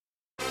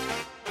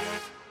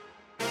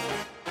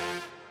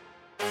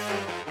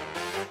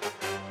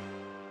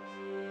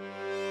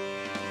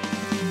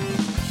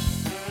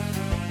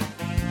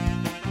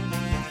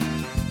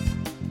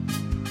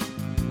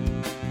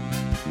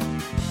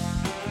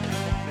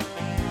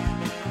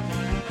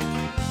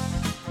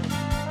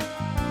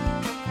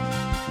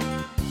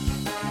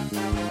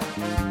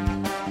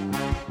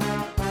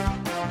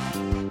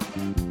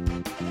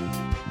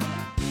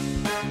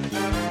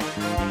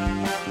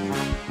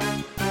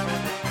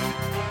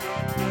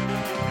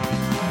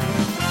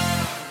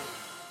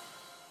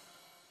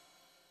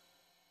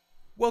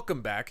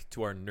Welcome back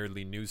to our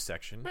nerdly news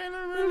section.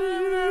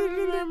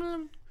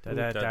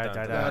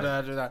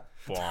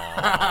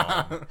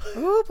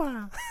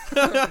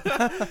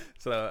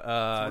 So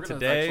we're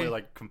today, actually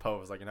like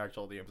compose like an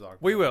actual theme song.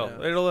 we will.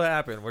 Yeah. It'll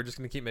happen. We're just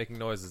gonna keep making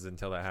noises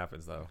until that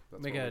happens, though.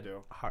 That's Make what we a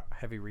do.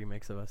 heavy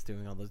remix of us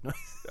doing all those noises.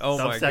 Oh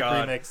my Substack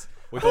god! remix.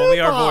 With only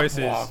our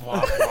voices,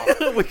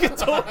 We could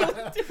totally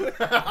do it.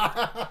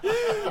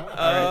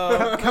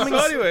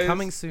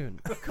 Coming soon.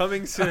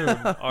 coming soon.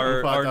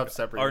 Our Fucked up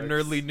separate our mix.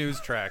 nerdly news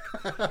track.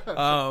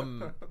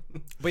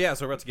 But yeah,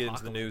 so we're about to get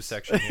into the news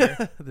section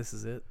here. This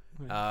is it.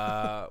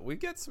 We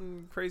get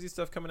some crazy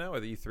stuff coming out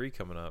with E3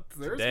 coming up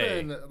There's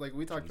today. been like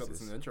we talked about this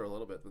in Jesus. the intro a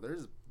little bit, but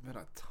there's been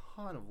a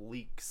ton of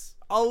leaks.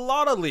 A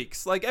lot of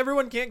leaks. Like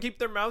everyone can't keep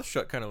their mouth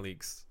shut. Kind of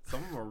leaks.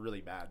 Some of them are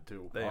really bad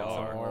too. They Some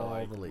are. are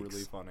like All the leaks.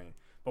 really funny.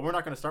 But we're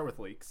not going to start with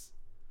leaks.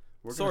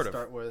 We're Sort going of. to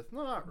start with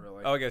not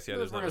really. Oh, I guess yeah. We're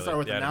There's not going to really. start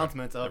with Yeah, never mind.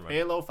 announcements of Never mind.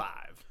 Halo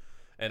 5.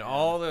 And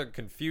all the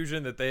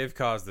confusion that they've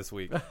caused this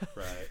week.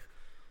 Right.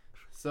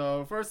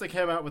 So first they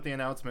came out with the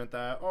announcement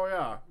that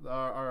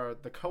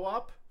the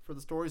co-op for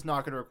the story is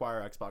not going to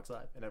require Xbox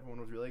Live, and everyone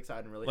was really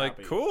excited and really Like,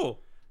 happy. cool.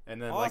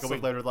 And then like a Awesome.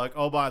 week later, like,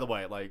 oh by the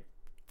way, like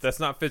That's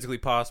not physically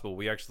possible.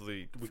 We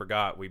actually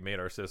forgot we made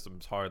our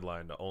systems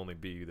hardline to only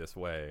be this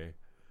way.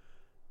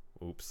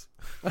 Oops.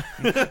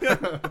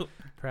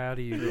 Proud of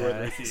you the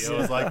guys. CEO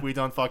was like, we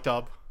done fucked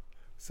up.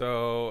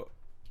 So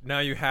now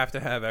you have to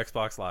have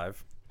Xbox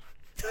Live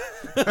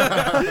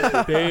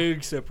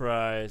Big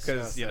surprise.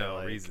 because Yeah, so,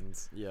 like-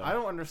 reasons. Yeah. I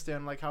don't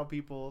understand like how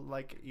people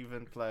like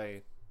even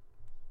play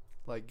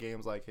like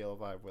games like Halo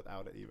 5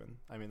 without it even.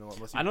 I mean, unless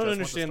you I just don't want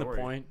understand the story.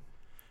 point.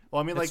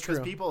 Well, I mean, like It's because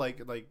true. people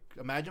like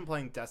imagine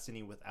playing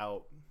Destiny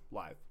without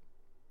Live.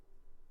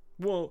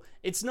 Well,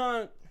 it's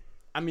not.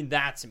 I mean,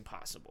 that's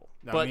impossible.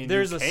 I but mean,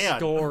 there's you a can.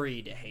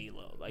 story to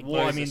Halo. Like,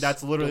 Well, I there's mean, a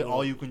that's literally story.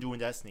 all you can do in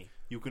Destiny.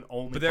 You can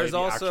only. But play there's the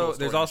also actual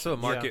there's story also a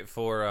missions. market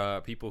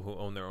for people who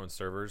own their own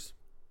servers,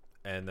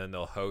 and then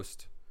they'll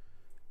host.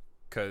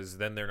 Because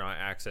then they're not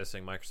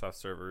accessing Microsoft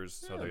servers,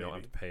 so Yeah, they don't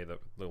maybe. have to pay the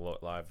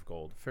live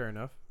gold. Fair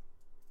enough.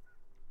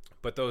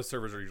 But those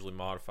servers are usually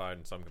modified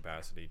in some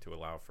capacity to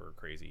allow for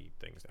crazy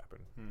things to happen.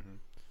 Mhm.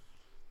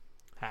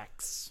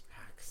 Hacks.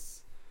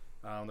 Hacks.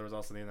 There was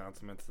also the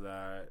announcement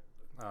that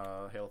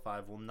Halo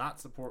 5 will not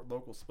support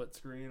local split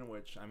screen,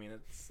 which I mean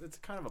it's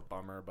kind of a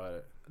bummer,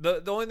 but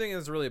The only thing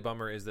that's really a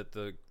bummer is that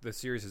the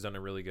series has done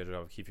a really good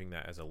job of keeping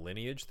that as a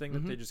lineage thing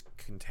that they just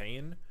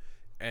contain,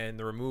 and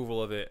the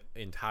removal of it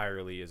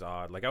entirely is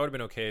odd. Like I would have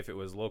been okay if it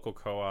was local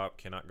co-op,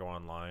 cannot go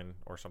online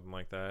or something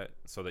like that,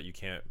 so that you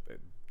can't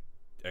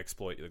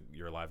exploit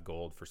your live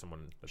gold for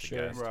someone that's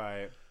Sure. a guest.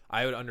 right.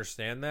 I would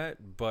understand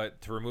that,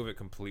 but to remove it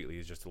completely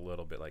is just a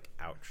little bit like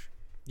ouch.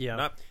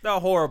 Yeah.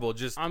 Not horrible,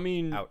 just I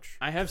mean, ouch.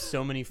 I have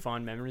so many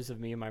fond memories of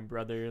me and my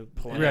brother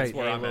playing Right.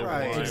 Where I'm Halo at.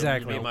 Right. 1,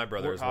 Exactly. Me and my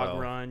brother as Warthog well.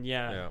 Run.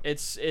 Yeah. Yeah.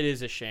 It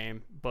is a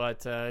shame,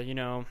 but you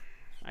know,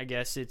 I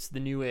guess it's the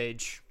new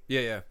age.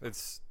 Yeah,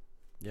 it's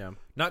Yeah.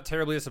 not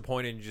terribly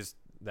disappointing. Just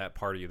that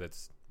part of you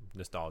that's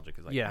nostalgic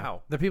is like, Yeah.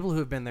 wow. The people who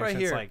have been there Right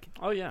since here. like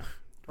Oh yeah.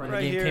 when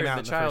Right the game here came is out the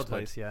in the childhood. first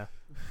place. Yeah.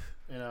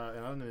 And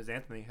other news,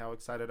 Anthony, how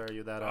excited are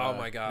you that Oh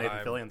my God, Nathan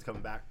I'm- Fillion's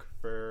coming back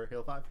for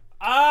Halo 5?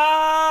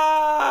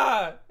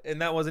 Ah!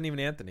 And that wasn't even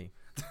Anthony.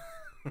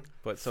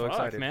 But so Fuck,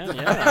 excited. man.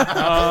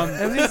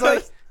 Yeah. And he's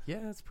like, yeah,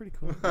 that's pretty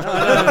cool.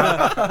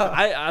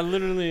 I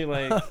literally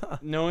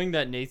like knowing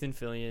that Nathan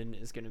Fillion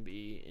is gonna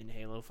be in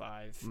Halo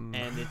 5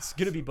 and it's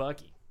gonna be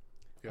Bucky.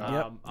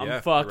 Yep. I'm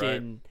Yeah,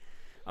 fucking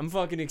I'm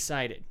fucking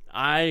excited.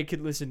 I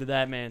could listen to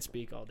that man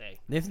speak all day.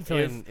 Nathan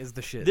Fillion is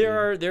the shit.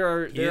 There dude.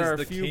 are He is a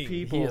the few king.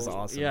 people. He is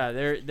awesome. Yeah,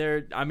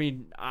 they're I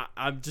mean,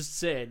 I'm just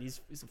saying he's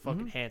a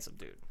fucking handsome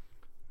dude.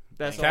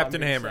 That's all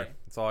Captain I'm gonna Hammer. say.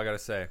 That's all I gotta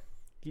say.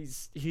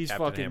 He's Captain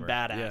fucking Hammer.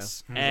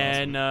 badass. Yeah,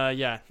 And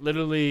yeah,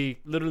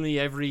 literally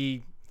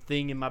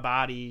everything in my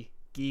body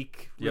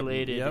geek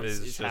related Yep. is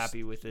Is just-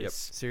 happy with this.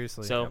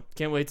 Seriously. So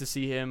can't wait to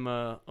see him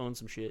own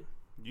some shit.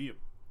 You.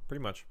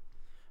 Pretty much.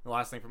 The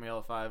last thing from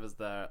Halo 5 is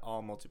that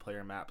all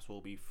multiplayer maps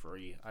will be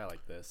free. I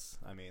like this.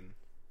 I mean,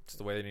 It's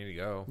the way they need to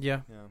go.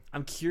 yeah. yeah.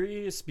 I'm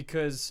curious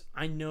because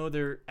I know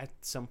there at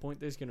some point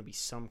there's going to be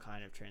some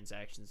kind of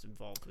transactions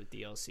involved with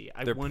DLC.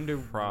 I They're wonder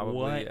probably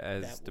what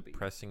as that will be.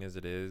 depressing as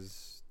it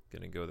is,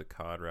 gonna go the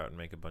COD route and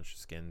make a bunch of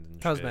skins and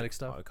Cosmetic shit.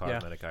 stuff.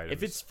 Cosmetic items.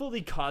 If it's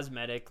fully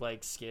cosmetic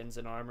like skins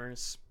and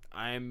armors,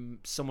 I'm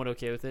somewhat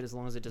okay with it as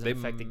long as it doesn't They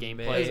affect the may-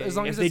 gameplay. As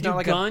long if as they it's do not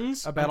like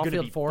guns, a I'm gonna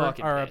Battlefield be 4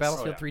 fucking or a pissed.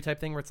 Battlefield Oh, yeah. 3 type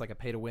thing where it's like a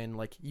pay to win.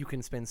 Like you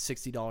can spend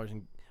 $60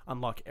 and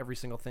unlock every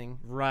single thing.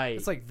 Right.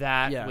 It's like-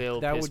 that yeah,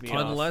 will that piss would me kill.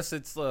 off. Unless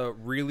it's a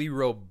really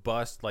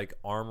robust like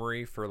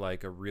armory for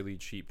like a really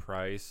cheap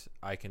price,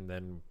 I can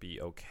then be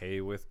okay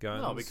with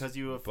guns. No, because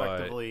you but-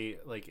 effectively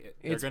they're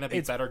It's going to be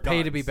it's better guns.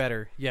 pay to be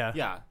better. Yeah.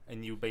 Yeah,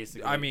 and you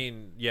basically. I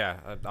mean,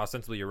 yeah,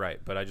 ostensibly you're right,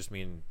 but I just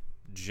mean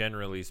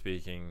generally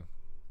speaking,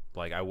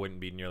 like I wouldn't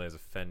be nearly as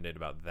offended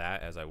about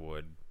that as I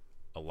would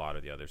a lot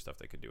of the other stuff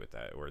they could do with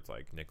that, where it's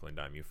like nickel and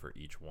dime you for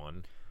each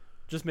one.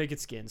 Just make it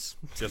skins.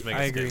 Just make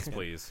I it agree. skins,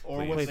 please. or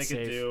please. what Play they it could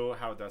safe. do,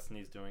 how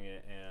Destiny's doing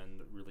it,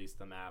 and release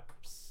the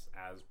maps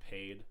as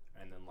paid,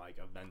 and then like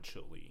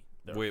eventually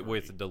they're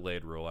with the free.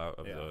 delayed rollout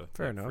of the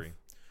Fair like, enough. free.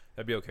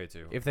 That'd be okay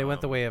too. If they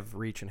went the way of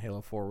Reach and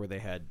Halo 4, where they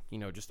had,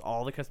 just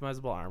all the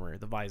customizable armor,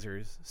 the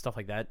visors, stuff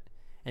like that,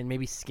 and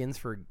maybe skins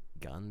for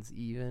guns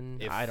even.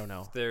 if I don't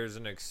know. There's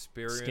an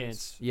experience.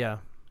 Skins. Yeah.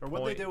 Or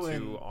what they point do to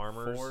in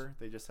armors. 4,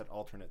 they just had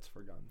alternates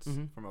for guns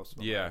for most of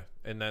them. Yeah,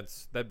 and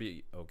that'd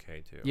be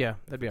okay too. Yeah,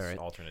 If that'd be it's alright.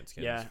 Alternate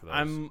skins. Yeah, for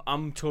those.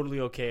 I'm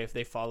totally okay if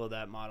they follow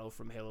that model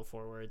from Halo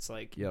 4, where it's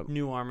like Yep.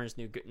 new armors,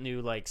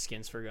 new like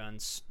skins for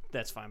guns.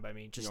 That's fine by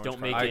me. Just The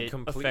don't orange make carbine. it I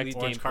completely affect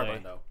Orange gameplay.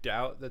 Carbine though.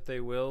 doubt that they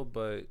will,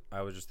 but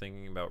I was just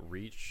thinking about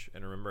Reach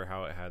and remember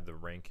how it had the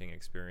ranking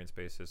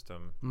experience-based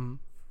system. Mm-hmm.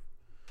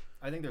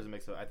 I think there's a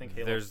mix of. I think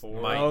Halo There's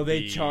 4. might Oh, they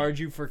be- charge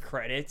you for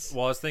credits.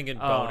 Well, I was thinking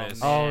Oh, bonus.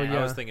 man. Oh, I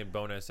yeah. was thinking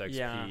bonus XP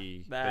Yeah, that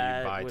you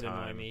that buy would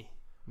time. annoy me.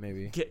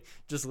 Maybe.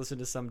 Just listen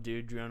to some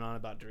dude drone on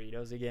about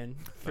Doritos again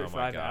for Oh my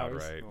 5 god,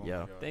 hours. right? Oh my Yeah.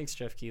 God. Thanks,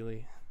 Jeff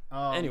Keighley.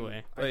 I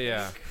Anyway. But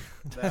yeah.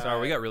 think that- Sorry,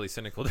 we got really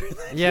cynical during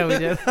that. Yeah, we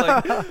did.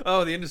 like,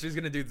 oh, the industry's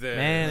gonna do this.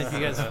 Man, if you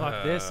guys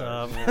fuck this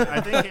up.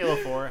 I think Halo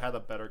 4 had the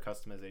better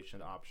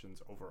customization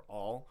options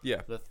overall.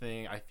 Yeah. The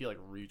thing, I feel like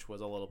Reach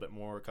was a little bit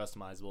more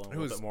customizable and It a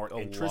was little bit more a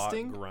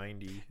interesting. lot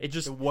grindy. It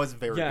just It was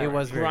very yeah, It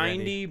was very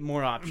grindy,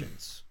 more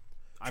options.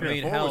 I I mean,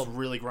 mean, 4 hell- was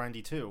really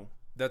grindy too.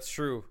 That's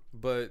true,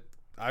 but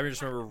I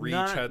just remember Reach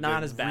Not- had not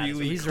the as bad as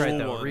really He's cool right,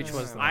 though. ones. Reach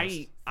was the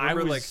I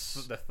Remember, was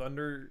like the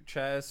thunder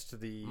chest,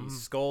 the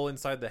skull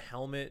inside the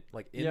helmet,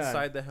 like Yeah.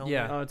 inside the helmet.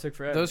 Yeah. oh, it took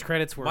forever. Those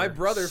credits were My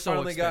brother so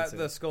finally got expensive.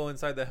 the skull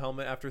inside the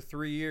helmet after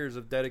 3 years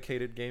of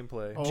dedicated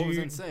gameplay. Oh, Do it was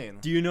you- insane.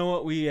 Do you know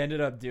what we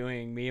ended up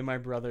doing? Me and my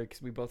brother,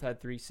 because we both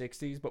had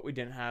 360s, but we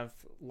didn't have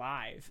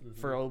live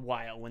for a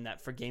while when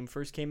that game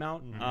first came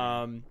out.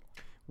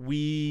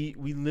 We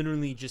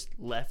literally just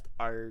left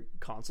our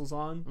consoles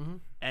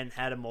on and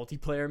had a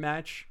multiplayer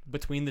match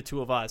between the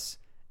two of us,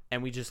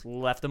 and we just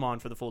left them on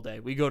for the full day.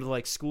 We go to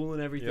like school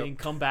and everything, Yep.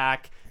 come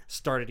back,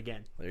 start it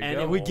again, There you and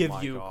go. it would Oh give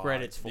my you God.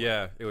 credits for it.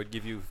 Yeah, it would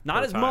give you Not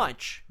per as time.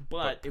 much,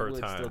 but per it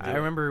would time. still do I it.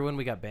 remember when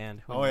we got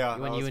banned. When, Oh, yeah,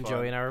 when that you was and fun.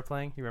 Joey and I were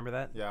playing. You remember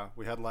that? Yeah,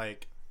 we had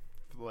like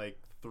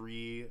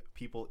 3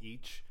 people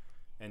each,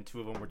 and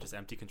 2 of them were just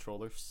empty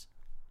controllers.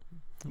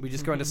 We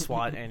just go into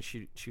SWAT and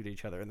shoot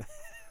each other.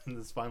 And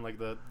just find like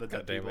the dead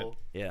God damn it. people.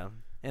 Yeah.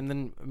 And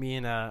then me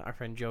and our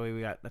friend Joey,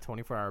 we got a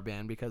 24-hour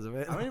ban because of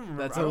it. I don't even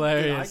remember. That's Did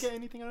hilarious. I get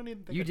anything? I don't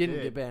even think You I didn't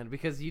did. get banned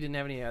because you didn't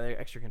have any other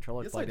extra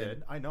controllers Yes, I plugged did.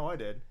 in. I know I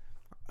did.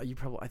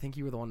 I think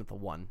you were the one with the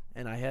 1,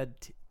 and I had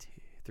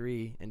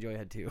 3, and Joey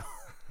had 2.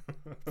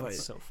 But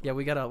That's so fun. yeah,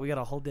 we got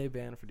a whole day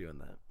ban for doing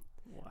that.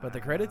 Wow. But the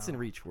credits in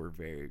Reach were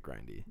very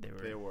grindy.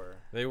 They were.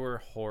 They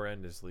were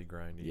horrendously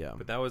grindy. Yeah.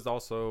 But that was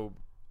also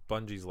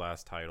Bungie's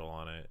last title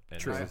on it. And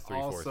True. this I is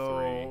 343.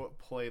 also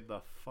played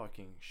the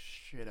fucking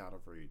shit out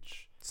of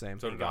Reach. Same.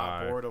 So And did got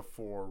I. bored of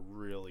 4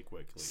 really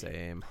quickly.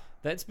 Same.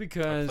 That's I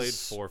because played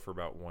 4 for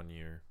about 1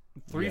 year.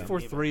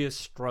 343 is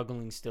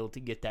struggling still to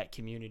get that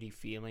community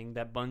feeling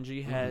that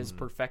Bungie has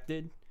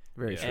perfected.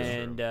 Very Yeah.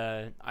 true.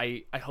 And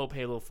I hope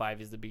Halo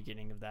 5 is the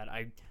beginning of that.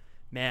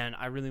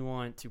 I really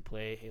want to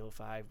play Halo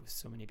 5 with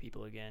so many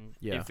people again.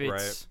 Yeah. If it's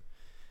Right.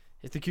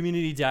 if the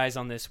community dies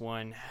on this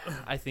one,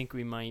 I think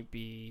we might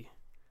be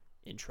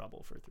in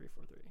trouble for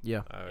 343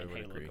 Yeah. I and would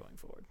Halo agree. going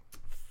forward.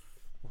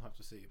 We'll have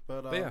to see.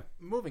 But yeah.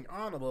 moving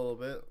on a little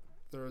bit,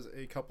 there was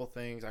a couple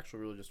things,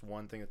 actually really just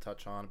one thing to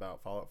touch on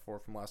about Fallout 4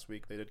 from last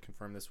week. They did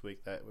confirm this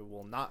week that it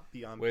will not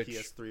be on Which-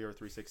 PS3 or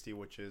 360,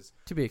 which is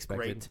To be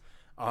expected. great.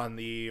 On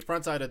the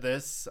front side of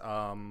this,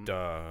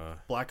 Duh.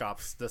 Black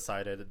Ops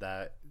decided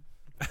that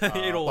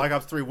It'll- Black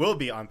Ops 3 will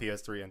be on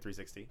PS3 and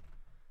 360.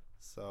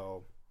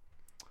 So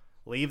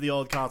leave the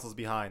old consoles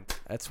behind.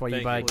 That's why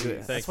Thank you buy you. good.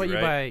 Thank That's why you, you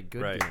right? buy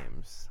good Right.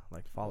 games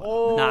like Fallout.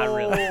 Oh. Not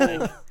really.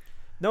 Like,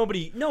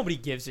 nobody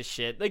gives a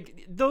shit.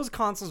 Like those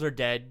consoles are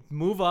dead.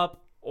 Move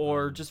up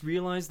or just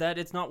realize that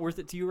it's not worth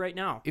it to you right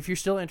now. If you're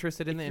still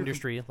interested in the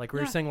industry, like we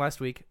were Yeah. saying last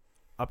week,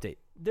 update.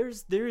 There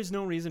is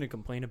no reason to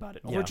complain about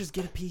it. Or Yeah. just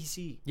get a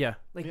PC. Yeah.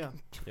 Like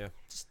Yeah.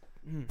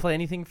 Play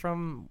anything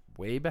from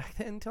way back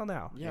then until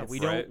now. yeah, It's- we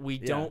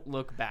Right. don't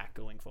look back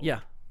going forward.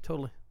 Yeah,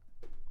 totally.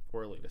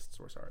 We're elitists.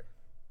 We're sorry.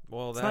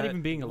 Well, It's that, not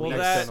even being well, elitist.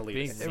 that, Next gen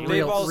being elitist. elitist. Real-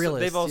 they've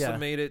realist, also yeah.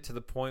 made it to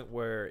the point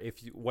where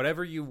if you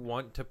whatever you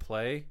want to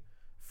play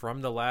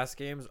from the last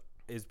games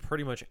is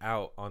pretty much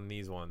out on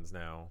these ones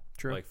now.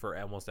 True. Like for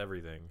almost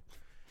everything.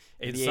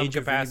 In the some age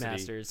capacity. of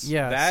remasters.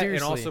 Yeah, That seriously.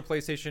 and also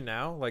PlayStation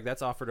Now, like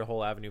that's offered a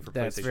whole avenue for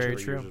That's PlayStation very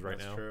 3 true. users right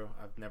That's now. true.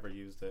 I've never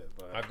used it,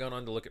 but I've gone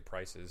on to look at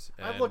prices.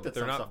 And I've looked at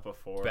they're some not stuff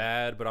before.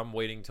 bad, but I'm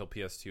waiting till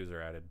PS2s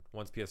are added.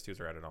 Once PS2s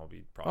are added, I'll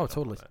be probably. Oh, done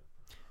totally. with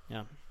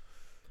Yeah.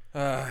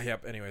 that.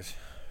 Yep. Anyways,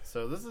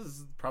 So this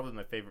is probably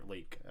my favorite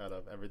leak out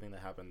of everything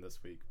that happened this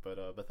week.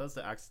 But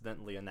Bethesda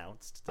accidentally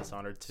announced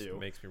Dishonored 2 it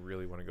makes me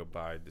really want to go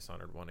buy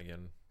Dishonored 1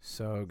 again.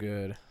 So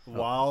good.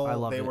 while I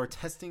loved they it. were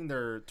testing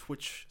their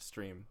Twitch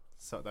stream.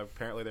 So that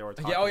apparently they were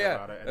talking Yeah, oh, yeah,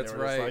 about it, and that's they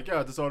were just right. like,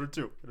 "Yeah, Dishonored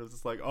 2." And it was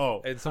just like,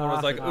 "Oh, And someone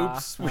was like,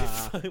 "Oops,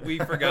 we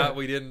forgot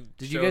we didn't."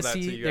 Did show you guys that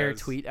to see you their guys."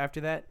 tweet after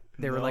that?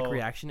 They were like No.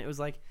 reaction. It was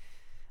like,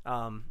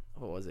 what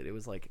was it? It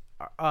was like,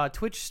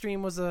 Twitch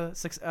stream was a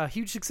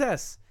huge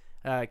success.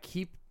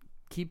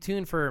 keep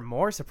tuned for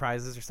more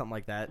surprises or something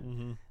like that.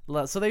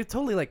 Mm-hmm. So they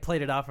totally like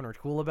played it off and were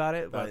cool about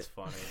it. That's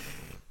But funny.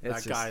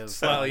 it's That guy just- is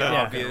Slightly fucking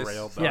obvious.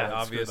 railed, though. Yeah. Screw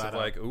Obvious that of up.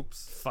 like,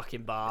 oops.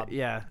 Fucking Bob.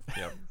 yeah.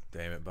 Yep.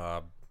 Damn it,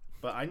 Bob.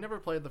 But I never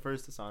played the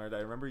first Dishonored. I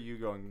remember you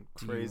going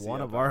Do crazy. you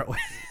want to about borrow it.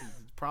 it?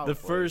 Probably.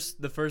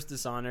 The first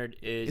Dishonored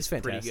is It's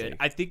pretty fantastic. good.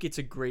 I think it's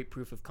a great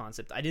proof of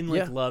concept. I didn't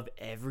Yeah. love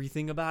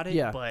everything about it.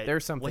 Yeah, but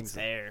there's some what's things-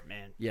 there,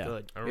 man. Yeah.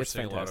 Good. I remember It's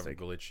seeing fantastic.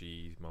 a lot of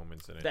glitchy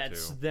moments in it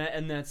That's too.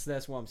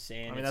 that's what I'm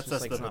saying. I mean, It's that's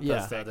just just like the not Yeah.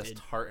 Bethesda perfected.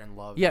 just heart and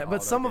love. Yeah, in all but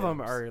their some of them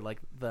games. are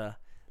like the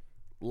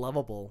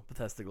lovable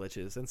Bethesda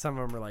glitches, and some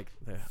of them are like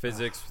the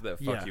Physics that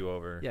fuck yeah. you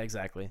over. Yeah,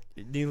 exactly.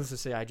 Needless to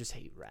say, I just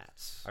hate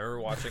rats. I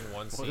remember watching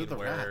one What are scene the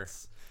where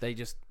rats? They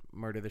just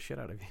murder the shit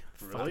out of you.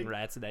 Really? Fucking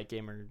rats in that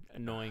game are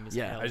annoying as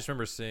Yeah. hell. I just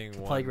remember seeing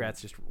Plague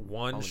rats just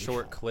one Holy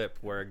short shit. clip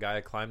where a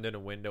guy climbed in a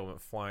window and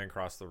went flying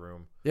across the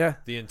room. Yeah.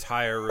 The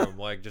entire room,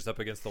 like just up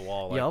against the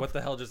wall. Like, Yup. what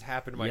the hell just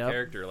happened to my Yup.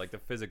 character? Like the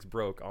physics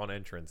broke on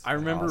entrance. I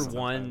remember awesome.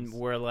 one Sometimes.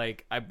 where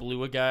like I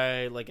blew a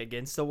guy like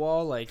against the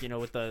wall, like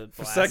with the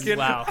For a blast. second?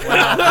 Wow,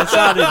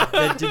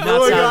 that did not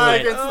Oh, sound guy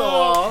right. against the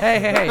wall.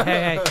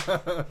 Hey.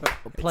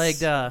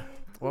 Plagued.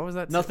 What was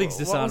that? Nothing's What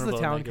was dishonorable the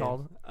in town that game.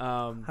 called?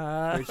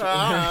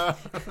 Ah.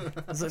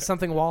 Is it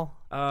something Wall?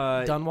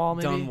 Dunwall,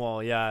 maybe?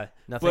 Dunwall, yeah.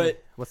 Nothing.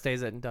 But What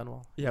stays at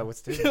Dunwall? yeah,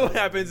 what's what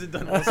happens in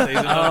Dunwall stays in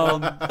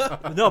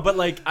Dunwall. no, but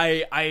like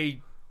I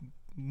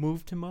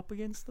moved him up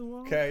against the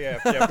wall. Okay,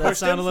 yeah. That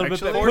Pushed sounded him, a little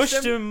bit actually. better.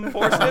 Pushed him.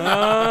 Forced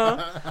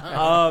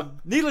him.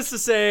 Needless to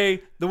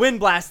say, the wind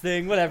blast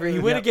thing, whatever. He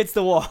went Yep. against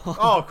the wall.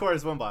 Oh, of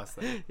course, one boss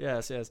thing.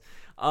 yes.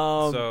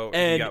 So he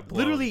and got blown.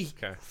 literally,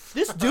 Okay.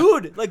 this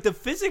dude, like the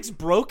physics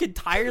broke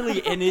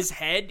entirely, and his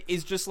head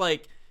is just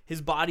like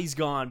his body's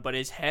gone, but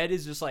his head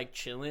is just like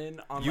chilling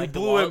on. You like, the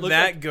blew wall. It him looked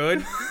that like-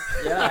 good?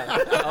 Yeah.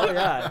 Oh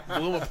yeah.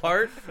 Blew him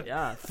apart?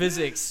 Yeah.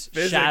 Physics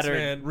Physics, shattered.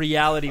 man.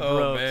 Reality Oh,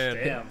 broke. man.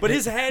 Damn. But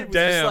his head was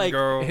Damn, just like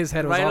girl. His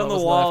head was right all on that the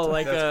was wall, left.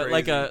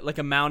 like That's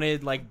a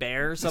mounted like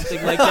bear or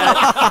something like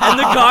that. And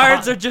the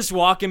guards are just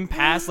walking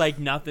past like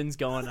nothing's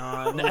going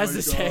on Oh as my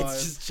his God.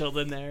 head's just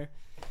chilling there.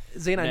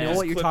 Zane, I Man. know Just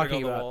what you're clipping talking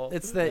on the about. wall.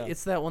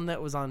 It's that one that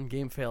was on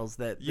Game Fails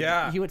that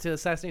Yeah. he went to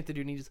assassinate the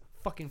dude and he just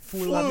fucking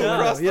flew Flew out the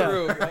across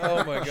window. the Yeah. room.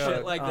 Oh my god.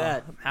 Shit like Oh.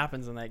 that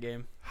happens in that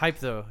game. Hype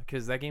though,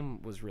 because that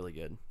game was really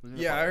good.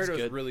 Yeah, I heard it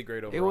was good. really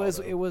great It overall. was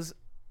though. it was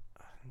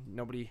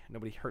nobody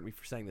hurt me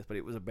for saying this, but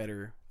it was a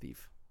better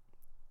Thief.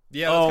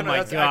 Yeah, Oh that's my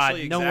that's god,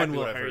 actually no one exactly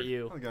will what I've hurt heard.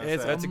 you. I was gonna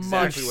It's say. That's a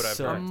exactly much, what I've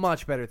a heard.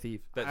 much better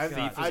Thief. That I've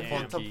Thief God, is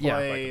want to clunky Yeah.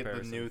 by play the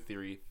comparison. new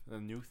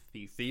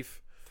thief.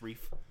 Thief.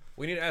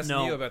 We need to ask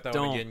No, Neo about that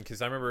don't. one again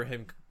because I remember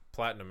him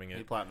platinuming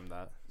He it. platinumed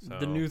that. So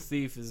The new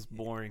Thief is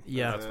boring.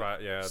 Yeah. that's why.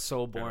 Yeah, that's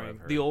So kinda what I've boring.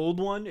 heard. The old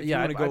one, if you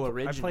want to go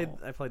original.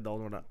 I played the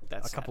old one a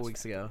That's couple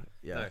weeks ago.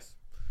 Yeah. Nice.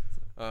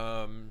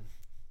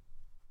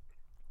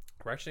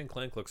 Ratchet and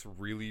Clank looks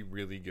really,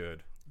 really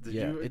good. Did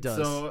Yeah, you? it does.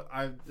 So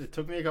it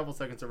took me a couple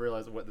seconds to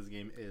realize what this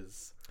game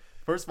is.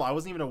 First of all, I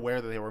wasn't even aware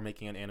that they were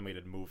making an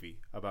animated movie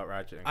about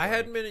Ratchet and I Clank.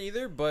 hadn't been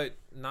either, but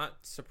not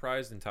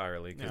surprised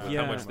entirely because of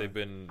Yeah. how much they've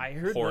been I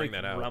heard pouring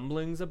like that out.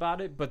 rumblings about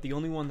it, but the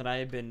only one that I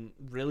had been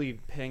really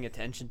paying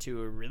attention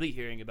to or really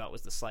hearing about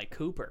was the Sly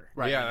Cooper.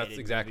 Right. Yeah, animated that's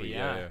exactly. movie,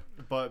 Yeah, yeah.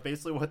 But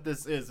basically, what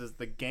this is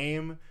the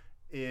game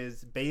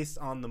is based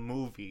on the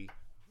movie,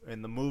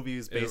 and the movie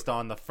is based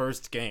on the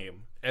first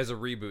game. As a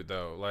reboot,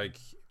 though, like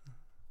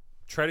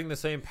treading the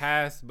same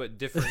path but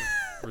different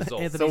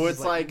results. Anthony- So just it's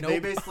like, like they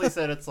nope. basically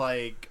said it's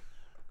like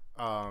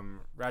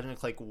Ratchet and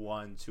Clank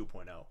 1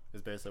 2.0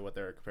 is basically what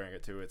they're comparing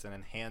it to. It's an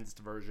enhanced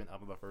version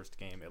of the first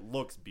game. It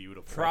looks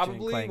beautiful.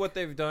 Probably Clank. what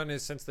they've done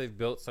is since they've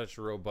built such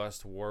a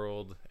robust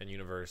world and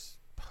universe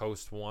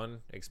post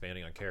 1,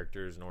 expanding on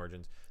characters and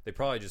origins, they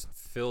probably just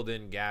filled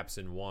in gaps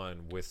in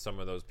 1 with some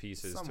of those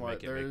pieces Somewhat.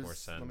 to make it make more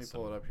sense. Let me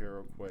pull it up here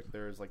real quick.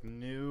 There's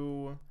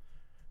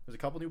a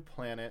couple new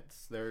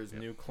planets. There's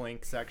new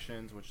Clank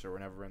sections, which there were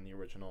never in the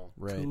original.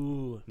 Right.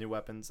 Ooh. New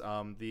weapons.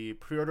 The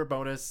pre-order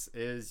bonus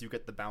is you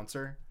get the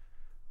bouncer,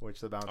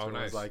 which the bouncer Oh,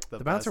 nice. was like the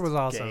bouncer best was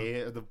awesome.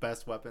 the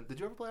best weapon. Did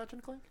you ever play Ratchet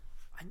and Clank?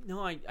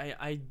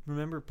 I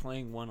remember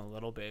playing one a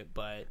little bit,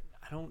 but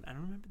I don't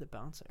remember the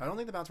bouncer. I don't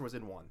think the bouncer was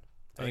in 1.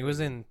 I think it was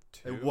in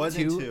It was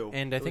in 2, 2.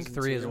 and I It think was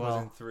in 3 2. as It well.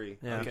 was in 3.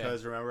 Yeah. Okay.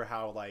 Because remember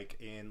how like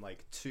in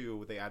like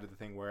 2 they added the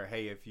thing where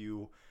hey, if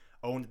you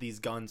owned these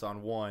guns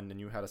on 1 and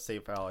you had a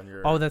save file in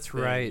your Oh, that's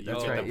thing, right, you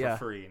that's get right, them yeah.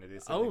 for free. And it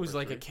is Oh, it was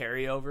like a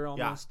carryover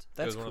almost. It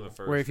That's was cool. one of the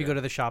first. Where if you yeah. go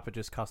to the shop, it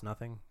just costs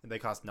nothing. They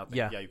cost nothing.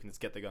 Yeah. Yeah, you can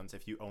just get the guns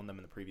if you own them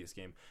in the previous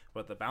game.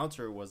 But the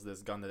bouncer was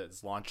this gun that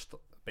is launched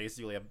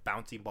basically a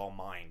bounty ball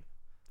mine.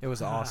 It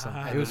was awesome.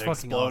 And It was then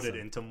fucking exploded awesome.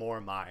 into more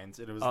mines.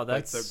 It was Oh, like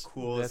that's- the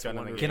coolest that's gun in the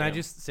wonderful. game. Can I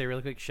just say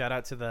really quick, shout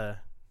out to the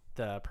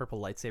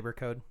purple lightsaber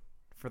code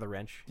for the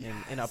wrench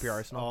in Up Your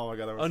Arsenal. Oh my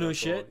god, that was Oh, so no cool.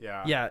 shit?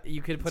 Yeah. Yeah,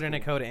 you could put in a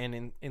cool. code,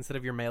 and instead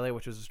of your melee,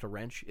 which was just a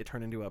wrench, it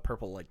turned into a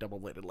purple like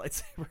double-bladed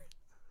lightsaber.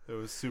 It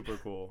was super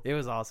cool. It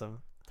was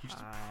awesome. You should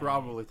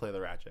probably play the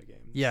Ratchet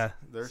games. Yeah.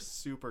 They're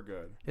super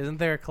good. Isn't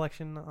there a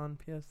collection on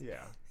PS?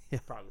 Yeah.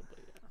 Probably.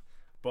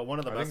 But one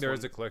of the I best think there is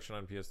ones- a collection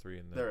on PS3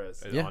 and There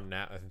is. and Yeah. on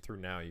now. I think through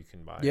now you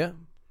can buy. Yeah.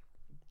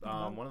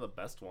 one of the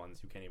best ones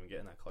you can't even get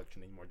in that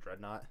collection anymore.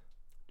 Dreadnought.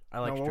 I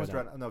like no, what was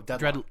Dreadnought. No,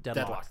 Deadlocked.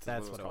 Deadlocked.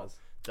 That's is what it called. was.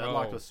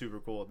 Deadlocked Oh. was super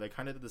cool. They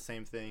kind of did the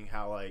same thing.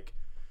 How like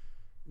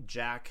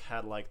Jack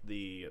had like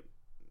the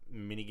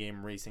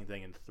minigame racing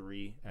thing in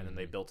 3, and then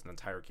they built an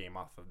entire game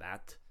off of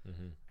that.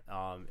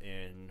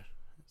 In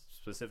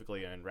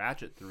specifically in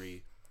Ratchet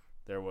 3,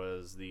 there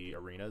was the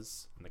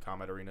arenas and the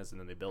combat arenas, and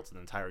then they built an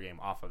entire game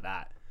off of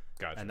that.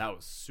 Gotcha. And that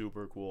was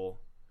super cool,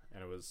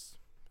 and it was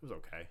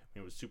okay. I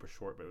mean, it was super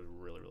short, but it was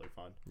really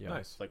fun. Yeah,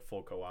 Nice. It's like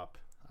full co-op.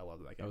 I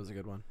loved that game. that was a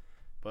good one.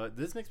 But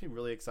this makes me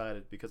really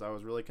excited because I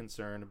was really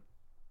concerned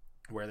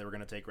where they were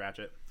going to take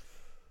Ratchet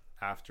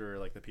after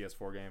like the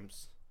PS4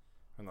 games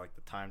and like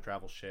the time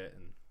travel shit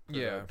and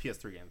Yeah. the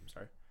PS3 games. I'm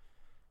sorry,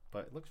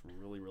 but it looks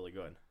really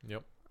good.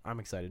 Yep. I'm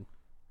excited.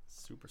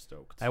 Super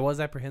stoked. I was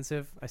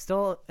apprehensive. I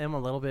still am a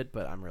little bit,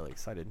 but I'm really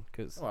excited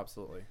because Oh,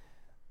 absolutely.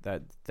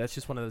 that's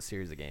just one of those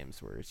series of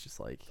games where it's just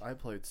like I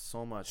played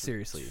so much.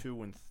 Seriously.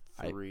 2 and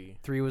 3.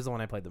 3 was the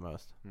one I played the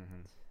most.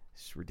 Mm-hmm.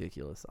 It's just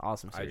ridiculous.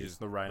 Awesome I series. just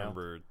The Rhino.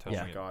 remember Oh touching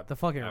my it god. The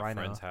fucking at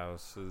Rhino. friends'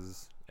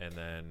 houses, and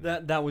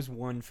then That was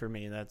one for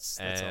me. That's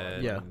all. I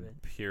and Yeah. remember.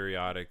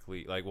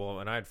 periodically, like, well,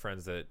 and I had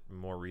friends that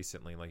more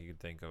recently, like you could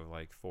think of,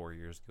 like 4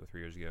 years ago,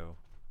 3 years ago,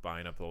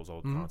 buying up those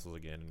old consoles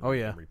again. And Oh,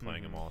 yeah.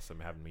 replaying them all, so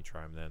having me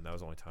try them. Then that was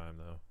the only time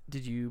though.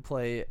 Did you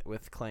play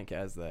with Clank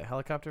as the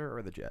helicopter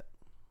or the jet?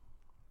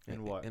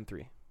 In what? In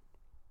 3.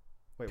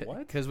 Wait, what?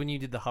 Because when you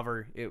did the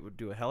hover, it would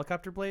do a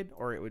helicopter blade,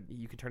 or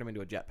you could turn him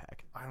into a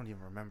jetpack. I don't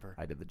even remember.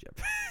 I did the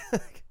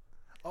jetpack.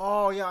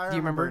 Oh yeah, I Do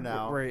you remember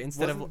now. where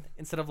instead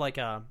of like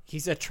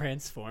He's a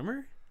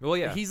transformer. Well,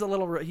 yeah, he's a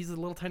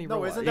little tiny No,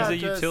 robot. isn't He's that a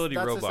just, utility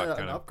that's robot just an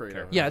kind of upgrade?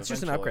 character. of Yeah, it it's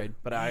just an eventually. upgrade,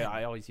 but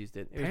I always used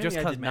it. It was Apparently just I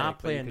did cosmetic. not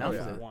play but you could enough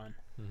use for it. one.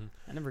 Mhm.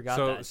 I never got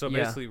so that. so Yeah.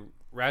 basically,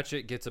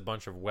 Ratchet gets a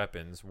bunch of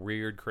weapons,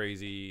 weird,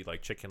 crazy,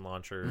 like chicken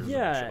launchers, and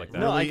Yeah, shit like that.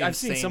 no, Really I've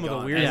seen insane some of the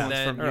gun. weird Yeah. ones and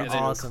then, from They're and then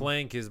awesome.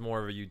 Clank is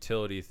more of a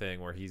utility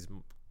thing where he's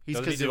He's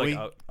doesn't he do, like,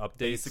 Kazooie. updates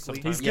basically.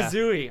 sometimes? He's Yeah.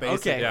 Kazooie.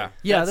 Basically. Okay. Yeah.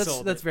 Yeah, That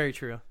sold that's it. very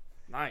true.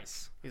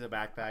 Nice. He's a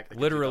backpack. that gives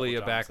you Literally a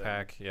double jumps and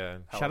backpack, yeah,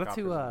 Shout out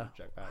to, helicopters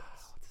and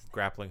jetpacks.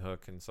 grappling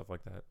hook and stuff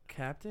like that.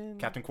 Captain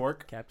Captain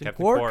Quark. Captain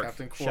Quark. Quark.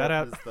 Captain Quark Shout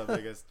out. is the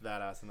biggest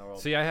badass in the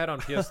world. See, I had on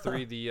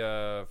PS3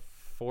 the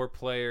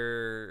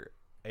 4-player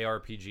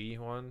ARPG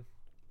one,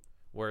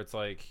 where it's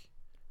like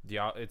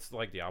it's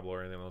like Diablo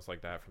or anything else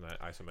like that from that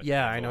isometric.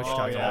 Yeah, I know angle. what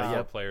you're It's talking all about. four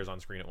Yep. players on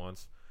screen at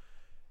once.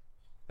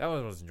 That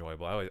one was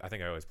enjoyable. I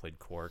think I always played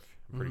Quark.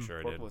 I'm pretty sure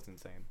I Quark did. was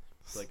insane.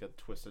 It's like a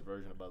twisted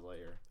version of Buzz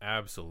Lightyear.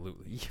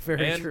 Absolutely.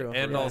 Very and, true.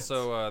 And Yeah.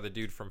 also the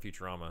dude from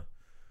Futurama.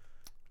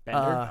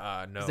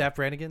 Bender. No. Zap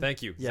Brannigan.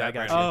 Thank you. Yeah, Zap I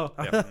got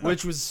Brannigan. oh, Yeah.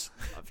 which was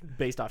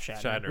based off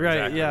Shatner. Shatner.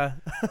 Right. Exactly. Yeah.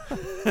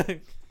 Full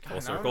God, now I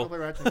circle. want to play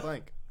Ratchet and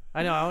Clank.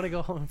 I know. I want to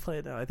go home and play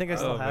it now. I think I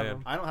still Oh, have man.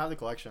 them. I don't have the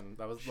collection.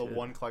 That was the Shit.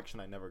 one collection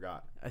I never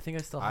got. I think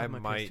I still I have my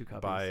might PS2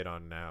 copies. buy it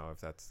on now if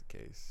that's the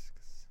case.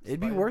 'cause It'd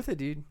be Fine. worth it,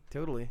 dude.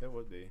 Totally. It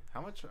would be.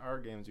 How much are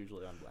games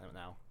usually on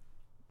now?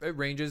 It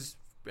ranges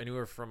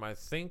anywhere from, I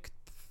think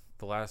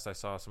the last I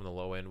saw, some of the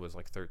low end was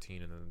like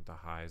 13, and then the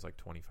high is like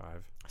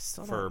 25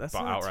 Still for that's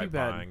not too outright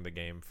bad. buying the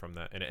game from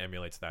that, and it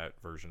emulates that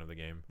version of the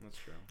game. That's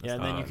true. Yeah,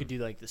 and then you Um, could do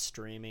like the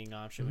streaming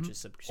option, which is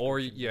subscription. Or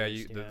yeah,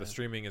 based, the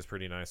streaming is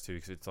pretty nice too,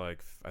 because it's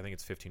like I think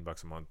it's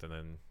 $15 a month, and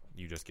then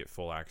you just get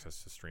full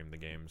access to stream the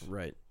games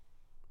Right.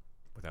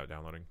 without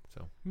downloading.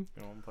 So You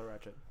want to play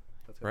Ratchet?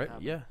 That's gonna Right?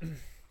 happen. Yeah.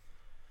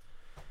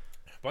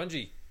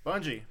 Bungie.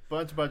 Bungie,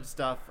 bunch of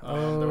stuff.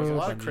 Oh, there was a yeah,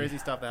 lot of Bungie. crazy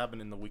stuff that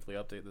happened in the weekly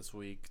update this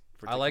week.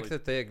 I like particularly-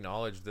 that they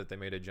acknowledged that they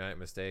made a giant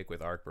mistake with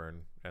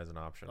Arcburn as an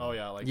option. Oh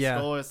yeah, like Yeah.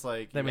 Stolas,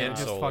 like That made it And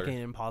just Solar. fucking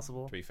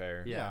impossible. To be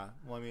fair, yeah.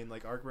 Well, I mean,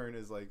 like Arcburn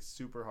is like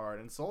super hard,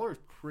 and Solar is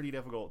pretty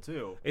difficult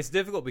too. it's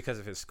difficult because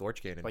of his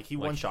Scorch Cannon. Like he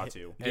one shot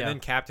you, and Yeah. then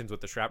captains with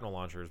the shrapnel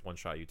launchers one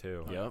shot you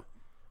too. Yep.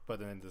 but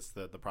then just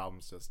the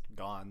problem's just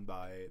gone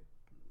by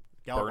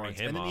Burning Galawards.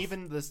 him And then off.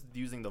 even this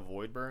using the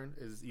Void Burn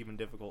is even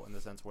difficult in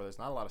the sense where there's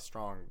not a lot of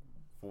strong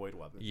Void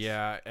weapons.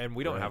 Yeah, and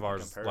we don't Right. have In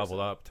ours comparison. leveled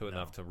up to No.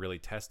 enough to really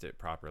test it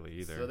properly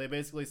either. So they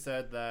basically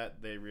said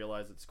that they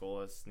realize that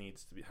Skolas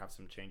needs to have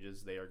some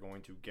changes. They are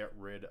going to get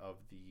rid of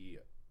the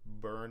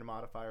burn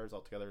modifiers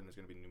altogether, and there's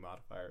going to be new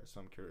modifiers. So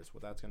I'm curious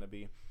what that's going to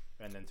be.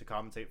 And then to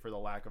compensate for the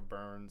lack of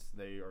burns,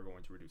 they are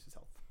going to reduce his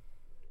health.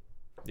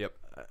 Yep.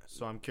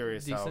 So I'm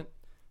curious Decent.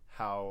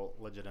 how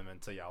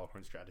legitimate a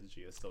Yalahorn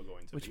strategy is still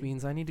going to Which be.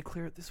 means I need to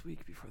clear it this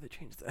week before they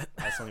change that.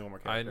 That's only one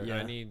more I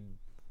character. need,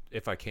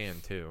 if I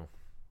can too.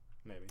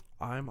 Maybe.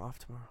 I'm off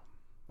tomorrow.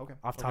 Okay.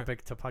 Off Okay.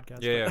 topic to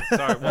podcast. Yeah, yeah.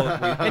 Sorry.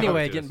 Well,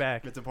 Anyway, do getting this.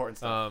 back. It's important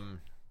stuff.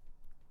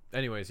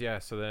 Anyways, yeah.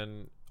 So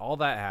then all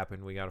that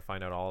happened. We got to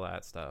find out all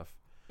that stuff.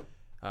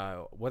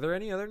 Were there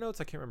any other notes?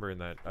 I can't remember in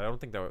that. I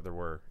don't think that there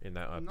were in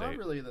that update. Not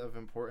really of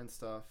important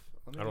stuff.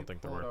 Let me I don't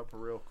think there pull it were. up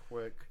real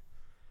quick.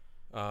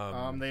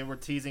 They were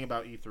teasing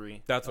about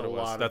E3. That's what a it was.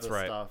 lot of That's the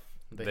right. Stuff.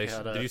 They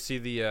had did you see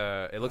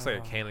the? It looks like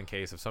a cannon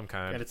case of some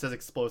kind. and it says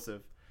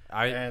explosive.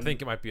 I and-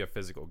 think it might be a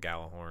physical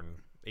Galahorn,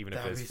 even if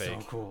That'd it's be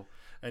fake. so cool.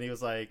 And he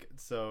was like,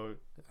 so,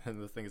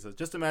 and the thing is,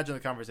 just imagine the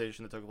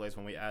conversation that took place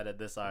when we added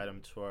this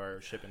item to our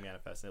shipping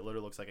manifest. And it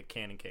literally looks like a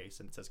cannon case,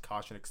 and it says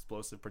caution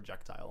explosive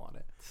projectile on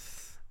it.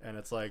 And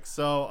it's like,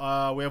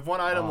 so we have one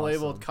item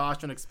labeled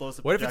caution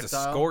explosive What projectile. if it's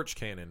a scorch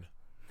cannon?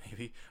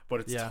 Maybe,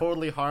 but it's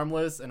totally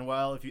harmless. And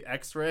well, if you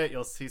X-ray it,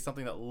 you'll see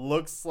something that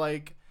looks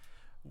like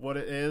what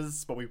it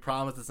is, but we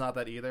promise it's not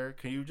that either.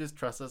 Can you just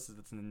trust us that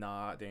it's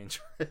not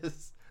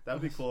dangerous? That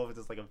would be cool if it's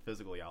just like a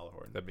physical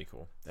Yalahorn. That'd be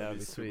cool. That'd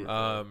be sweet.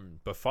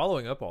 But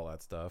following up all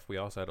that stuff, we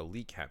also had a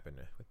leak happen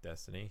with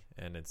Destiny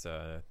and its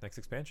next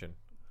expansion.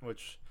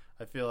 Which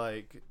I feel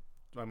like,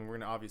 I mean, we're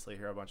going to obviously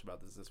hear a bunch about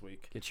this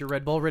week. Get your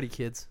Red Bull ready,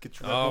 kids. Get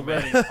your Red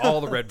Bull ready.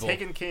 All the Red Bull.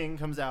 Taken King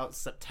comes out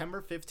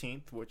September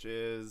 15th, which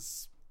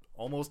is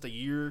almost a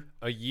year.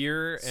 A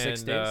year and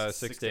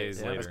 6 days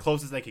Yeah, later. as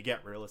close as they could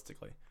get,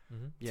 realistically,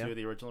 Yeah. to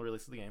the original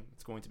release of the game.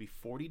 It's going to be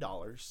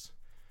 $40.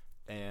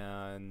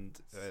 And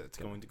it's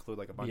going to include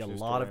like a bunch Be of a new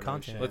lot of story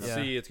content. missions.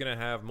 Let's see. It's going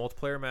to have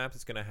multiplayer maps.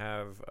 It's going to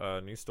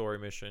have new story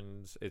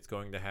missions. It's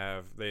going to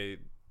have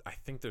I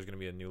think there's going to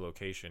be a new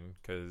location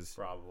because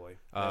Probably.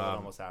 They would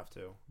almost have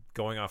to.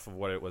 going off of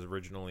what it was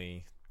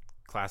originally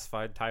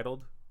classified,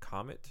 titled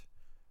Comet.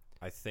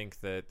 I think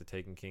that the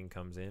Taken King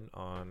comes in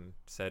on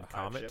said A hive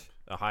Comet, ship?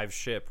 a hive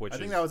ship, which I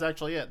think is, that was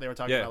actually it. They were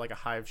talking Yeah. about like a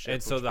hive ship.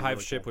 and so which the would be hive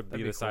really ship cool. would be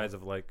That'd the be cool. size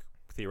of like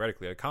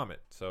theoretically a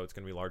comet. So it's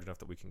going to be large enough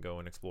that we can go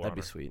and explore That'd on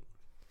be our, sweet.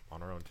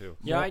 on our own too.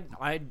 Yeah,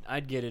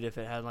 I'd get it if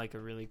it had like a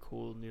really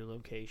cool new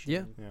location.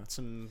 Yeah. Yeah.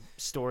 Some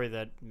story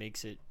that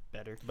makes it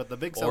better. But the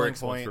big Or selling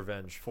Excellence point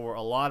Revenge. for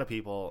a lot of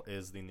people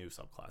is the new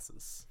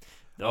subclasses.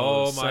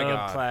 Oh Those my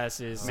God.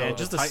 subclasses, So man, the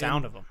just the Titan-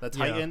 sound of them. The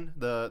Titan,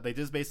 they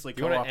just basically You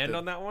go want off to end the,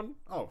 on that one?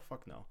 Oh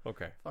fuck no,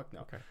 Okay. fuck no.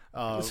 Okay.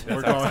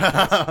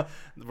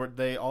 We're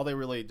going. All they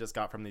really just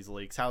got from these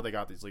leaks. How they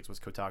got these leaks was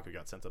Kotaku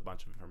got sent a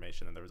bunch of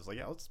information, and they were just like,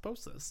 yeah, let's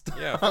post this.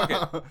 Yeah. Fuck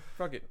it.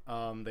 Fuck it.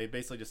 They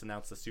basically just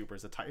announced the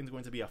supers. The Titan's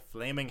going to be a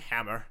flaming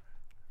hammer,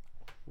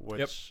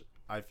 which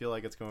I feel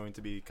like it's going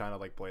to be kind of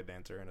like Blade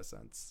Dancer in a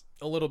sense.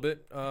 A little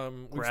bit.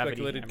 We've Gravity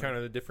speculated hammer. kind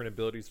of the different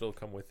abilities that'll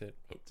come with it.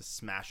 Just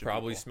smashing.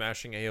 Probably people.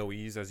 smashing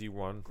AoEs as you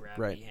run.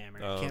 Gravity Right. hammer.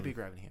 Can't be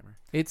Gravity Hammer.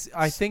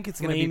 I think it's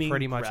going to be Flaming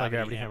pretty much like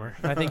Gravity Gravity Hammer.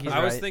 Hammer. I think he's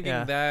I was right, thinking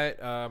yeah. that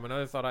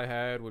another thought I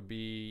had would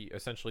be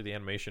essentially the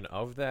animation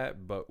of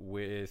that, but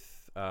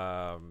with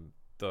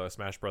the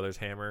Smash Brothers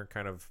hammer,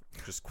 kind of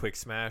just quick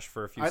smash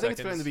for a few I seconds. think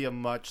it's going to be a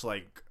much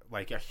like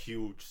a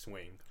huge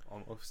swing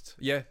almost.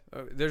 Yeah,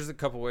 there's a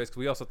couple ways. 'Cause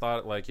we also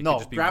thought like it No, could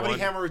just be Gravity one.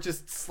 Hammer would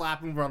just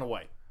slap and run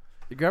away.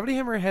 The Gravity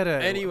Hammer had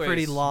a Anyways,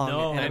 pretty long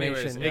no. animation.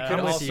 Anyways, it Yeah, could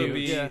I'm with also you.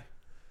 be. Yeah.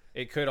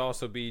 It could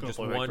also be Gonna just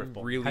play like one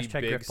Griffball. really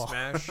Hashtag big Griffball.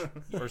 smash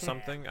or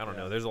something. I don't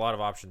know. There's a lot of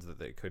options that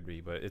they could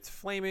be, but it's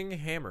flaming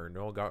hammer.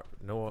 No,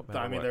 no.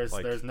 I mean,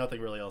 there's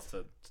nothing really else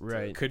to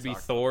Right. could be talk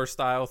about. Thor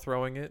style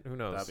throwing it. Who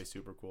knows? That'd be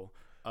super cool.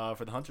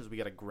 For the hunters, we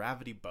got a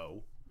gravity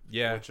bow,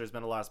 Yeah, which there's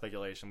been a lot of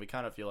speculation. We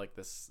kind of feel like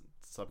this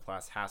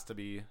subclass has to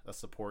be a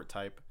support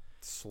type.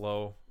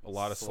 slow. A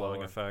lot of slowing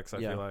Slower. effects. I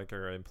Yeah. feel like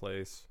are in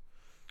place.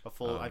 I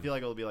feel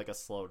like it'll be like a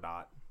slow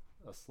dot,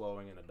 a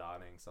slowing and a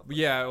dotting. Something.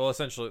 Yeah, well,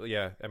 essentially,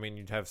 yeah. I mean,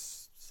 you'd have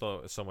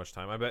so much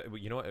time. I bet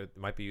you know what? It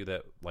might be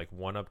that like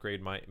one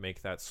upgrade might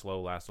make that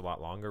slow last a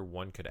lot longer.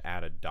 One could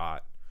add a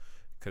dot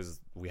because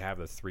we have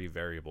the 3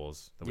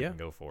 variables that we Yeah. can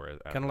go for.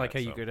 Kind of like how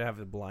you could have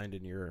the blind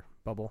in your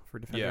bubble for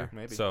defender. Yeah,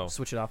 Maybe. So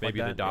Switch it off maybe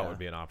like the that. dot Yeah. would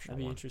be an optional That'd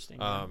be one.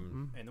 interesting.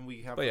 And then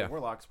we have But for yeah. the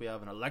warlocks, we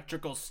have an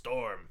electrical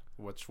storm,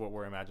 which what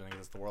we're imagining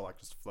is the warlock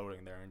just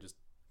floating there and just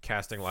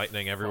Casting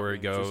lightning everywhere he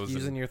Fucking just goes.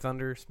 Using and your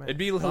thunder smash. it'd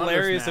be Thunder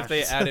hilarious if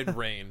they smashes. added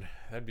rain.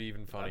 That'd be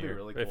even funnier.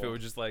 really If it cool.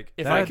 was just like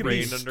if That'd I could be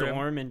rain under him.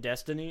 Storm in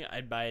Destiny,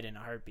 I'd buy it in a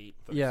heartbeat.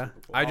 that'd be Yeah. super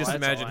cool. I just that's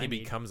imagine all he I need.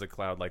 becomes a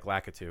cloud like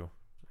Lakitu.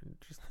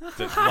 Just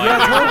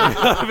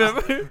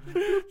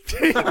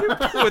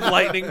with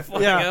lightning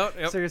flying Yeah. out.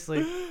 Yep. Seriously.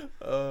 I'm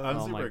Oh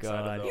super my excited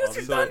God. though. Use All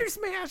your these- thunder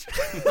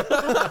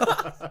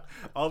smash.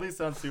 All these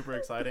sound super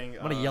exciting.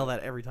 I'm gonna yell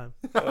that every time.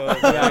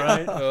 Yeah,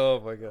 right.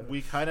 Oh my god.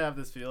 We kind of have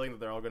this feeling that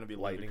they're all going to be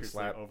Lightning ludicrously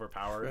slap.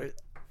 overpowered Right.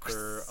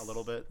 for a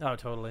little bit. Oh,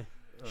 totally.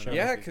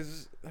 Yeah,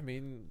 because I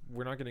mean,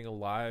 we're not getting a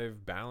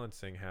live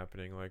balancing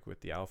happening like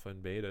with the alpha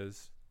and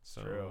betas.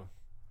 So True.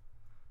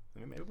 I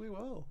mean, maybe we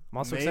will. I'm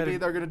also Maybe excited.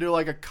 they're going to do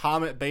like a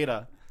Comet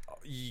beta.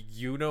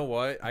 you know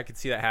what? I could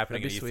see that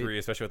happening at That'd be E3, sweet.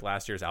 especially with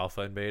last year's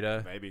alpha and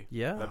beta. Maybe.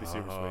 Yeah. That'd be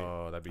super sweet.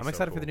 Oh, that'd be. I'm so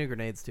excited for cool. the new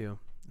grenades too.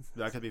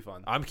 That could be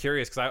fun. I'm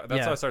curious because that's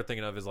Yeah. what I started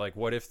thinking of is like,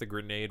 what if the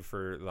grenade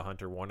for the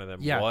hunter, one of them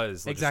Yeah,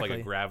 was just like a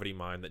exactly. gravity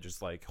mine that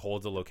just like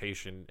holds a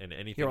location and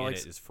anything Or, in like,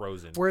 it is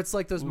frozen. Where it's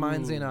like those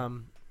mines in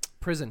Ooh.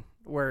 prison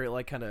where it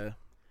like kind of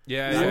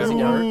Yeah, That yeah. was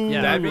dark.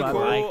 Yeah, That'd be I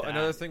cool. like that.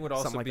 Another thing would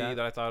also Something like be that.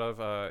 that I thought of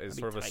is That'd be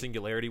sort of a tight.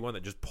 singularity one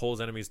that just pulls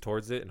enemies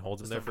towards it and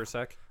holds them there for a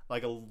sec.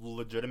 Like a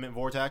legitimate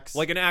vortex.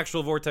 Like an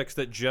actual vortex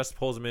that just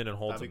pulls them in and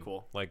holds That'd be them.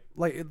 cool. Like,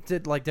 it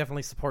did like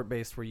definitely support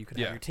based where you could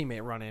Yeah. have your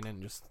teammate run in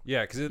and just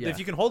yeah, because Yeah. if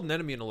you can hold an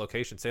enemy in a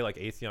location, say like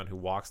Atheon who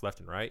walks left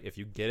and right, if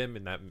you get him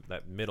in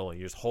that middle and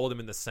you just hold him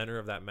in the center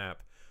of that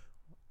map,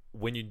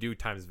 when you do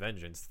Time's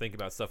Vengeance, think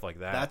about stuff like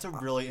that. That's a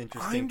really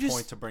interesting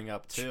point to bring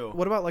up too.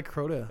 What about like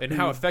Crota? and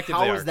how effective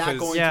they How are. is that 'cause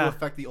going Yeah. to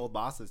affect the old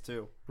bosses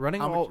too? running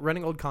how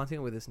running old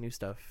content with this new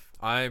stuff.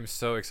 I'm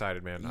so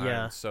excited, man.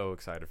 Yeah. I'm so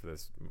excited for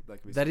this. That,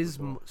 could be That super is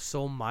cool.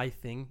 so my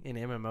thing in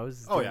MMOs.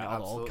 Is Oh, doing yeah, all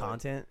the old absolutely.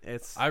 content.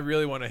 It's I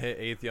really want to hit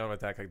Atheon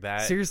Attack like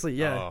that. seriously,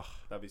 yeah. Oh,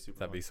 That'd be super.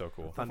 that'd fun. be so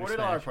cool. The Thunder $40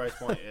 Smash. price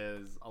point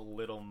is a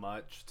little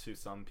much to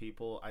some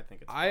people. I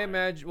think it's. I fine.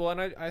 imagine. Well,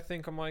 and I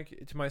think I'm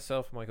like to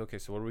myself. I'm like, okay,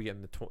 so what are we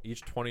getting?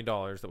 Each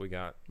 $20 that we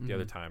got the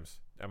other times.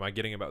 Am I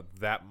getting about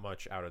that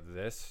much out of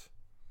this?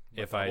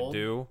 But If I double,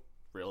 do,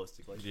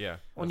 realistically, yeah,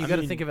 Well, you I got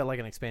to mean- think of it like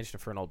an expansion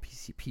for an old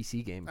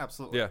PC game.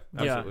 absolutely. yeah,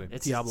 absolutely.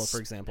 It's Diablo, a for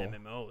example.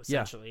 MMO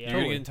Yeah. essentially. You're Yeah. getting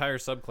Totally. an entire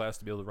subclass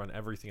to be able to run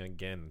everything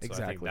again. So I think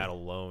Exactly. that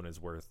alone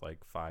is worth like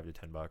 $5 to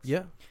 $10.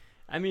 Yeah,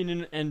 I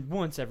mean, and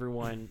once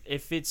everyone,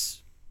 if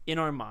it's in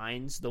our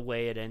minds the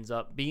way it ends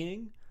up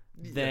being,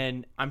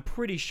 then I'm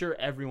pretty sure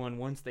everyone,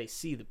 once they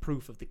see the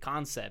proof of the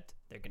concept,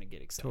 they're gonna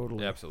get excited.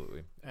 totally. Yeah,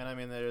 absolutely. And I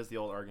mean, there's the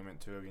old argument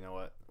too. Of, you know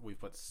what? We've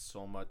put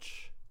so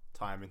much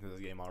time into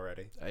this game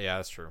already. Yeah,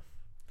 that's true.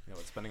 You know,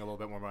 it's spending a little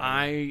bit more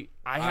money.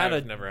 I had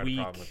I've a never had week.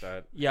 a problem with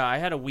that. Yeah, I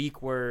had a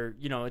week where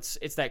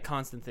it's that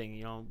constant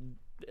thing.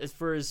 As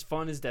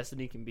fun as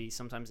Destiny can be,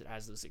 sometimes it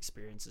has those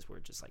experiences where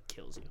it just like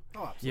kills you.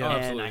 Oh, absolutely. Yeah. And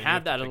absolutely. I You have had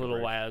to that a take a little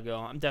break. while ago.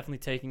 I'm definitely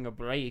taking a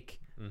break,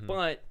 Mhm.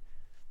 but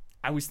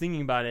I was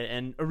thinking about it,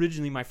 and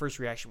originally my first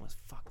reaction was,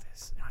 "Fuck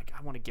this! Like,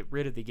 I want to get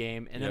rid of the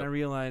game." And then Yep. I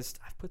realized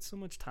I've put so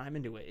much time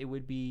into it; it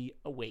would be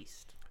a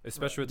waste.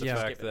 Especially with the Yeah.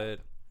 fact Skip it. that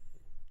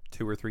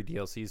 2 or 3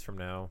 DLCs from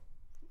now,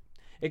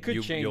 It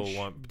could change. you'll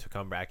want to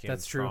come back in.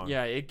 That's true. strong.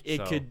 Yeah, it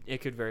So,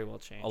 could very well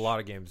change. A lot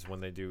of games when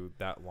they do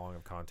that long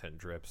of content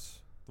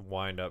drips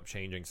wind up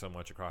changing so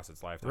much across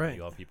its lifetime. Right.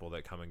 You'll have people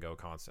that come and go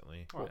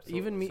constantly. Oh,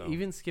 Even me, So-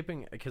 even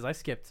skipping because I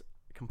skipped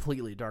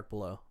completely Dark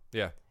Below.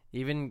 Yeah.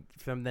 Even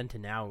from then to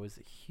now was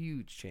a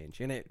huge change,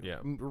 and it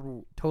Yeah.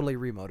 totally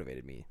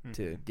remotivated me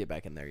to get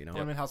back in there. You know,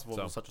 Well, I mean, House of Wolves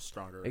So- was such a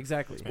stronger.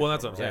 exactly. expansion Well,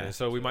 that's what I'm overall. saying.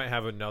 So we might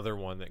have another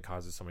one that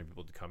causes so many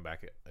people to come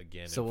back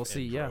again. So we'll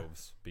see, in yeah.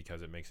 droves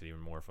because it makes it even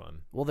more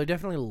fun. Well, they're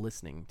definitely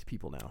listening to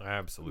people now.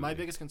 Absolutely. My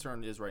biggest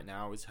concern is right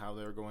now is how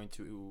they're going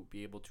to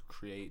be able to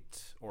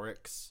create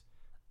Oryx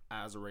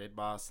as a raid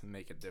boss and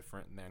make it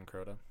different than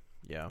Crota.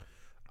 Yeah,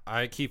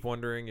 I keep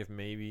wondering if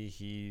maybe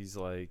he's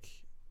like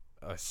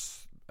I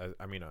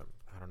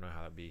don't know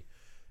how that'd be.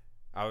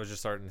 I was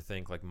just starting to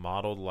think like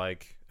modeled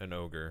like an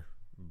ogre,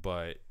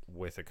 but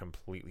with a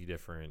completely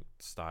different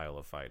style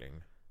of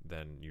fighting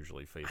than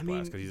usually Faith I Blast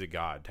mean, because he's a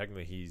god.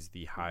 Technically, he's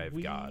the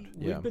hive god.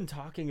 We've Yeah. been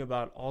talking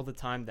about all the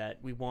time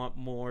that we want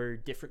more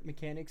different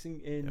mechanics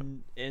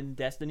in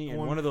Destiny, and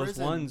Well, in one of those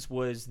Prison- ones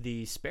was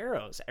the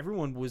sparrows.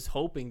 Everyone was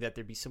hoping that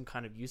there'd be some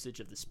kind of usage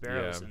of the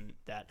sparrows, Yeah. and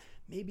that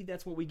maybe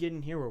that's what we get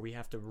in here, where we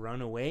have to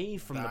run away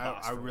from the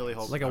boss. I for really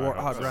once. hope Like a that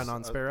Warthog happens. run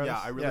on Sparrows? Yeah,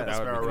 I really Yeah, hope that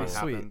would be Sparrow run cool.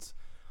 Sweet. happens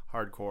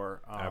hardcore.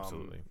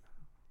 Absolutely.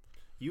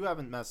 You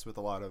haven't messed with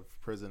a lot of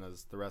Prison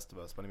as the rest of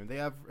us, but I mean, they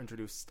have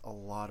introduced a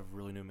lot of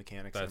really new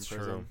mechanics That's in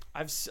Prison.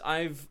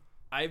 true.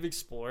 I've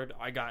explored.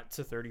 I got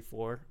to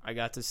 34. I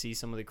got to see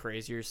some of the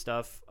crazier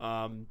stuff.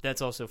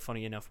 That's also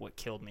funny enough what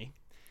killed me.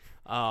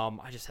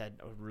 I just had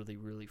a really,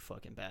 really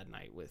fucking bad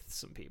night with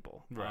some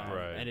people.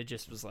 Right. And it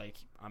just was like,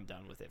 I'm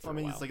done with it for I mean,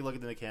 a while. it's like look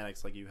at the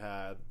mechanics. Like you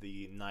had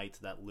the knight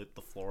that lit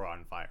the floor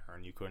on fire,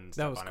 and you couldn't That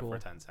step was on cool. it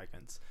for 10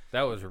 seconds.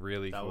 That was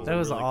really That cool. was, That a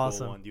was really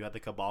awesome. cool one. You had the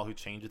Cabal who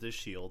changed his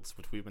shields,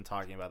 which we've been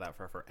talking about that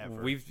for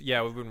forever. We've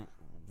been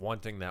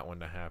wanting that one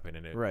to happen,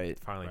 and it Right.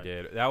 finally Right.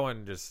 did. That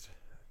one just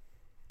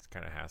it's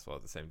kind of hassle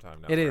at the same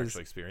time. Now It we're is.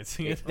 actually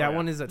experiencing it. that yeah.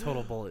 one is a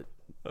total bullet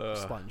Ugh.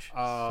 sponge.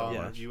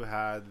 Yeah. You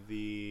had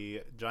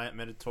the giant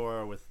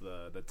Minotaur with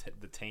the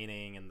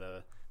tainting and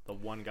the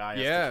one guy.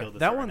 Has Yeah. to kill the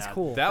That certain one's ad-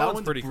 cool. That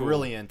one's pretty cool.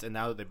 brilliant. And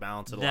now that they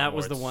balance it, a lot that more,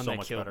 was the it's one so that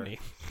much killed better. me.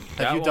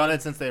 That Have you done one-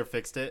 it since they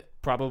fixed it?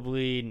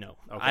 Probably no.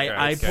 Okay,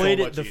 I it's so played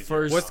it much the easier.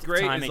 first What's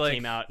great time is, it like-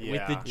 came out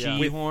with the Yeah.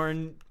 G Yeah.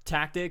 horn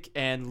tactic,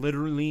 and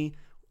literally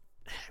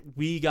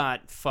we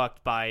got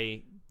fucked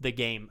by the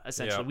game.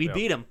 Essentially, Yep, we yep.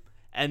 beat him,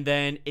 and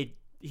then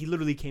he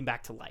literally came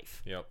back to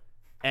life. Yep.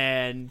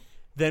 And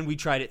then we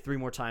tried it 3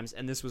 more times,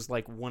 and this was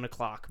like 1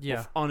 o'clock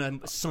Yeah. on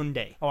a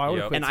Sunday, Oh, I would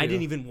Yep. have quit and I too.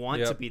 didn't even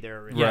want to Yep. be there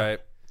already. Right.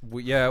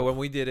 When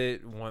we did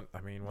it,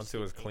 once it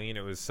was clean,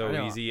 it was so I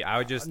know. easy. I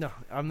would just No,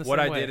 I'm the what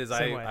same I way, did is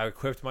same way. I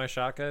equipped my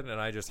shotgun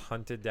and I just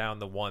hunted down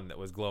the one that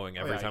was glowing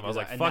every yeah, time. you I was do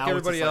like, that. And fuck now it's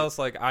everybody just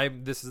like- else.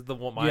 Like this is the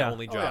one my Yeah.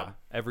 only Oh, job. yeah.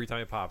 Every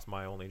time it pops,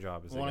 my only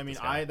job is. to Well, I get mean,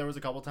 this guy. there was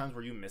a couple times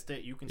where you missed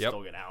it. You can Yep.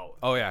 still get out.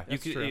 Oh yeah, That's you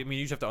could. true. I mean,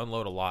 you just have to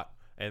unload a lot.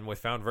 And with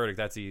Found Verdict,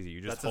 that's easy. You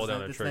just That's hold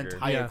down the that's trigger. an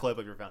entire Yeah. clip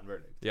of your found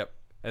verdict. Yep.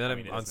 And then I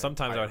mean, on it's an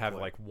sometimes I would entire have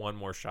clip. like one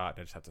more shot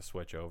and I just have to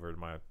switch over to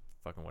my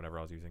fucking whatever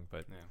I was using.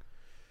 But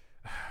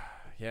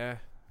yeah,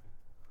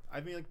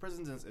 I mean, like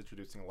Prison's is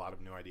introducing a lot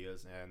of new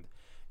ideas, and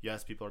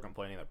yes, people are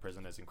complaining that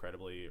Prison is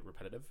incredibly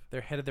repetitive.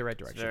 They're headed the right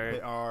direction. Very-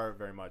 They are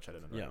very much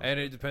headed in the right Yeah. direction. and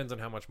it depends on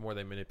how much more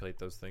they manipulate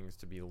those things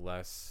to be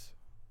less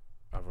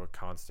of a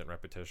constant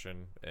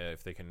repetition.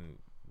 If they can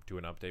do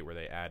an update where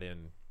they add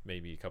in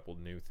maybe a couple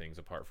new things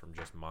apart from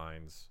just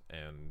mines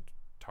and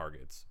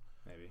targets.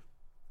 Maybe.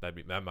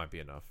 that might be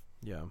enough.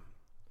 Yeah.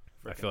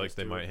 I feel like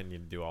they might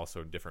need to do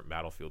also different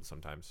battlefields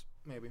sometimes.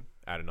 maybe.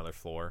 Add another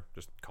floor,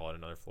 just call it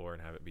another floor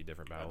and have it be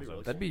different That'd battle be really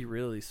zones. That'd be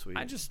really sweet.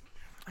 I just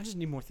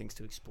need more things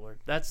to explore.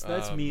 That's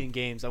Um, me in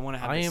games. I want to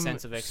have I this am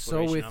sense of so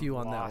exploration. with I'm you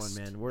on that one, lost,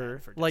 man. We're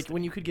for like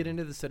when Destiny. you could get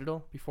into the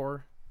Citadel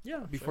before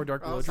sure.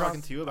 Dark I Below was dropped.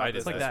 talking to you I about did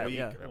this that. this Like that,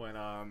 week yeah.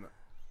 when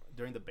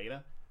during the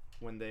beta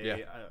when they Yeah.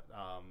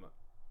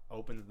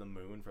 opened the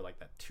moon for like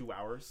that 2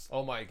 hours.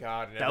 Oh my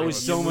god! and That everyone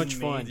was so You much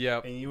and fun. me-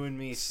 Yep. And you and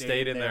me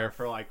Stayed in there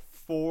for like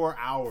 4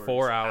 hours.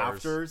 4 hours.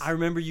 After. I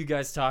remember you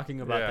guys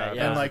talking about Yeah, that. that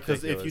Yeah, And was like, because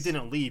if you ridiculous.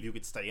 didn't leave, you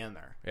could stay in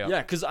there. Yeah.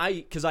 yeah,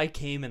 because I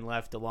came and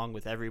left along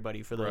with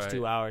everybody for those Right.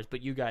 2 hours,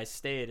 but you guys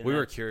stayed. And We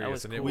were that curious,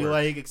 was and it cool. We worked.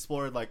 like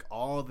explored like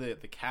all the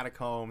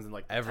catacombs and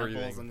like the Everything.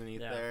 temples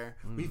underneath Yeah. there.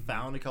 We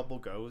found a couple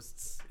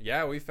ghosts.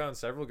 Yeah, we found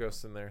several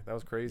ghosts in there. That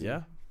was crazy.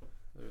 Yeah.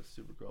 It was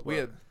super cool. We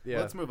But had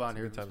let's move on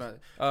here. good We times.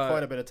 spent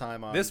quite a bit of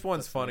time on This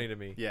one's Destiny. funny to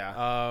me. Yeah.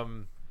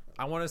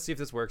 I want to see if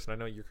this works, and I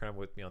know you're kind of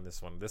with me on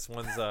this one. This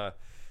one's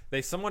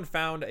someone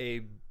found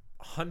a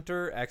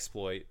hunter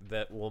exploit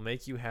that will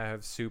make you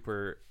have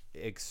super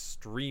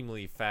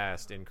extremely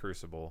fast in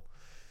Crucible.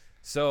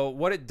 So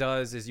what it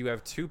does is you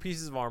have 2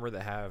 pieces of armor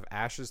that have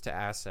ashes to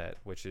asset,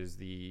 which is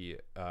the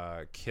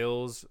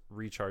kills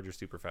recharge your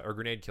super fast, or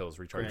grenade kills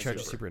recharge Grenade your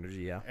Charge Super. super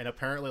energy. Yeah. And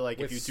apparently, like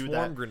With if you do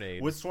swarm that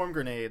grenades. with swarm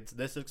grenades,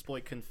 this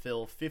exploit can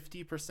fill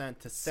 50%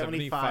 to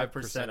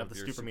 75% of the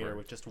your super meter super.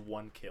 with just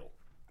 1 kill.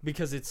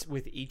 because it's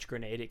with each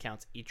grenade, it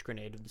counts each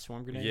grenade of the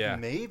swarm grenade. Yeah.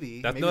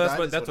 Maybe. That's- Maybe no, that's that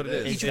what- is that's what it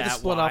is. Each Is of the that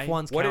split why? off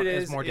ones What count it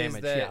as is more is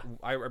damage. that Yeah.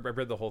 I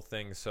read the whole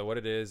thing. So what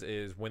it is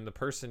when the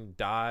person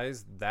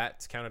dies,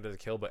 that's counted as a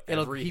kill, but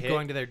It'll every keep hit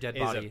going to their dead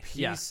is body. a piece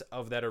Yeah.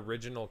 of that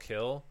original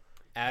kill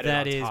added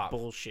That on is top.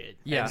 bullshit.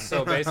 Yeah. And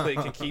so basically,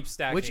 it can keep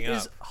stacking Which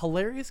is up.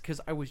 hilarious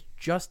because I was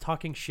just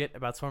talking shit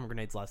about swarm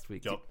grenades last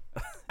week. Yup.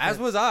 As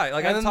was I.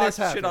 Like And I've then this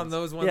talked shit on happens.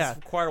 those ones Yeah.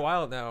 for quite a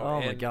while now. Oh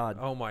my and- God.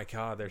 Oh my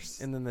god.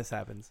 There's. And then this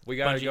happens. We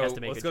gotta Bungie go. has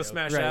to make Let's a go joke.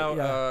 smash Right, out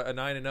yeah. a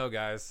 9-0,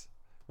 guys.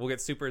 We'll get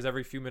supers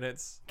every few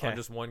minutes on 'Kay.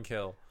 just 1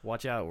 kill.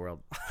 Watch out,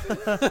 world.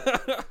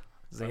 I'm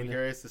Zane,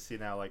 curious to see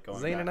now, like going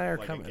Zane back, and I are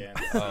like, coming. Again,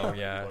 Oh,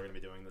 yeah. People are gonna be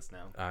doing this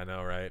now. I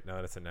know, right? Now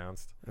that it's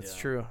announced. that's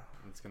Yeah. true.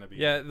 It's gonna be.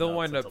 Yeah, they'll nuts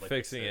wind up until they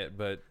fix fixing it,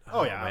 but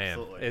Oh, yeah, man,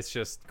 absolutely. it's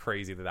just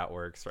crazy that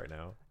works right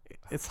now.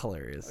 It's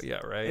hilarious. Yeah,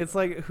 right. It's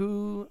like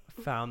who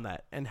found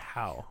that and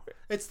how?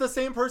 It's the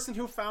same person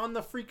who found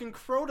the freaking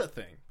Crota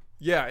thing.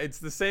 yeah, it's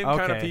the same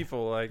kind of Okay.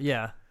 people. Like,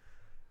 Yeah.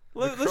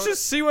 let's Crota-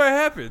 just see what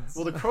happens.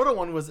 Well, the Crota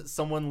one was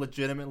someone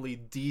legitimately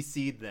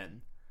DC'd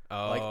then,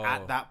 like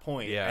at that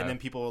point, yeah. and then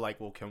people were like,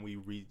 "Well, can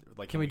we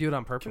Can we do it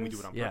on purpose? Can we do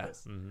it on Yeah.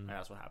 purpose?" Mhm. And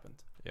that's what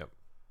happened. Yep.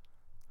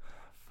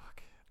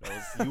 Fuck.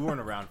 You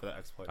weren't around for that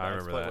exploit. I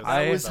remember exploit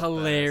that. That was the best.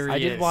 hilarious. I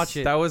did watch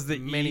it That was the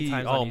many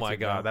times Oh on my YouTube,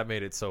 god, yeah. that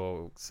made it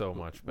so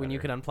much better. When you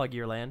could unplug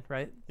your LAN,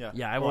 right? Yeah,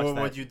 Yeah, I Or watched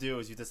that. what you do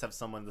is you just have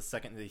someone the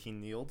second that he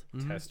kneeled,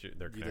 test their you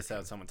just connection.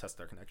 have someone test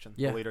their connection.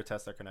 Yeah. The leader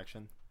test their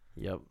connection.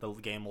 Yep. The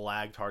game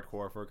lagged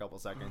hardcore for a couple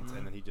seconds,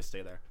 and then he just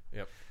stay there.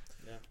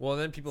 Well,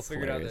 then people It's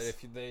figured out that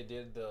hilarious. if they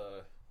did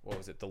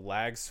the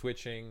lag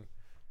switching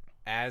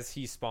as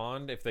he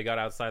spawned, if they got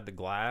outside the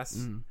glass,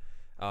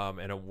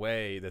 in a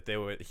way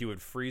that he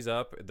would freeze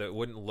up, that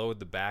wouldn't load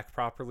the back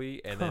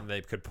properly, and then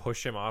they could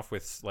push him off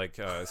with like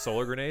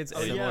solar grenades.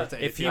 And Similar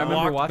to if he API. I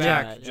remember walked watching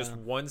back that, just yeah.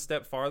 one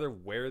step farther,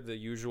 where the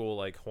usual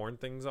like horn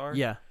things are,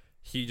 Yeah.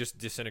 he just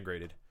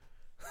disintegrated.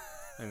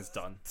 and it's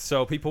done.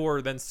 So people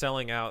were then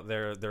selling out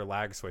their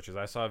lag switches.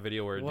 I saw a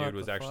video where a What dude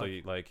was the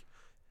actually like,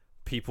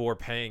 people were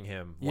paying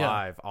him Yeah.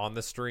 live on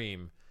the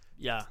stream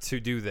Yeah. to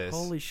do this.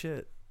 Holy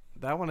shit.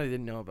 That one I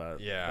didn't know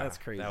about. Yeah, That's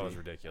crazy. That was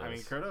ridiculous. I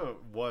mean, Crota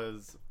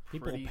was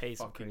People pretty pay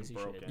some fucking crazy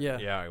shit. broken. Yeah.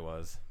 yeah, it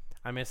was.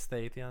 I missed the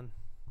Atheon.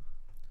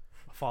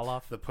 Fall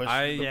off. The push.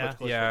 I- the push yeah,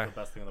 glitch yeah. was the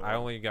best thing in the world. I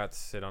only got to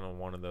sit on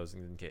one of those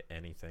and didn't get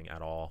anything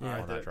at all Yeah. I on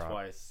did that it drop.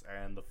 twice,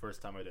 and the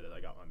first time I did it, I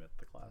got my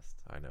mythic class.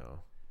 I know.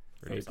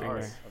 I'm Fate sorry.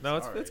 bringer. I'm No,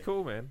 sorry. it's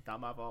cool, man. Not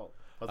my fault.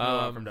 Let's move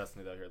on Um, from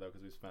Destiny though here though,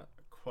 because we spent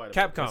quite a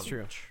Capcom. bit. That's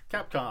true.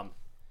 Capcom.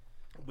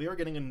 We are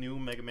getting a new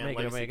Mega Man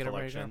Legacy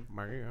collection.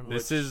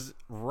 This is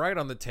right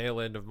on the tail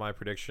end of my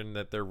prediction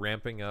that they're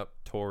ramping up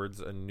towards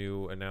a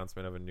new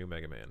announcement of a new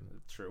Mega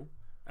Man. True.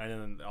 And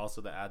then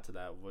also to add to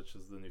that, which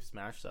is the new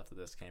Smash stuff that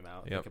just came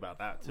out. Yep. Think about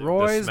that too.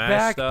 Roy's Smash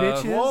back, stuff.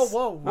 bitches. Whoa,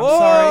 whoa, I'm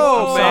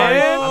whoa, sorry.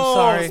 man. I'm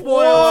sorry.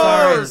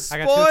 Spoilers! I'm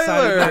sorry. I got too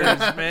excited about it.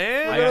 Spoilers,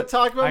 man. We're I gonna got-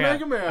 talk about I got-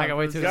 Mega Man. I got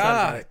way too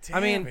God excited. I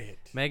mean, damn it.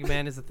 Mega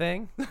Man is a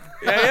thing.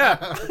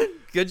 Yeah.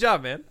 Good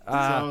job, man.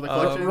 So the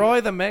collection.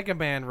 Roy the Mega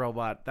Man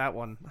robot. That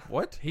one.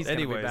 What? He's gonna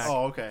be Anyways, back.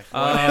 Oh, okay.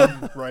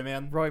 Um, Roy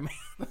Man. Roy Man.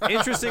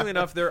 interestingly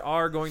enough, there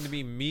are going to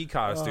be Mii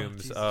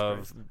costumes Jesus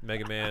of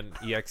Mega Man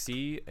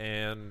EXE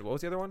and what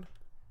was the other one?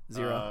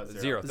 Zero.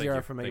 Zero. Thank Zero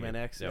you. from Mega Thank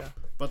Man you. X. Yep. Yeah.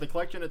 But the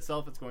collection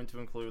itself is going to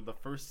include the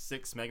first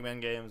 6 Mega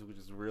Man games, which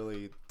is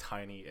really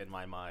tiny in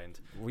my mind.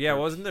 Yeah,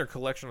 wasn't there a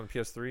collection on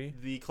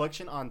PS3? The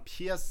collection on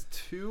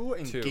PS2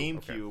 and Two, GameCube,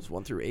 okay. It's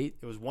 1 through 8.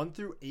 it was 1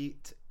 through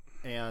 8,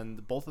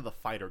 and both of the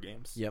fighter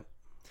games. Yep.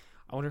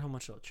 I wonder how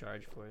much they'll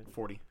charge for it.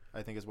 40.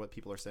 I think is what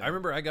people are saying. I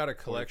remember I got a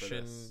for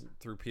collection this.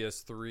 through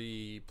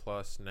PS3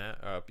 Plus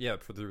now.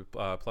 Through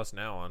Plus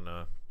now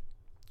on.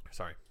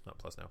 Sorry, not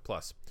Plus now.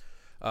 Plus,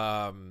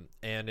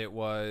 and it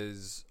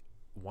was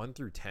 1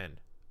 through 10,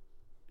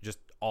 just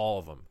all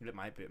of them. It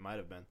might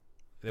have been.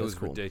 It That's was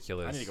cool.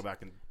 ridiculous. I need to go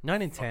back and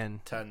 9 and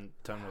 10. 10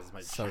 was my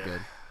So shit.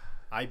 good.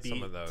 I beat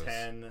Some of those.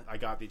 10. I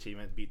got the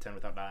achievement, beat 10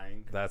 without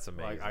dying. That's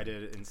amazing. Like I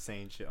did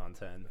insane shit on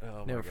 10. Oh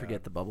my Never God.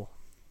 forget the bubble.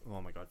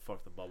 Oh my god,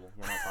 fuck the bubble.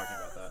 We're not talking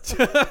about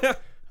that.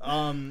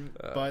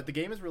 But the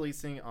game is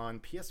releasing on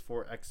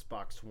PS4,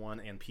 Xbox One,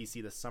 and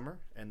PC this summer,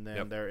 and then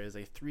Yep. there is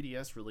a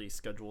 3DS release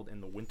scheduled in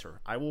the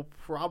winter. I will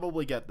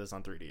probably get this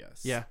on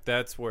 3DS. Yeah.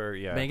 That's where,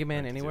 Mega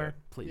Man I can see Anywhere,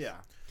 please. Yeah.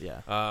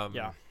 Yeah.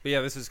 Yeah. But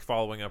yeah, this is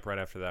following up right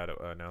after that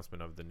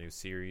announcement of the new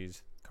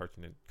series,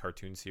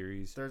 cartoon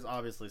series. There's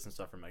obviously some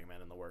stuff from Mega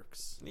Man in the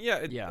works.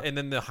 Yeah, Yeah. and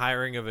then the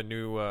hiring of a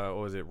new what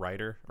was it,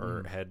 writer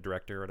or head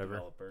director or whatever.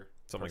 Developer.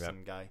 Something like that.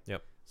 person guy.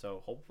 Yep.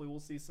 So hopefully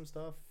we'll see some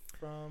stuff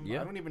from.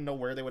 Yeah. I don't even know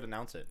where they would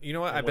announce it. You know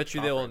what? Or I bet which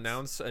you they'll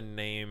conference. announce a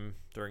name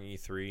during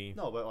E3.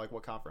 No, but like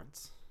what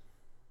conference?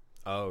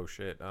 Oh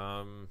shit.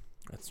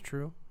 That's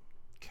true.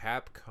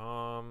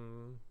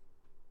 Capcom.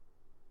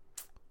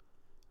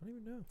 I don't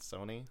even know.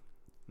 Sony.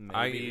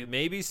 Maybe.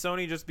 Maybe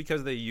Sony just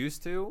because they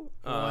used to.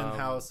 Well, and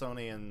how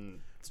Sony and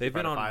Street They've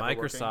been Fighter on 5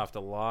 are working. Microsoft a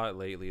lot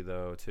lately,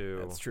 though. Too.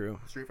 That's true.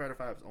 Street Fighter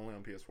 5 is only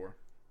on PS4.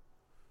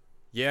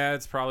 Yeah,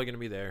 it's probably gonna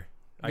be there.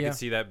 I Yeah. can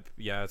see that.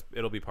 Yeah,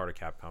 it'll be part of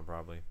Capcom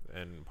probably,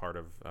 and part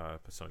of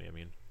Sony. I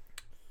mean,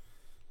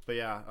 But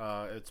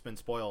yeah, it's been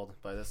spoiled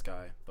by this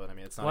guy. But I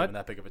mean, it's not What? even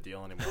that big of a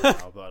deal anymore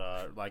now.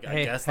 But like, I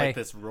Hey, guess hey. like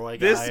this Roy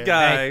guy. This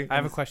guy- Hey, I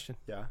have a question.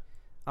 Yeah.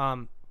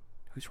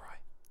 Who's Roy?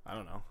 I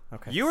don't know.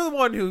 Okay. you were the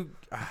one who.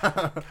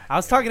 I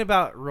was talking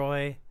about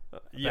Roy.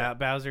 Yeah.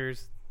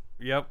 Bowser's.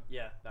 Yep.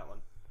 Yeah, that one.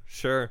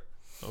 Sure.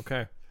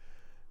 Okay.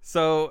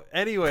 So,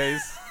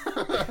 anyways,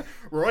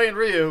 Roy and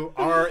Ryu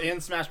are in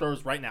Smash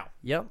Bros. Right now.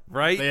 Yep.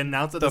 right? They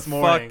announced it The this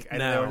morning, fuck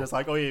and they were now. just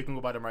like, "Oh yeah, you can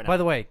go buy them right now." By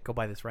the way, go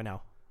buy this right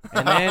now.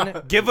 And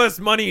then Give us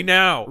money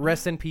now.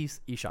 rest in peace,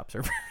 eShop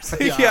servers.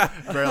 Yeah.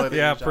 Barely the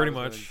Yeah, eShop pretty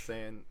has been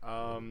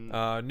much.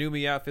 Insane. New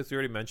me outfits. We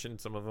already mentioned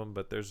some of them,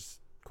 but there's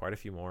quite a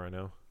few more. I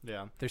know.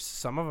 Yeah. There's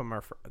some of them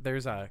are.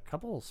 There's a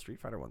couple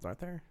Street Fighter ones, aren't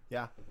there?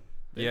 Yeah.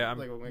 Yeah,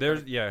 Like,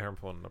 there's. Yeah, I'm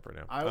pulling it up right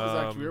now. I was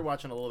actually we were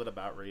watching a little bit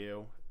about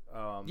Ryu.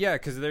 Yeah,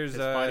 because there's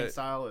his fighting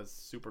style is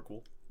super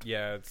cool.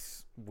 yeah,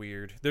 it's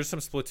weird. There's some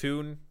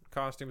Splatoon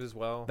costumes as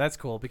well. That's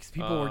cool because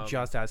people were Um,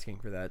 just asking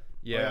for that.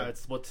 yeah,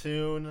 It's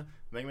Splatoon,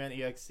 Mega Man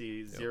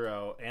EXE,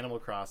 Zero, Animal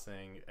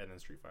Crossing, and then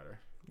Street Fighter.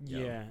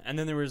 Yeah. And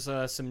then there was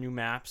some new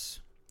maps.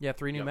 Yeah,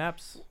 3 new Yep.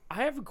 maps. I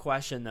have a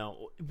question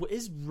though.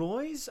 Is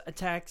Roy's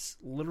attacks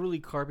literally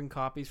carbon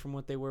copies from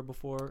what they were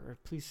before? Or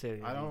please say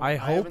they I don't. I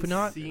hope haven't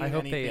not. Seen I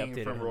hope they anything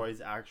updated from it. Roy's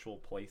actual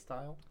play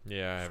style.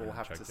 yeah. I So we'll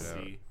haven't have to checked it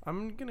out. see.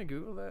 I'm gonna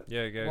Google that.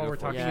 Yeah, yeah. While go we're for it.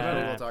 talking Yeah. about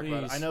it. We'll talk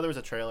about it. please. I know there was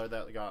a trailer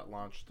that got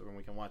launched, and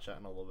we can watch that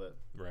in a little bit.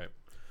 Right.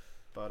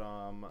 But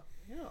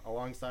yeah,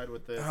 alongside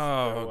with this, there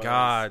Oh was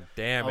God,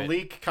 damn a it!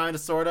 leak, kind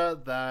of sorta,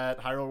 that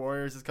Hyrule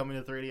Warriors is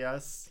coming to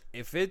 3DS.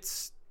 If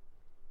it's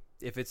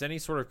any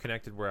sort of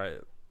connected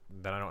where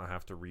then I don't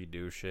have to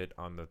redo shit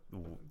on the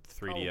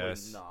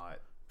 3DS. Probably not.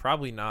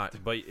 Probably not,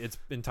 but it's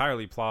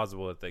entirely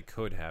plausible that they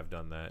could have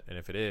done that. And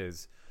if it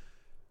is,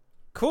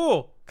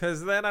 cool,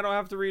 because then I don't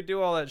have to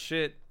redo all that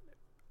shit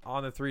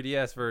on the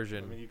 3DS I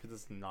version. mean, you could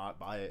just not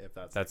buy it if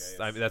that's That's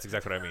the case. that's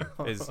exactly what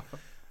I mean. Is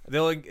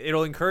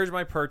it'll encourage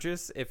my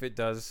purchase if it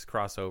does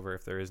crossover.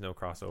 If there is no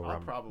crossover, I'll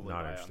I'm probably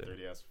not buy interested. it on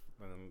 3DS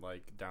and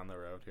like down the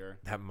road here.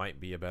 That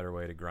might be a better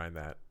way to grind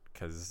that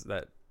because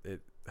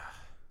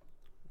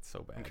it's so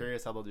bad. I'm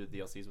curious how they'll do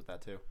DLCs with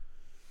that too.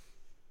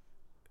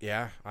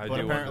 Yeah, I But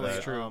do want apparently,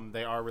 that.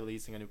 they are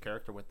releasing a new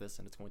character with this,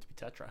 and it's going to be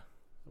Tetra,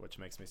 which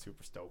makes me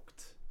super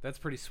stoked. That's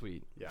pretty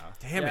sweet. Yeah.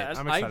 Damn Yeah, it!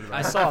 I'm excited about I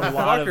it. saw a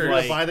lot of Fuckers.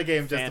 like Buy the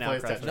game just fan to play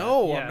as outcries. Tetra.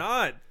 No, Yeah. I'm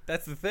not.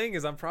 That's the thing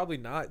is I'm probably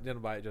not gonna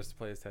buy it just to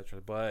play as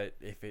Tetra. But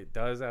if it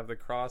does have the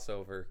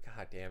crossover,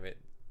 god damn it!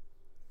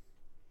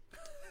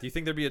 Do you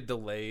think there'd be a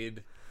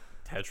delayed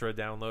Tetra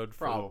download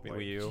for Probably.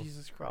 Wii U?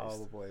 Jesus Christ.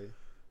 Probably.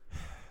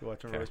 You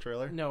watching Okay. Roy's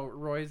trailer? No,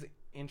 Roy's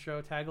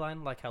intro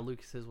tagline, like how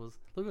Lucas's was,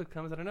 Lucas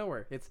comes out of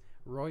nowhere. It's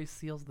Roy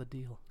seals the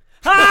deal.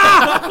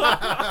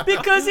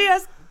 Because he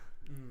has.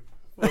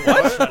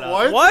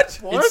 What?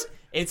 What?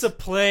 It's a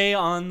play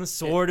on the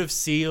Sword of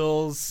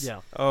Seals. Yeah.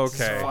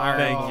 Okay, Wow.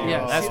 thank you.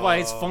 Yeah, That's why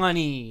it's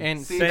funny.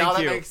 And See, Thank now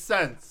you. that makes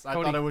sense. I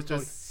Cody, thought it was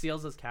Cody, just.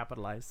 seals is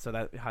capitalized, so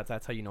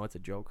that's how you know it's a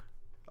joke.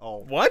 Oh.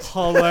 What?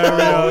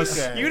 Hilarious.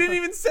 Okay. You didn't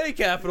even say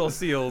capital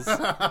seals.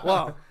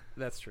 Well,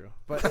 that's true,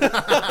 but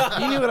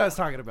you knew what I was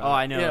talking about. Oh,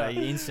 I know. Yeah.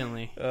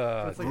 Instantly.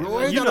 It's like-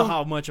 Roy You got know a-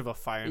 how much of a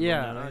fire emblem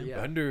yeah, that is.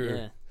 yeah. Thunder.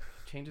 Yeah.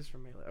 Changes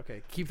from melee.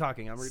 Okay, keep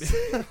talking. I'm reading.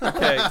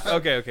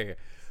 Okay.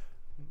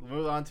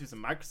 Move on to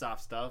some Microsoft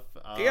stuff.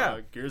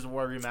 Yeah. Gears of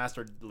War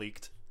Remastered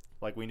leaked.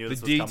 Like we knew The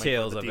this was coming.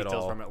 details but of the it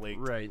details all. from it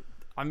leaked. Right.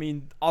 I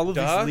mean, all of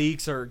Duh. these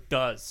leaks are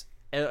does.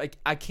 Like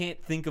I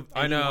can't think of.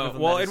 I any one know. of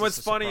them Well, that and is what's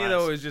just a funny surprise.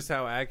 though is just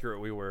how accurate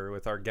we were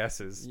with our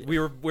guesses. Yeah. We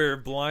were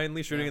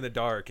blindly shooting in the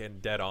dark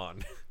and dead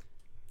on.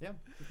 Yeah.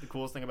 The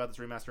coolest thing about this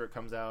remaster, it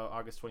comes out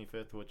August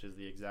 25th, which is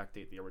the exact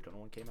date the original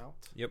one came out.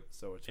 Yep.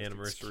 So it's just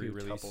Anniversary a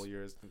release. couple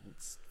years.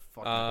 It's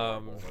fucking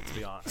adorable, let's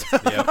be honest.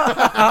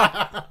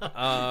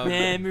 Yep.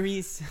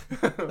 Memories.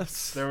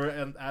 They were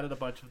and added a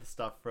bunch of the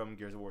stuff from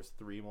Gears of War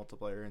 3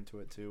 multiplayer into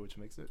it too, which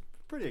makes it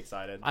pretty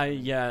excited.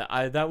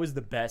 That was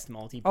the best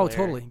multiplayer. Oh,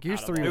 totally.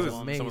 Gears out of 3 all was of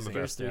them. amazing. Some of the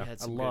Gears best, 3 yeah. had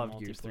I some love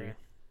good Gears 3. multiplayer.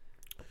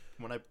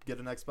 When I get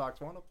an Xbox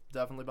One, I'll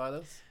definitely buy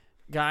this.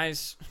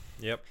 Guys,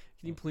 Yep.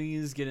 can you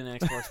please get an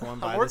Xbox One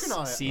by working this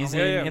on it. season?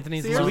 Yeah, yeah.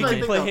 Anthony's See, So here's we my can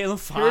thing, play though. Halo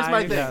 5. Here's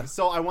my thing. Yeah.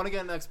 So I want to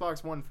get an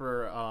Xbox One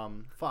for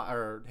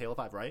or Halo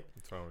 5, right?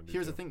 That's what I wanna do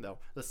Here's the too. thing though.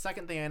 The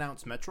second they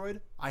announce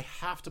Metroid, I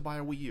have to buy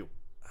a Wii U.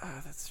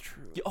 That's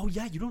true. Oh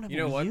yeah, you don't have. You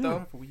know a Wii what U.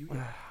 though? For Wii U,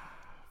 yeah.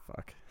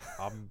 Fuck.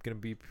 I'm gonna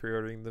be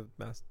pre-ordering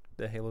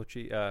the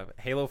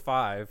Halo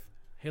 5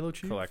 Halo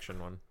Chief? collection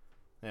one.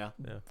 Yeah.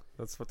 Yeah,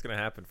 that's what's gonna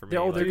happen for me.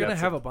 Oh, they're Like, gonna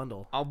that's have a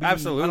bundle. I'll be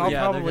Absolutely. And I'll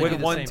Yeah, probably with do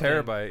the 1 same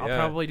terabyte, Thing. I'll yeah.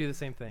 probably do the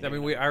same thing. I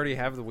mean, we already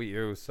have the Wii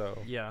U, so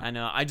yeah. I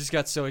know. I just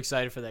got so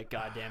excited for that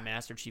goddamn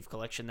Master Chief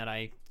collection that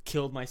I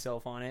killed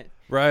myself on it.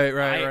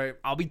 right.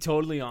 I'll be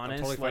totally I'm honest.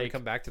 totally fine to like,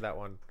 come back to that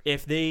one.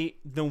 if the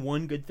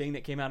one good thing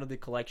that came out of the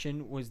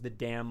collection was the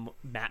damn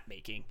map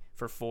making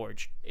for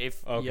Forge.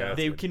 If Okay, Yeah.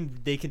 that's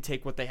they can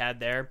take what they had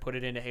there, put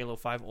it into Halo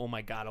 5. Oh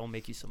my god, I'll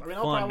make you some I mean,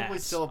 I'll fun probably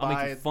maps. still I'll make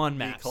buy you fun the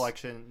maps.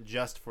 collection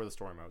just for the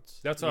story modes.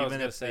 That's what I was Even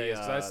gonna if say. the,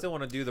 Is I still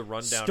want to do the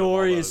rundown. of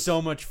Story all is those.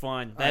 so much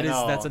fun. I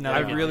know. That's another.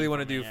 I Yeah. good really thing want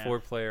to for do me, yeah.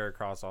 4-player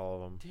across all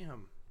of them.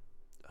 Damn.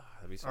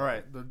 That'd be so All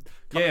right. fun.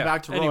 Coming Yeah.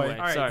 back to Roy. Anyway,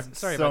 All right. sorry.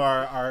 Sorry so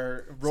about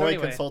our Roy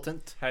anyway.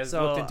 consultant. Has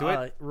So, looked into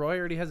it. Roy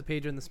already has a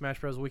page in the Smash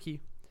Bros.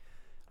 Wiki.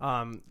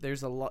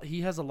 There's a lot.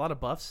 He has a lot of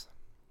buffs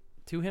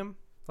to him.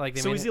 Like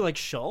they So made is it- he like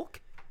Shulk?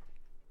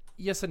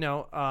 Yes and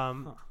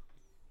no.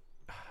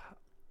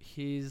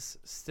 He's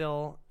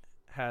still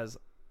has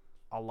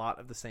a lot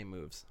of the same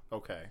moves.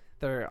 Okay.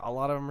 A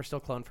lot of them are still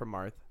cloned from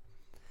Marth.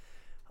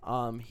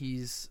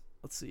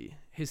 Let's see.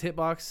 His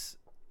hitbox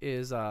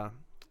is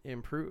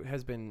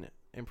has been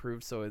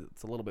improved, so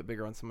it's a little bit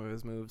bigger on some of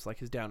his moves, like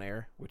his down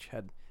air, which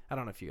I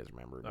don't know if you guys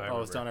remember. But I Oh,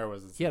 his remember. down air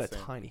was. he had a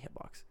insane. tiny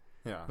hitbox,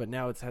 Yeah. but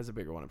now it has a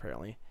bigger one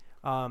apparently.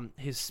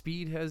 His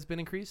speed has been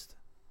increased.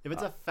 If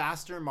it's a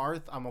faster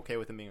Marth, I'm okay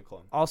with him being a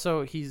clone.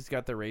 Also, he's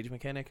got the rage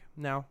mechanic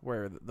now,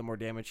 where the more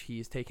damage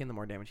he's taken, the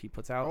more damage he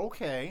puts out.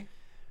 Okay.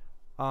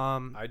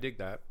 I dig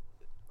that.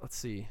 Let's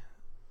see.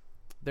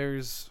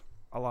 There's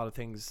a lot of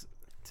things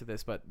to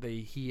this, but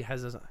he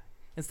has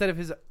instead of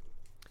his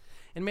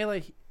in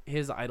Melee,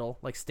 his idol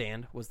like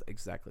stand was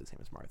exactly the same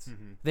as Marth's.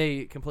 Mm-hmm.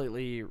 They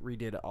completely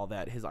redid all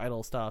that. His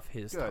idol stuff,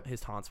 his Good.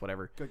 taunts,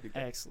 whatever. Good.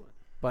 Excellent.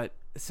 But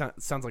it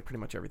sounds like pretty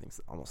much everything's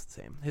almost the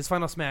same. His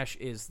final smash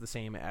is the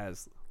same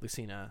as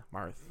Lucina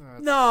Marth.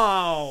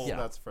 No. Yeah.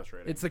 That's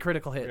frustrating. It's the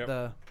critical hit.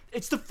 Yep.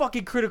 It's the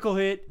fucking critical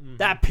hit.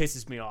 That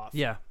pisses me off.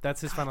 Yeah,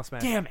 that's his final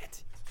smash. Damn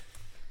it.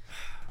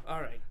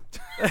 All right.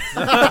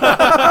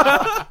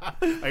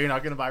 Are you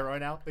not gonna buy Roy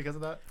now because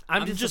of that?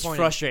 I'm just disappointed.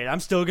 frustrated. I'm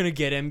still gonna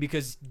get him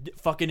because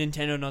fucking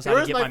Nintendo knows how to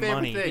Here's get my my favorite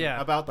money. thing Yeah,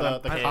 about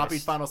but the I'm copied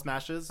pissed. Final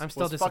Smashes. I'm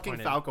still was fucking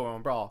disappointed. Falco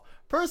and Brawl.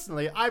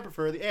 Personally, I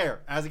prefer the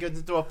air as it gets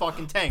into a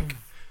fucking tank.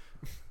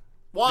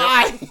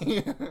 Why?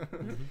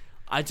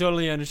 I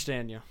totally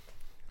understand you,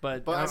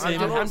 but, But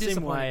same, I'm same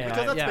disappointed way,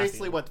 Because that's yeah.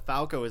 basically what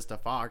Falco is to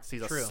Fox.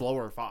 He's True. a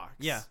slower Fox.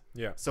 Yeah.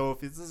 Yeah. So if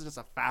this is just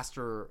a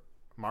faster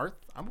Marth,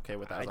 I'm okay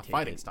with that I as a take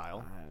fighting it.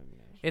 style.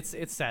 It's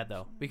sad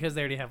though because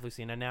they already have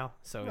Lucina now,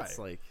 so it's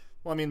Right. like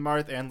Well, I mean,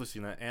 Marth and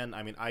Lucina, and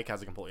I mean, Ike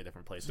has a completely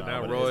different play style.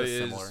 now but Roy it is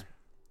is- similar.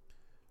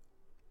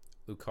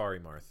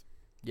 Lucari Marth.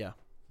 yeah.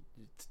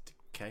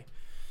 Okay.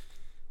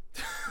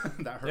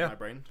 That hurt Yeah. my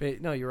brain.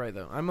 But, no, you're right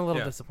though. I'm a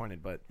little Yeah.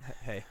 disappointed, but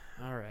hey.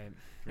 All right.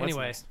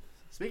 Anyway,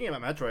 Speaking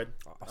about Metroid,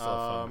 Also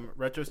fun.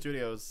 Retro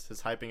Studios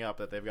is hyping up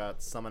that they've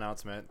got some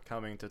announcement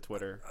coming to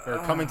Twitter or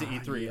coming to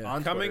E3 yeah.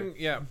 on Coming,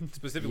 yeah,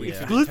 specifically Yeah.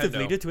 to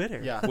Exclusively Nintendo, to Twitter.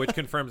 Twitter. Yeah, which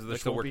confirms that they're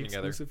still working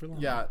together.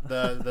 yeah.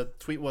 The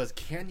tweet was,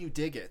 "Can you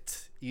dig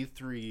it?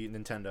 E3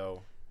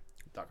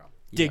 Nintendo.com."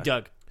 Dig Yeah.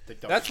 Dug. Dig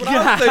Dug. That's what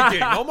I was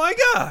thinking. Oh my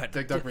god!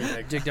 Dig Dug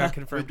remake. Dig Dug would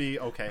confirmed. be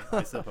okay,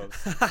 I suppose.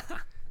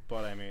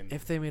 But I mean,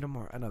 If they made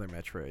another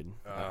Metroid,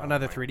 Oh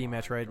another my 3D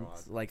Metroid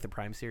God. like the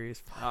Prime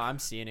series, Oh, I'm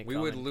seeing it. We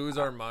coming. would lose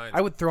our minds.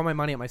 I would throw my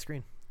money at my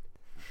screen.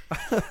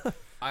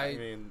 I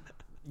mean,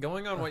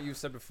 Going on what you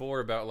said before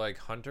about like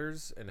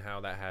hunters and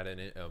how that had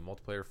a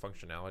multiplayer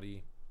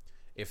functionality,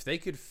 if they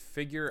could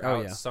figure Oh,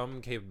 out yeah.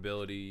 some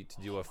capability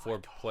to do a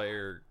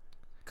 4-player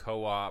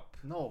co-op,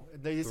 no,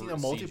 they just need a CG.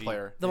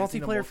 multiplayer. The They just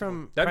need a multiplayer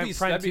from That'd Prime, be-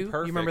 Prime that'd be 2,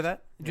 you remember that?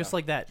 perfect. Just Yeah.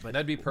 like that, but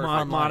that'd be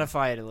perfect.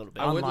 modify it a little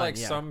bit. I would online, like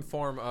yeah. some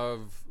form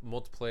of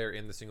multiplayer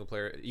in the single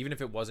player, even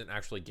if it wasn't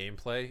actually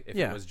gameplay. If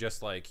Yeah. it was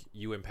just like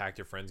you impact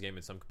your friend's game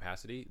in some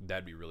capacity,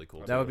 that'd be really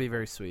cool. that would be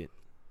very sweet.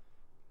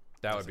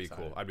 That would Just be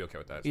excited. cool. I'd be okay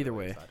with that. Either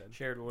way, Excited.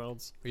 Shared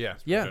worlds. Yeah.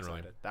 Yeah.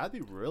 Generally. That'd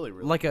be really,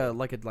 really like cool.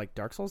 like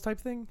Dark Souls type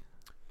thing.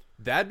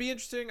 That'd be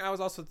interesting. I was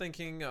also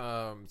thinking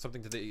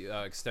something to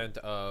the extent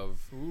of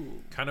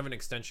kind of an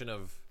extension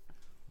of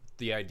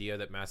the idea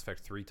that Mass Effect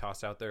 3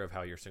 tossed out there of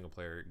how your single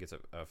player gets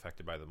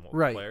affected by the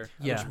Right. multiplayer.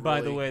 Yeah. Which, by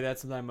the Really- way,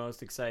 that's my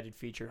most excited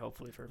feature,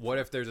 hopefully for. What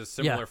if there's a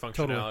similar Yeah,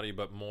 functionality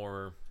but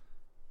more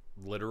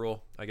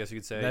literal? I guess you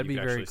could say That'd you be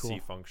could very actually see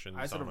cool. functions.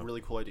 I just had on a them.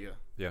 really cool idea.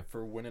 Yeah.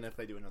 For when and if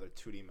they do another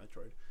 2D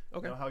Metroid.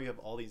 Okay. You know how you have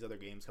all these other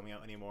games coming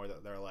out anymore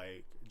that they're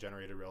like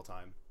generated real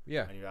time,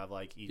 Yeah. and you have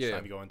like each Yeah, time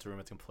yeah. you go into a room,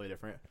 it's completely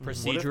different.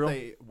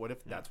 Procedural? What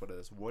if that's what it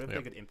is? What if Yep.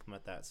 they could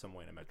implement that some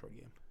way in a Metroid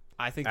game?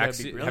 I think that'd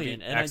Axi- be have you-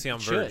 brilliant. And Axiom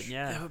it Verge. should,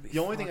 yeah. The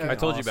only thing I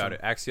told you awesome. about it.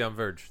 Axiom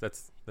Verge.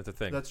 That's a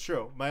thing. That's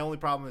true. My only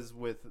problem is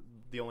with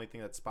the only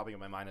thing that's popping in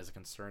my mind as a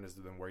concern is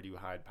then where do you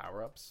hide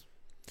power ups?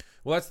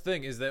 Well, that's the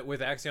thing is that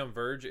with Axiom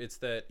Verge, it's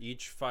that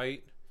each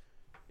fight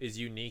is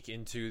unique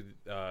into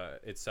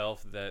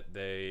itself. That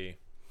they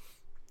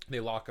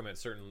lock them at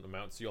certain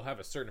amounts. So you'll have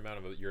a certain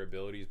amount of your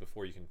abilities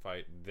before you can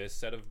fight this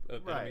set of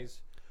Right.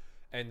 enemies.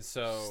 And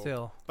so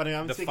Still, But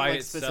I'm the thinking fight like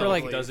itself for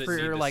like specifically doesn't for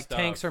need your the like stuff.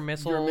 tanks or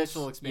missiles, your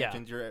missile yeah.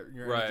 expansions, your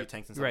Right. energy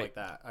tanks and stuff Right. like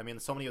that. I mean,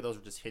 so many of those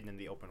are just hidden in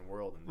the open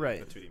world in the, Right.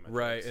 the 2D Metroids.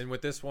 right. And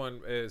with this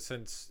one,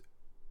 since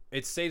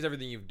it saves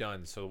everything you've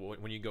done, so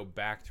when you go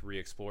back to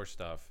re-explore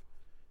stuff,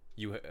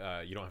 you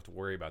don't have to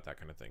worry about that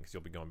kind of thing because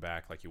you'll be going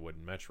back like you would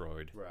in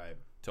Metroid Right.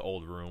 to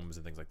old rooms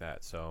and things like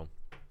that. So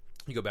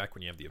you go back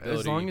when you have the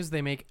ability. as long as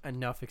they make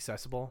enough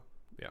accessible,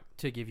 Yeah.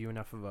 to give you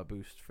enough of a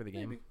boost for the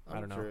game. Maybe.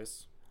 I don't know.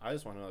 Curious. I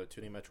just want another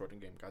 2D Metroid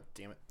game. God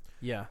damn it.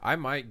 Yeah, I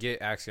might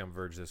get Axiom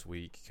Verge this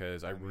week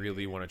because I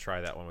really want to try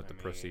that one with I the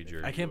mean,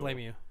 procedure. I can't blame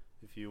you.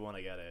 If you want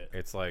to get it,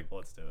 It's like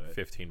let's do it.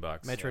 $15.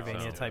 Metroidvania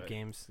let's do type it.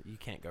 games, you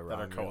can't go That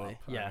are wrong. co-op. Really.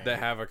 I Yeah, mean, That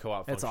have a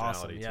co-op It's functionality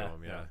awesome, yeah. to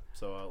them. Yeah.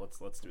 So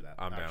let's do that.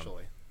 I'm down.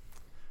 actually.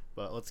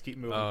 But let's keep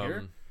moving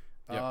here.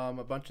 Yep.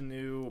 A bunch of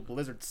new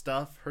Blizzard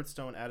stuff.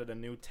 Hearthstone added a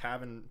new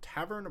Tavern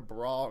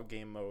Brawl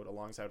game mode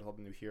alongside all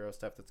the new hero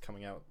stuff that's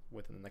coming out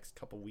within the next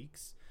couple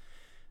weeks.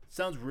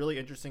 Sounds really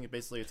interesting.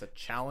 Basically, it's a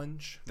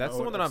challenge. That's the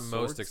mode one that of I'm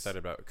most sorts. excited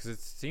about because it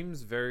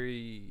seems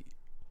very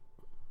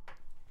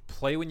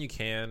play when you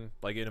can,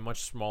 like in a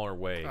much smaller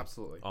way,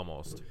 Absolutely.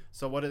 almost.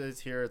 So what it is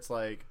here, it's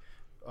like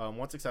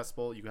once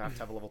accessible, you have to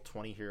have a level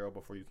 20 hero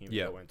before you can even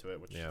Yeah. go into it.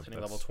 Which Yeah, hitting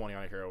level that's- 20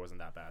 on a hero isn't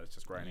that bad. It's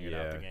just grinding it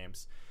out Yeah. the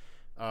games.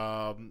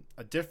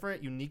 A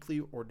different, uniquely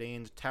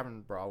ordained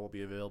Tavern Brawl will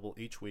be available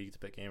each week to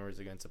pit gamers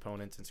against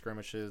opponents in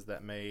skirmishes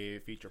that may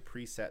feature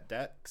preset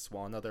decks,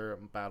 while another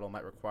battle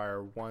might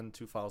require one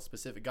to follow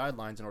specific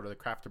guidelines in order to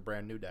craft a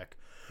brand new deck,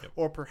 Yep.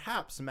 or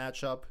perhaps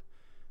matchups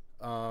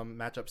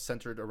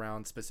centered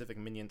around specific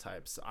minion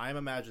types. I'm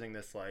imagining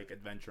this like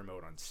adventure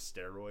mode on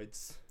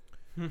steroids.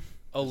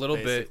 A little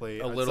bit. Basically,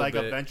 A it's little like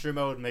bit. adventure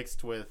mode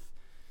mixed with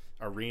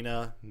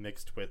arena,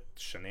 mixed with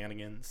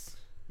shenanigans.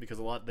 Because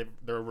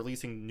they're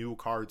releasing new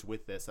cards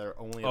with this that are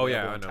only Oh, available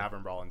yeah, I in know.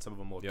 Tavern Brawl, and some of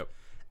them look Yep.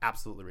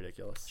 absolutely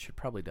ridiculous. should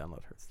probably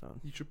download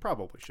Hearthstone. You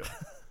probably should.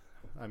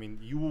 I mean,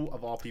 you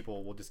of all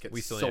people will just get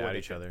We still so need to add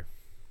addicted. each other.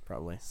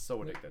 Probably.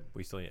 So addicted.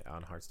 We still need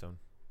on Hearthstone.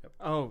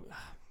 Oh,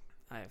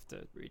 I have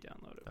to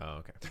re-download it.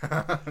 Oh,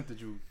 okay. Did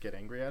you get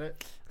angry at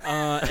it? It's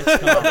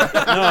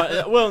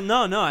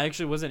no. I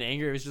actually wasn't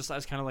angry. It was just I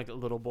was kind of like a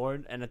little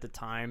bored, and at the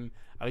time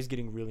I was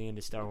getting really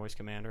into Star Wars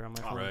Commander on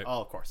my phone. Right. Oh,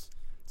 of course.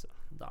 So-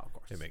 Of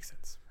course. It makes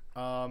sense.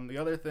 The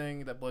other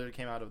thing that Blizzard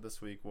came out of this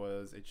week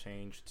was a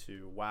change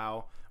to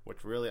WoW,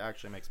 which really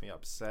actually makes me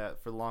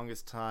upset. For the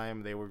longest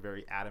time, they were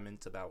very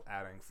adamant about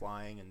adding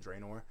flying in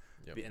Draenor.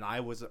 Yep. And I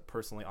was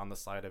personally on the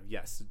side of,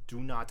 yes, do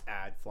not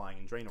add flying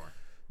in Draenor.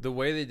 The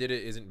way they did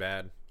it isn't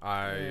bad.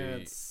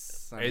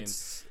 It's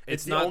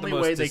It's the not only the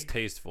most way they-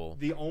 distasteful.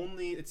 it's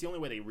the only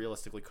way they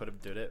realistically could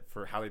have did it.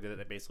 For how they did it,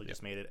 they basically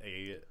just made it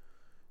a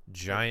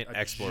Giant a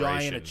exploration.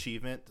 giant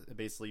achievement.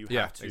 Basically, you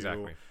Yeah, have to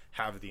exactly.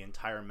 have the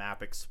entire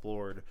map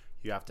explored.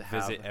 You have to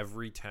have Visit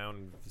every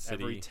town,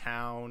 city. every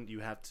town.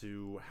 You have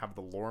to have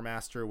the lore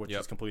master, which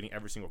Yep. is completing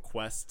every single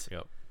quest.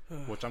 Yep.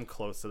 Which I'm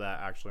close to that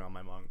actually on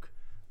my monk.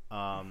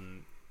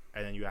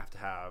 And then you have to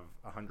have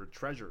 100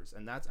 treasures,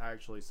 and that's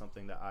actually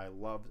something that I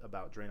loved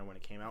about Draenor when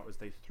it came out. Was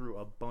they threw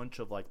a bunch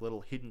of like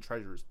little hidden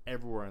treasures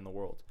everywhere in the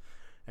world,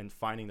 and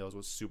finding those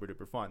was super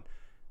duper fun.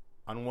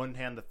 On one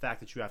hand, the fact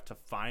that you have to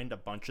find a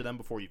bunch of them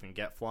before you can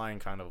get flying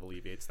kind of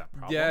alleviates that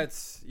problem.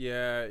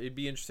 Yeah, it'd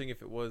be interesting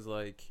if it was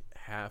like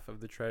half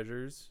of the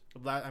treasures.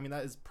 That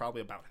is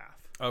probably about half.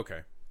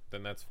 Okay.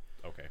 Then that's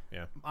okay.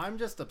 Yeah. I'm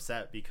just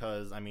upset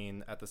because,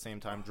 at the same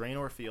time,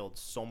 Draenor feels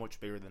so much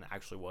bigger than it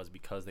actually was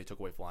because they took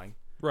away flying.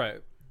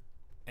 Right.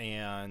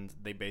 And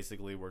they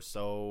basically were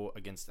so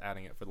against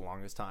adding it for the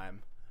longest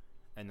time.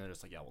 And they're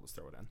just like, yeah, we'll just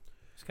throw it in.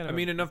 It's kind I of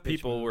mean, a enough bitch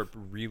people move.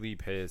 were really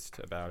pissed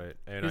about it,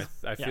 and I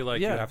Yeah. feel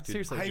like Yeah, you have to.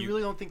 seriously. I you-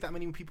 really don't think that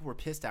many people were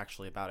pissed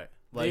actually about it.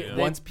 They, Like,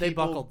 they, once they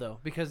people... buckled though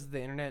because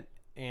the internet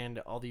and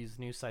all these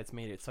news sites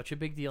made it such a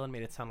big deal and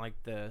made it sound like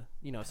the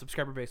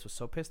subscriber base was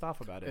so pissed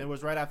off about it. It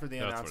was right after the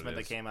That's what announcement it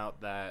that is. came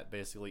out that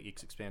basically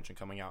each expansion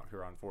coming out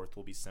here on 4th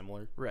will be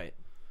similar. Right.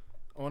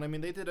 Oh,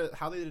 and they did it.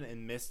 How they did it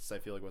in Mists, I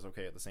feel like was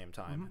okay at the same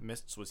time. Mm-hmm.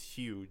 Mists was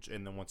huge,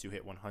 and then once you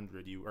hit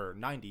 100, or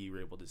 90, you were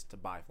able to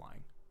buy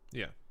flying.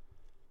 Yeah.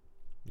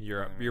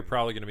 You're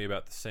probably going to be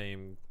about the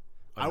same.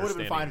 I would have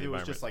been fine if understanding it of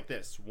was the just like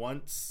this.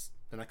 Once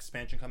the next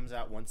expansion comes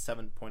out, once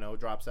 7.0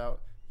 drops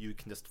out, you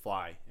can just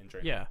fly in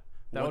Draenor. Yeah,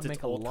 that Once would it's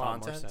make a old lot more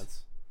content,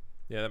 sense.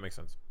 Yeah, that makes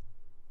sense.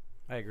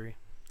 I agree.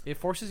 It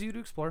forces you to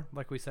explore,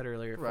 like we said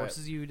earlier. It Right.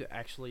 forces you to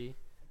actually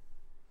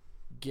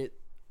get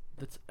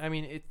I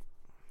mean, it.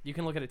 You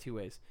can look at it two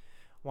ways.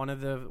 One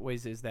of the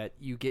ways is that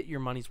you get your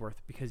money's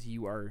worth because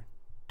you are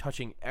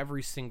touching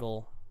every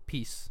single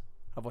piece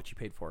of what you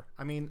paid for.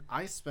 I mean,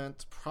 I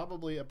spent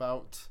probably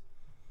about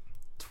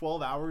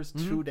 12 hours,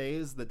 Mm-hmm. 2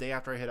 days, the day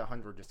after I hit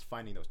 100, just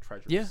finding those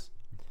treasures. Yeah.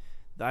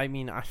 I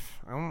mean, I'm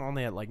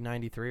only at like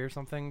 93 or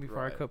something before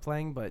I Right. quit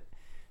playing, but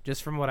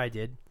just from what I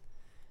did,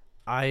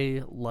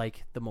 I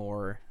like the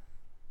more,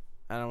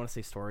 I don't want to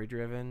say story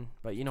driven,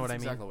 but you know That's what I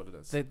mean? exactly what it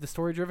is. The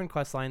story driven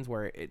quest lines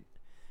where it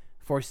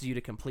forces you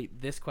to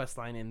complete this quest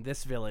line in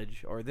this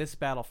village or this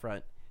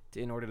battlefront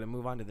in order to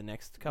move on to the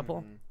next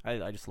couple.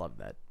 Mhm. I just love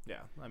that.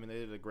 Yeah, I mean, they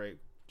did a great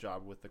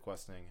job with the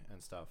questing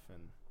and stuff,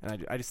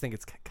 and I just think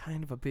it's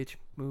kind of a bitch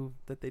move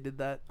that they did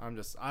that.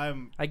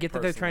 I'm I get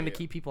that they're trying to personally-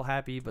 keep people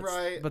happy, but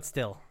Right. but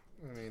still.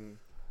 I mean,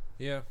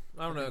 Yeah,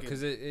 I don't I know, think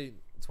because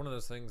it's one of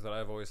those things that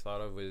I've always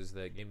thought of is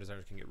that game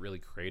designers can get really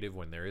creative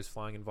when there is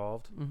flying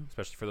involved, Mhm.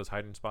 especially for those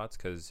hiding spots.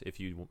 Because if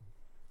you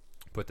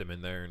put them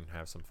in there and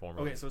have some form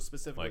okay, of so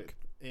specifically like-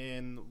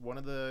 in one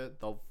of the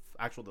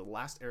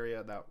last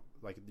area that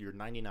like your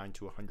 99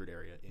 to 100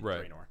 area in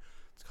Right. Draenor,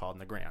 it's called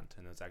Nagrand,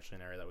 and it's actually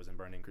an area that was in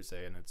Burning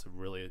Crusade, and it's a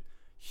really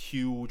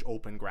huge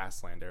open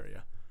grassland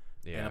area.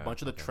 And a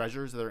bunch of the okay.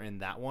 treasures that are in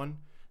that one,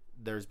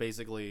 there's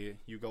basically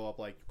you go up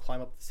like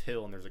climb up this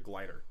hill and there's a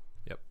glider.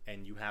 Yep.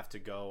 And you have to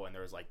go and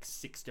there's like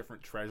 6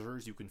 different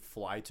treasures you can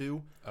fly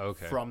to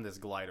Okay. from this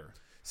glider.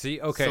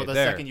 See, okay, So the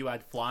there. second you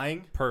add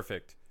flying,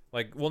 Perfect.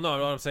 Like, well, no,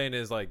 what I'm saying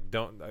is like,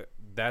 don't.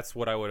 That's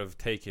what I would have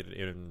taken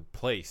in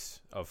place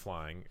of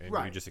flying, and you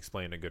Right. just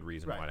explained a good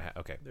reason Right. why.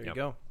 Okay, There yep.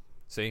 you go.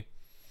 See,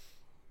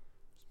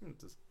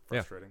 it's just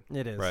frustrating.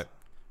 It is. right?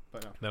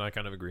 But no. Then I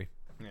kind of agree.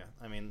 Yeah,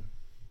 I mean,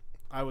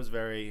 I was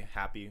very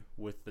happy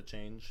with the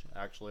change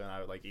actually, and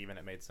I like even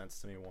it made sense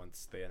to me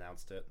once they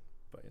announced it.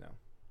 But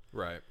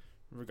Right.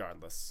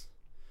 regardless,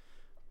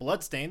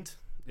 Bloodstained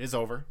is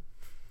over.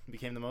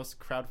 Became the most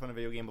crowdfunded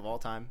video game of all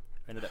time.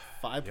 Ended at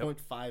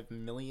 $5.5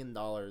 million.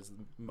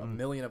 A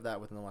million of that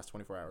within the last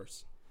 24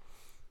 hours.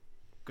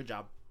 Good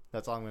job.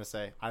 That's all I'm gonna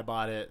say. I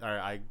bought it, or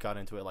I got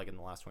into it like in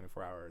the last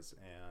 24 hours,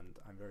 and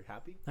I'm very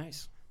happy.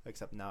 Nice.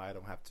 Except now I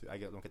don't have to. I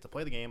don't get to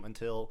play the game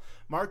until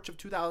March of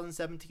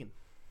 2017.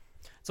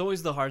 It's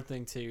always the hard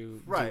thing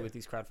to Right. do with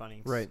these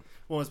crowdfundings. Right.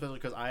 Well, especially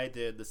because I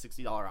did the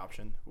 $60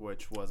 option,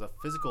 which was a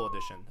physical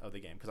edition of the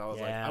game. Because I was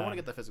like, I Yeah. want to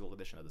get the physical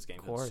edition of this game.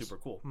 'Cause Course. it's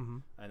super cool. Mm-hmm.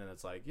 And then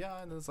it's like,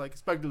 yeah, and then it's like,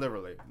 expect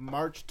delivery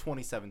March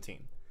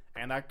 2017,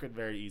 and that could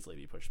very easily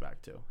be pushed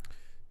back too.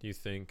 Do you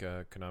think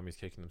Konami's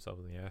kicking themselves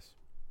in the ass?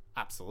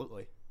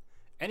 Absolutely.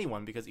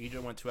 Anyone, because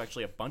Idra went to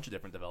actually a bunch of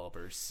different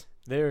developers.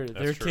 They're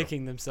true.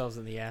 kicking themselves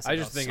in the ass. I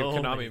just about think so of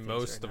many Konami things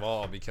most right of now.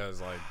 all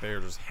because like they're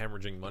just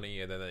hemorrhaging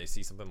money and then they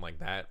see something like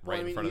that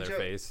right in front of their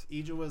face.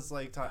 Idra was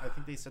like, I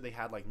think they said they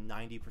had like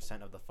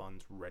 90% of the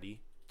funds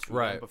ready to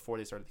Right. them before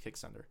they started the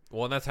Kickstarter.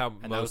 Well, and that's how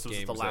that most was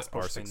games the last that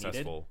are push they needed.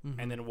 successful.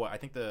 And then what? I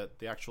think the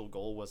actual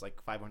goal was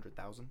like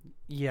 500,000.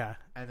 Yeah.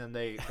 And then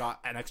they got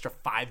an extra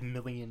 $5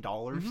 million.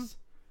 Mm-hmm.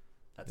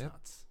 That's Yep.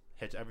 nuts.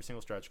 Hit every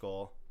single stretch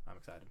goal. I'm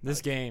excited. This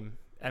Like, game,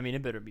 I mean,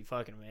 it better be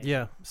fucking amazing.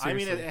 Yeah. I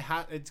mean,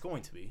 Seriously. it's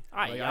going to be.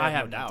 I Like,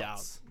 have no doubt.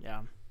 doubts.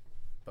 Yeah.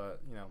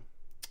 But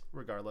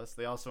regardless,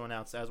 they also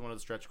announced as one of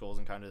the stretch goals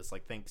and kind of just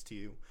like thanks to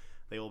you,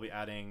 they will be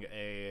adding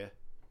a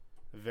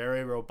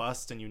very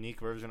robust and unique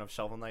version of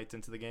Shovel Knight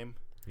into the game.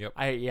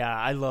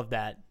 I love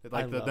that.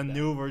 Like I the love that.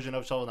 new version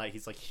of Shovel Knight,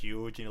 he's like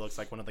huge and he looks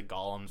like one of the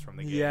golems from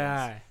the games.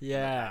 Yeah, in the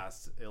yeah.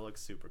 past. It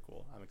looks super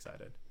cool. I'm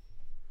excited.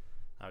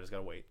 I just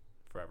gotta wait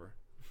forever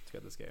to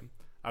get this game.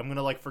 I'm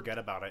gonna like forget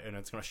about it and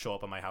it's gonna show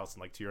up at my house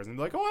in like 2 years and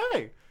be like, oh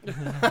hey.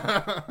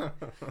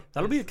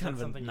 That'll be That's kind of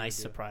a something you nice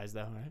do. surprise,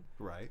 though,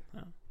 right?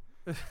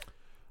 Right.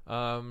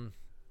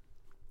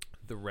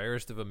 The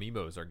rarest of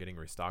amiibos are getting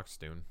restocked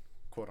soon.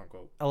 Quote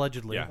unquote.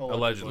 Allegedly. Yeah, Allegedly.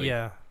 allegedly.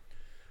 Yeah.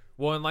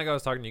 Well, and like I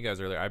was talking to you guys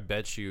earlier, I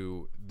bet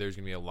you there's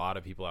gonna be a lot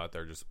of people out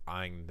there just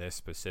eyeing this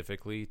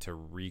specifically to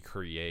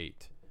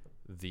recreate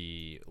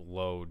the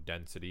low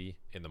density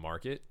in the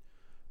market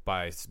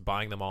by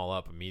buying them all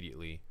up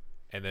immediately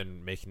and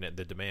then making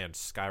the demand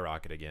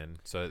skyrocket again,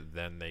 so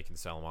then they can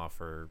sell them off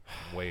for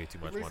way too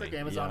much At least money. like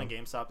Amazon Yeah.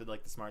 and GameStop did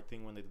like the smart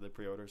thing when they did the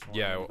pre-orders. For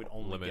Yeah, them. You could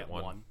only limit get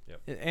one. one.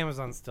 Yep.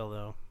 Amazon still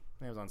though.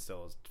 Amazon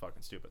still is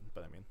fucking stupid,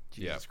 but I mean,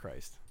 Jesus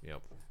Christ.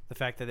 Yep. The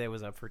fact that it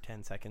was up for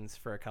 10 seconds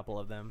for a couple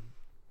of them.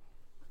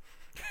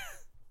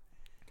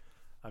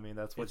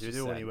 that's what It's you just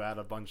do when sad. you add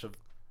a bunch of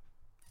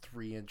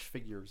 3-inch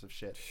figures of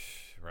shit.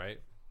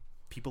 Right.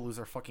 People lose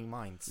their fucking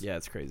minds. Yeah,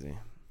 it's crazy.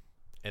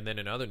 And then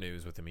in other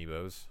news with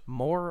amiibos,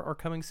 More are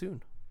coming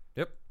soon.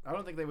 I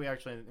don't think that we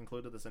actually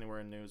included this anywhere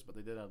in news, but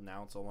they did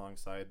announce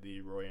alongside the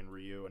Roy and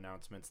Ryu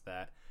announcements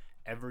that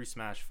every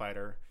Smash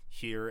fighter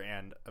here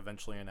and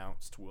eventually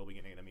announced will be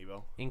getting an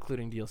amiibo.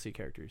 including DLC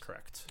characters.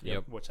 Correct.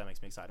 Yep. Which that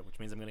makes me excited. Which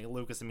means I'm gonna get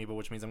Lucas amiibo.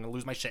 Which means I'm gonna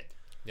lose my shit.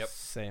 Yep.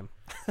 Same.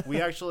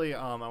 We actually,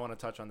 I want to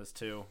touch on this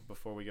too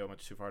before we go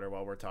much too farther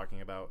while we're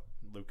talking about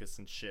Lucas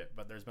and shit.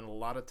 But there's been a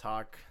lot of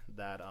talk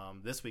that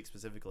this week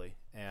specifically,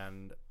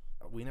 and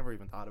we never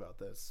even thought about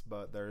this,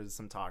 but there's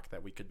some talk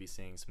that we could be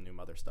seeing some new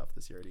Mother stuff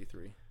this year at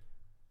E3,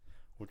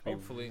 which would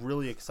Hopefully. be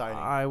really exciting.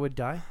 I would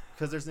die.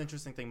 Because there's an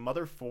interesting thing.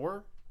 Mother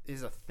 4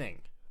 is a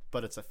thing,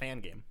 but it's a fan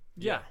game,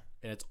 Yeah.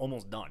 and it's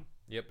almost done.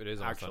 Yep, it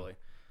is almost done. Actually.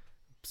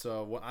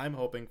 So what I'm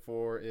hoping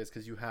for is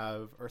because you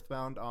have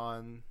Earthbound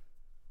on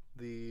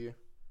the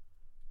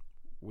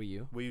Wii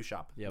U. Wii U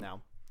shop Yep.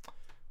 now.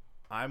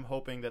 I'm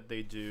hoping that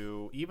they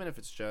do, even if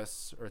it's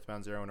just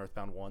Earthbound 0 and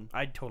Earthbound 1.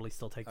 I'd totally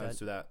still take Let's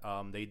that. do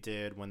that. They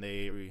did when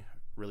they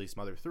released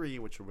Mother 3,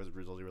 which was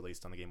originally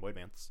released on the Game Boy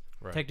Advance.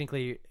 Right.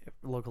 Technically,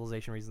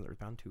 localization reasons,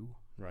 Earthbound 2,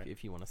 Right.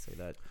 if you want to say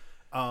that.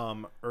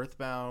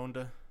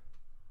 Earthbound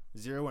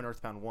 0 and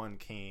Earthbound 1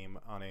 came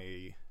on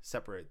a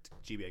separate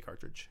GBA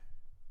cartridge.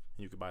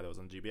 You could buy those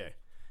on GBA.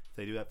 If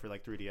they do that for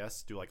like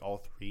 3DS, do like all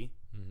three,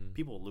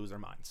 people will lose their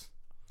minds.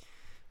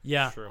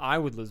 Yeah, True. I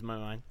would lose my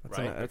mind. That's,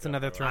 Right. that's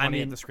another throw I money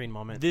mean, at the screen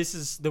moment. This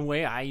is the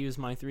way I use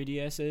my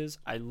 3DS is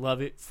I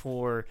love it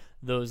for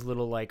those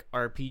little like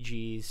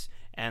RPGs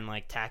and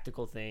like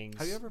tactical things.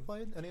 Have you ever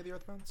played any of the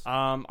Earthbounds?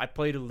 I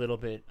played a little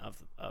bit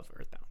of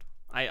Earthbound.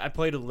 I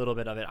played a little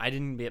bit of it. I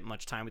didn't get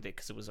much time with it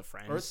because it was a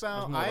friend.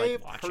 Earthbound, I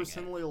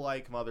personally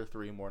like Mother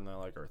 3 more than I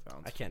like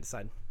Earthbound. I can't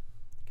decide.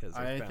 Because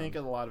I think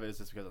a lot of it is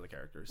just because of the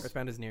characters.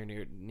 Earthbound is near and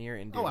dear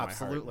Oh, to my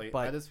absolutely. heart.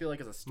 But I just feel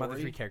like as a Mother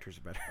 3 story, characters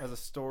are better. as a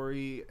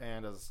story,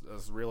 and as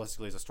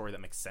realistically as a story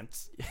that makes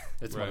sense,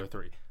 it's Right. Mother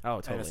 3. Oh,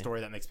 And totally. a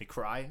story that makes me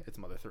cry, it's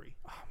Mother 3.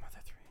 Oh, Mother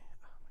 3.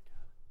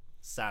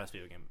 Saddest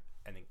video game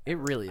ending. It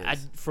really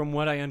is. From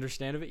what I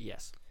understand of it,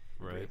 yes.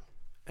 Right.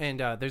 And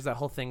there's that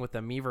whole thing with the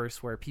Miiverse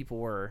where people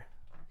were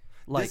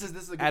like This is a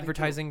good thing, too.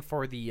 advertising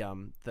for the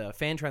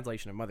fan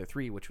translation of Mother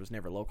 3, which was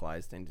never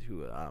localized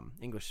into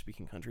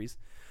English-speaking countries.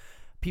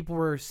 People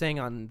were saying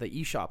on the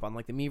eShop, on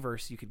like the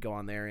Miiverse, you could go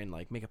on there and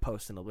like make a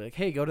post and it'll be like,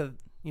 hey, go to,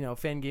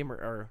 Fangamer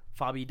or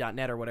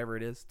Fabi.net or whatever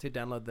it is to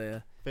download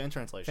the Fan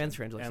translation. Fan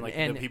translation. And like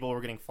And- the people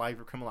were getting flagged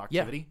for criminal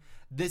Yeah. activity.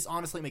 This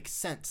honestly makes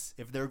sense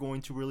if they're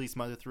going to release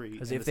Mother 3.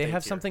 because in if the they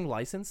have States here. something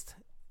licensed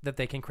that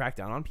they can crack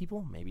down on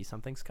people, maybe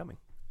something's coming.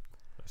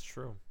 That's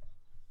true.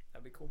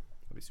 That'd be cool.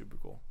 That'd be super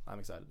cool. I'm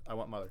excited. I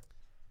want Mother.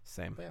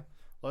 Same. But yeah.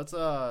 Let's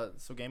so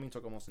gaming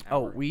took almost an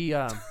Oh, hour. we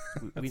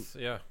That's,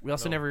 yeah. we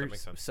also No, never that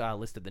makes sense.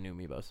 listed the new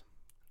amiibos.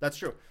 That's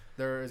true.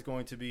 There is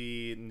going to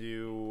be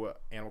new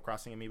Animal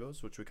Crossing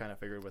amiibos, which we kind of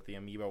figured with the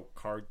amiibo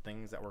card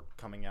things that were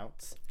coming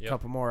out. Yep.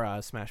 Couple more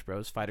Smash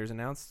Bros. Fighters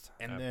announced.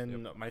 And Yep,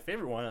 then my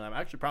favorite one, and I'm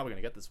actually probably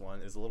going to get this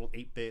one, is a little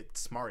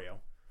 8-bit Mario.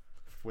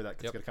 Where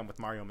it's Yep. going to come with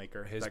Mario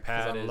Maker. His That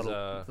pad comes on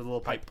is, the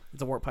little pipe.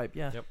 It's a warp pipe,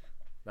 yeah. Yep.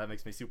 That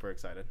makes me super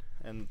excited.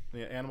 And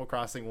the Animal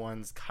Crossing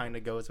ones kind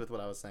of goes with what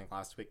I was saying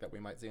last week, that we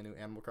might see a new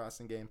Animal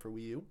Crossing game for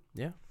Wii U.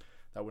 Yeah.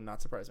 That would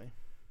not surprise me.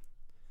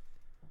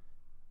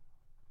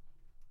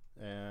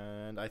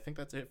 And I think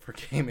that's it for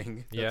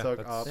gaming. That Yeah, took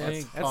that's- up a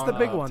That's the ton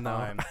big of one,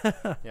 time.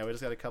 though. Yeah, we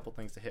just got a couple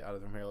things to hit out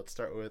of them here. Let's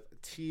start with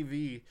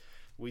TV.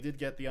 We did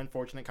get the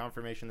unfortunate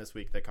confirmation this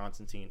week that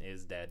Constantine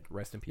is dead.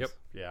 Rest in peace. Yep.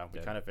 Yeah, we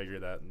Dead. kind of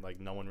figured that. Like,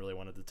 no one really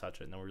wanted to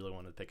touch it. No one really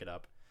wanted to pick it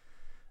up.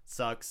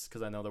 Sucks,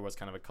 because I know there was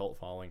kind of a cult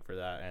following for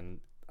that, and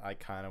I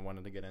kind of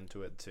wanted to get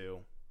into it too.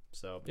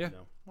 So, Yeah.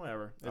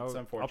 whatever. It's I'll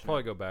unfortunate.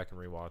 probably go back and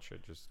rewatch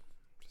it just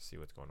to see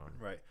what's going on.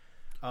 Right.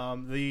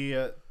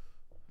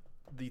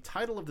 The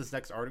title of this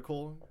next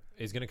article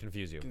It's gonna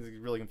confuse you. is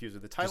really confusing.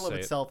 The title Just of say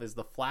it. itself is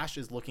 "The Flash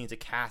is looking to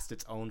cast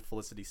its own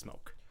Felicity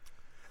Smoke,"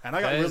 and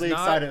I got That is really not-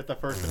 excited at the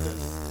first of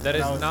this. That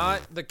is was-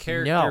 not the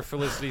character No.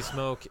 Felicity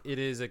Smoke. It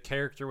is a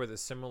character with a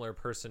similar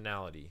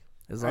personality.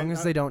 As long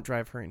as they don't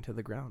drive her into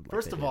the ground. Like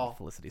First they of did all,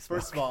 Felicity Smoke.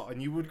 First of all,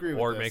 and you would agree with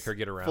Or this, make her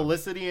get around.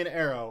 Felicity and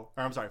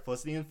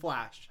Felicity and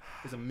Flash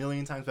is a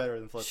million times better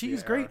than Felicity. she's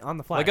and great Arrow. on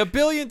the Flash. Like a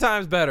billion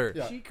times better.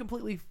 Yeah. She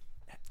completely.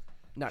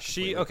 Not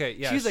She completely. okay,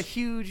 yeah. She's a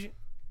huge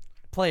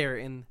player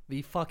in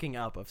the fucking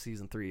up of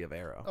season 3 of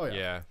Arrow. Oh yeah.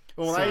 yeah.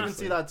 Well, when I even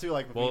Seriously. see that too,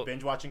 like with me Well,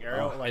 binge watching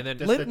Arrow, like and then-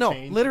 just Lit- the no,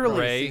 change literally from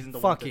Ray season to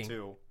 1 to fucking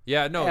 2.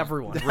 Yeah, no.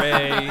 Everyone.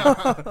 Ray.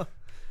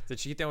 Did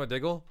she get down with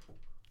Diggle?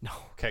 No,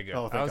 Okay, good.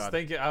 Oh, thank I was God.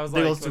 thinking. I was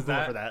Diggle's like, too was cool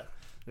that? for that.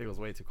 Diggle's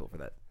way too cool for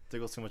that.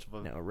 Diggle's too much of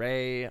a. No,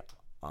 Ray,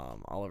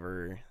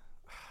 Oliver.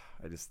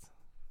 I just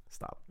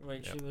stop.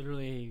 Wait, Yep. she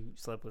literally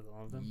slept with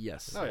all of them?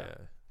 Yes. Oh, yeah.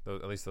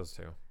 At least those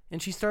two.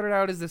 And she started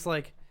out as this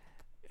like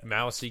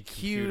Mousy,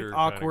 cute, computer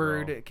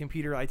awkward kinda girl.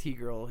 computer IT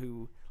girl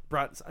who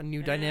brought a new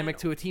Man, dynamic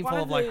to a team why full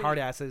do of like they- hard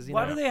asses. You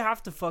Why know? do they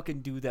have to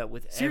fucking do that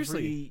with Seriously.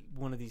 every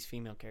one of these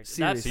female characters?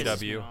 Seriously. That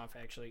pisses me CW. off,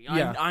 actually.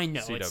 Yeah. I know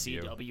it's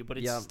CW. CW, but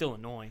it's Yeah. still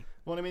annoying.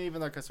 Well, I mean,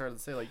 even like I started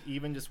to say, like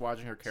even just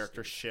watching her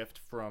character shift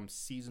from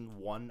season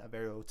 1 of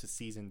Arrow to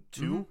season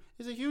 2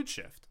 is a huge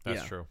shift,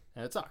 That's Yeah. true.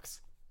 and it sucks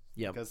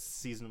Yep. because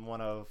season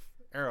 1 of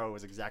Arrow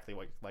is exactly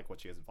like what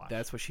she is in Flash.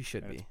 That's what she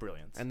should and be. it's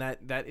brilliant. And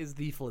that is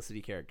the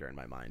Felicity character in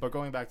my mind. But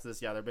going back to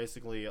this, yeah, they're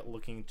basically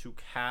looking to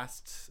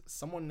cast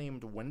someone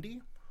named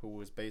Wendy, who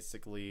was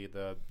basically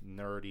the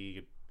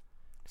nerdy,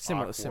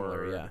 Similar,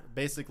 awkward- yeah.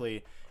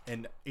 basically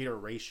an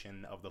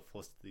iteration of the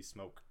Felicity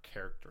Smoke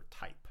character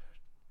type.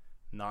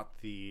 Not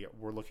the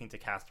we're looking to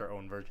cast our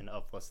own version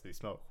of Felicity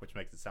Smoke, which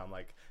makes it sound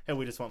like, hey,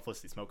 we just want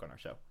Felicity Smoke on our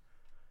show,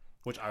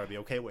 which I would be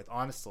okay with,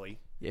 honestly.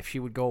 If she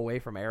would go away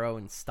from Arrow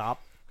and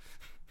stop.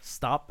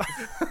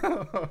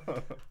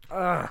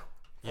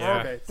 Yeah.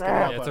 Okay, it's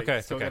out, it's buddy. okay,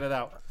 it's Still okay. get it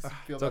out.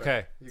 Feel It's better.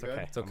 okay. You It's good?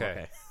 okay. It's I'm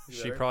okay. You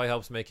She better? probably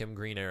helps make him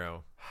Green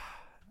Arrow.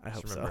 I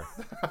hope Just so.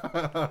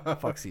 remember.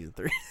 Fuck season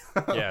 3.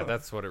 Yeah,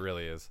 that's what it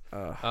really is.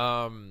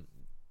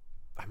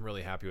 I'm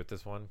really happy with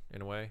this one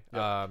in a way.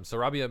 Yep. So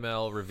Robbie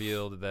Amell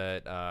revealed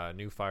that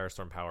new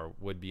Firestorm power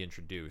would be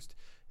introduced.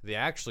 They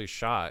actually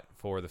shot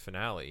for the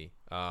finale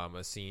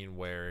a scene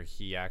where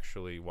he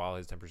actually, while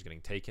his temper's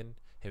getting taken,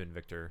 him and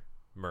Victor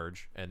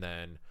merge, and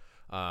then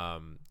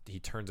he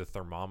turns a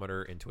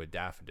thermometer into a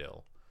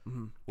daffodil,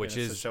 which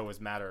And it's is the show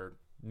is matter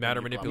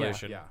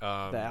manipulation.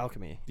 Yeah. The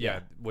alchemy.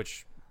 Yeah,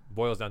 which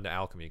boils down to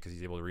alchemy because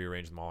he's able to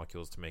rearrange the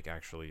molecules to make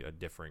actually a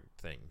different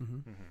thing.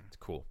 It's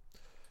cool.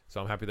 So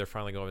I'm happy they're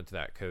finally going into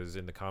that because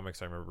in the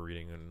comics I remember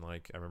reading and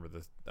I remember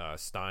the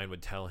Stein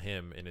would tell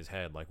him in his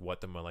head what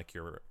the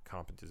molecular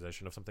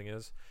composition of something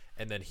is,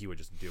 and then he would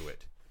just do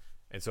it,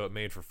 and so it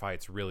made for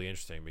fights really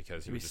interesting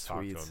because he would just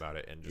talk to him about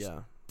it and just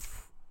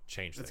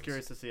change things. It's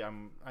curious to see.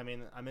 I'm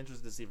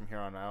interested to see from here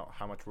on out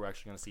how much we're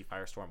actually going to see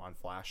Firestorm on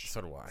Flash.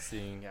 So do I.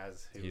 Seeing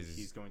as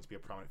he's going to be a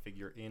prominent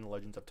figure in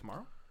Legends of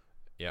Tomorrow.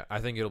 Yeah, I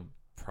think it'll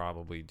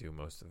probably do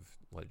most of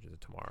Legends of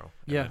Tomorrow.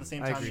 Yeah, At the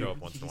same I time, agree. Show up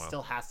once in a he while.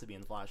 still has to be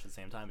in Flash at the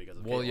same time because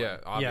of Well, Caitlin. yeah,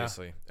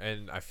 obviously,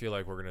 and I feel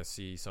like we're gonna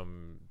see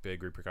some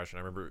big repercussion.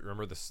 I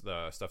remember the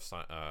stuff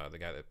the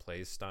guy that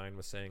plays Stein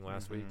was saying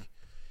last week.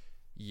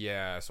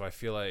 Yeah, so I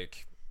feel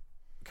like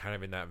kind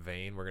of in that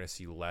vein, we're gonna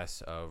see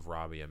less of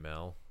Robbie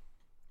Amell,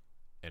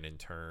 and in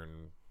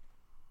turn,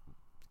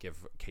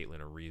 give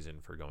Caitlin a reason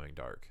for going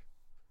dark.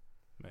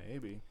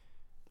 Maybe.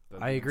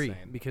 That'd I be agree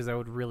insane. because that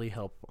would really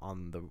help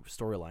on the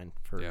storyline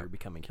for Yeah.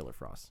 becoming Killer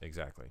Frost.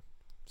 Exactly.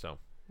 So,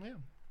 Yeah.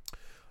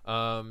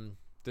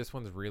 this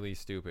one's really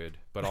stupid,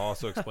 but I'll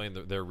also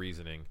explain their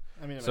reasoning.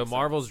 I mean, it So makes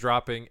Marvel's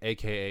dropping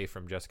AKA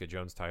from Jessica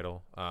Jones'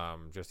 title,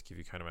 just to give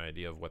you kind of an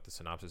idea of what the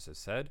synopsis has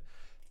said.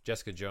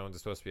 Jessica Jones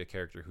is supposed to be a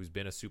character who's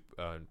been a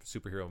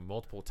superhero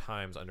multiple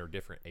times under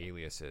different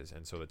aliases,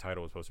 and so the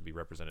title was supposed to be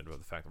representative of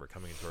the fact that we're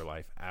coming into her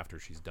life after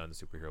she's done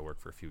superhero work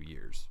for a few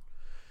years.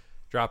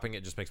 Dropping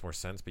it just makes more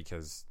sense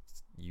because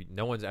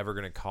no one's ever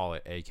going to call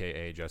it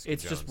AKA Jessica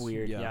It's Jones. just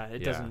weird. Yeah. Yeah,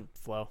 it Yeah. doesn't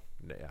flow.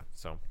 Yeah,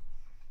 so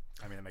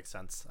I mean, it makes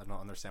sense. I don't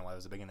understand why it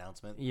was a big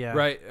announcement. Yeah.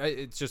 right,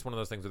 it's just one of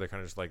those things where they're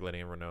kind of just letting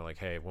everyone know,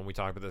 hey, when we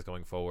talk about this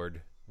going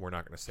forward, we're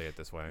not going to say it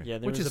this way. Yeah,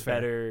 there Which was is a fair.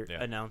 better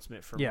Yeah.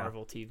 announcement for Yeah.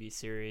 Marvel TV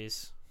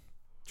series.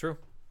 True.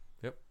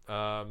 Yep.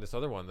 This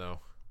other one though.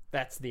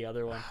 That's the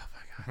other one.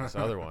 This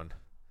other one.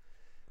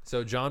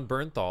 So John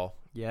Bernthal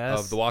Yes.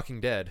 of The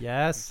Walking Dead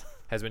Yes.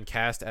 has been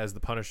cast as the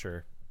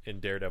Punisher in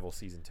Daredevil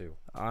season 2.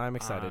 I'm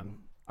excited.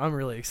 I'm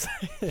really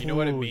excited. You know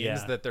what it Ooh, means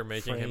yeah. that they're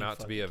making him Frank out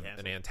to be fucking an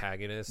Castle.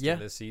 antagonist Yeah. in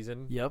this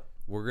season? Yep.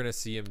 We're gonna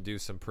see him do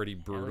some pretty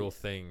brutal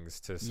things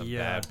to some Yeah.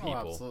 bad Oh,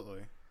 people.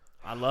 absolutely.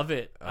 I love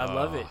it. I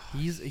love it.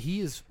 He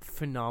is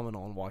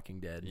phenomenal in Walking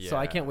Dead. So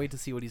I Yeah. can't wait to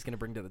see what he's going to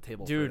bring to the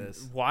table for Dude,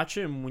 this. watch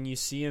him when you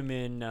see him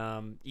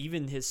in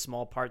even his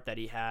small part that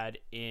he had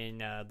in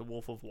The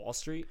Wolf of Wall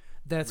Street.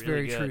 That's really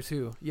very good.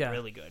 true too. Yeah.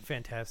 Really good.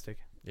 Fantastic.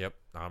 Yep,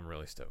 I'm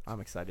really stoked. I'm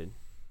excited.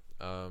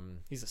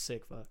 He's a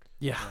sick fuck.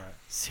 Yeah. All right.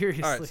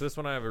 Seriously. All right, so this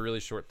one I have a really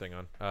short thing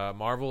on.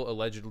 Marvel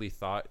allegedly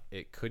thought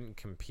it couldn't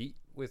compete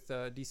with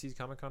DC's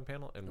Comic-Con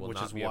panel and will Which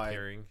not is be why-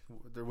 appearing.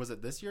 Was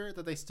it this year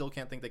that they still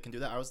can't think they can do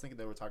that? I was thinking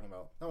they were talking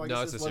about. No, I No,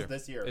 guess it's this this was year.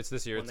 this year. It's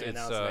this year. When It's they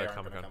announced they aren't gonna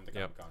Comic-Con. come to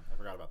Yep. Comic-Con. I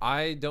forgot about that.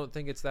 I don't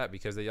think it's that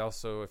because they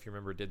also, if you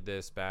remember, did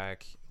this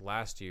back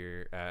last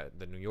year at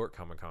the New York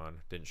Comic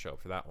Con. Didn't show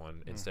up for that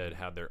one. Instead,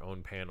 had their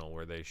own panel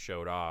where they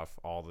showed off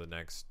all the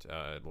next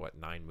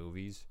 9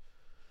 movies.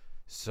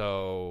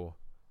 So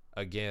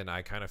again,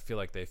 I kind of feel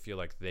like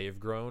they've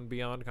grown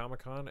beyond Comic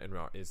Con, and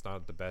it's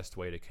not the best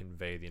way to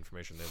convey the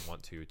information they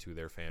want to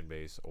their fan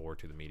base or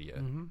to the media.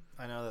 Mm-hmm.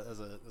 I know that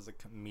as a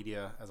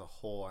media as a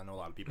whole, I know a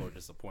lot of people are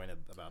disappointed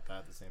about that.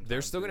 At the same time,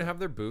 They're still too. gonna have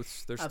their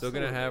booths. They're still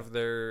gonna Absolutely. have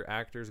their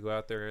actors go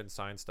out there and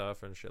sign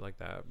stuff and shit like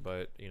that.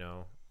 But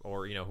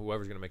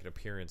whoever's gonna make an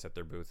appearance at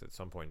their booth at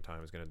some point in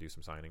time is gonna do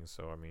some signings.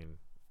 So I mean,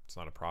 it's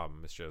not a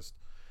problem. It's just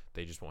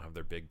they just won't have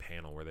their big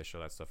panel where they show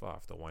that stuff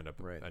off. They'll wind up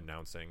Right.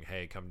 announcing,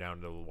 "Hey, come down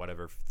to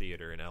whatever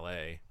theater in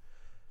LA,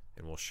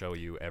 and we'll show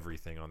you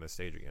everything on this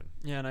stage again."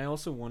 Yeah, and I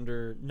also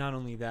wonder, not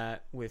only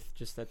that, with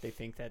just that they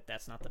think that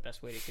that's not the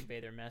best way to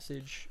convey their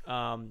message,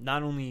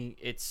 not only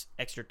it's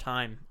extra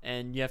time,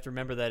 and you have to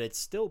remember that it's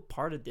still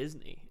part of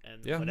Disney,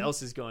 and Yeah. what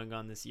else is going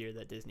on this year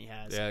that Disney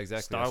has? Yeah,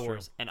 exactly, Star that's true.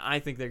 Wars. And I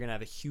think they're going to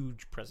have a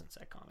huge presence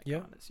at Comic-Con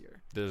Yep. this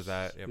year. There's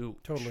that. Yep. Huge.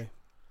 Totally.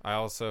 I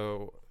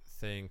also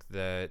think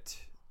that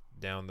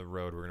down the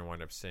road we're going to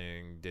wind up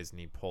seeing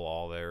Disney pull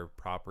all their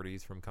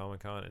properties from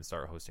Comic-Con and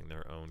start hosting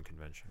their own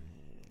convention.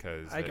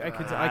 Because I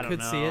could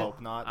don't see it.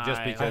 Hope not.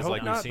 just I because hope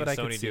like not, we've seen but I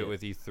could Sony see do it it.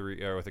 with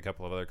E3 or with a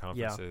couple of other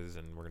conferences,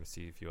 and we're going to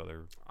see a few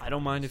other. I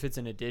don't mind if it's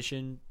an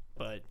addition,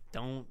 but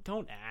don't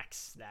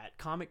axe that.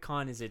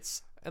 Comic-Con is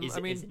its. And, Is,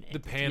 I mean, is an the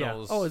entity.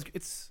 panels. Oh,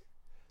 it's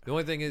The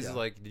only thing is, Yeah.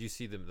 like, did you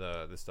see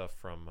the stuff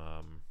from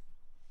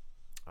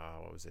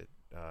what was it?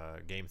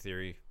 Game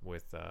Theory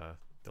with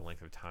the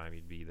length of time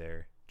you'd be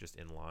there just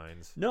in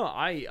lines. No,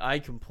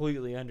 I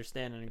completely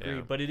understand and agree,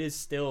 Yeah. but it is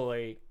still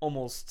a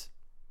almost.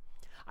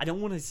 I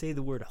don't want to say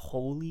the word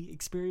holy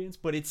experience,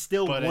 but it's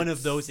still But one it's-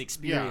 of those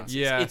experiences.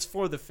 Yeah. It's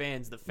for the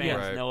fans. The fans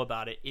Right. know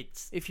about it.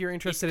 It's if you're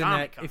interested in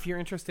Comic-Con. that, if you're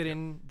interested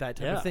in that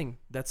type Yeah. of thing,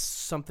 that's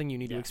something you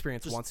need to Yeah.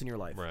 experience Just- once in your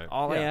life. Right.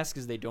 all I Yeah. ask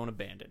is they don't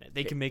abandon it.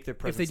 They can make their If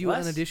presence they do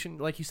less. an addition,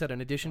 like you said, an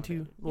addition to,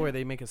 Yeah. or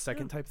they make a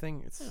second type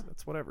thing,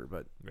 it's whatever.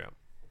 But Yeah.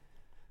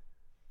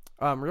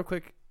 real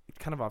quick,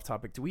 kind of off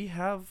topic. Do we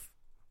have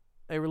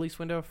a release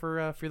window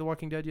for Fear the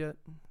Walking Dead yet?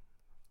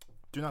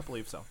 Do not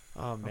believe so.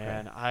 Oh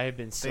man, I've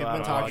been so They've out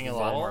been of talking a Walking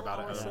lot Dead. more about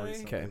I wanna it. say.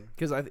 recently. Okay,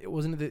 because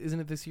isn't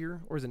it this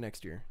year or is it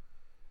next year?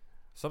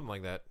 Something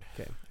like that.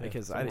 Okay, Yeah,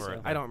 because somewhere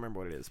in I don't remember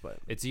what it is, but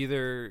It's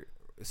either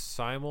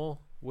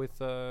simul with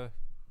the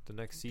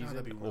next season,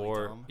 that'd be really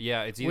or dumb.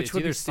 yeah, Which it's would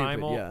be either stupid,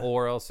 simul yeah.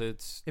 or else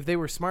it's if they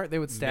were smart, they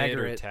would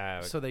stagger or it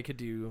tag. so they could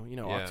do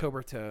Yeah.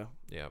 October to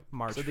yeah.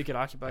 March. So they could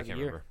occupy I the can't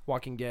year. remember.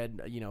 Walking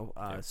Dead,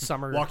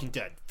 summer. Walking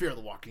Dead. Fear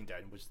the Walking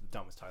Dead, which is the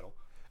dumbest title.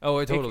 Oh,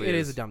 it totally it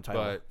is a dumb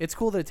title. But It's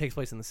cool that it takes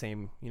place in the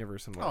same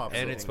universe and Oh, world.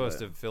 and absolutely. it's supposed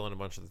to fill in a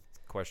bunch of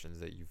questions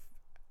that you've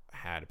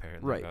had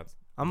apparently. Right. That's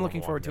I'm normal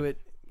looking forward to Walking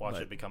it. Watch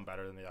but it become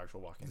better than the actual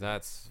Walking Dead.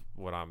 That's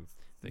what I'm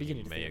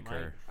Beginning thinking to may think it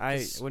occur. I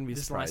This- wouldn't be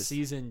this surprised. last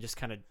season just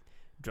kind of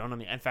drawn on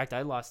me. In fact,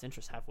 I lost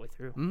interest halfway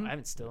through. Mhm. I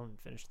haven't still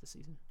finished the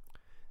season.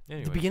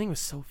 Anyway. The beginning was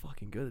so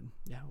fucking good.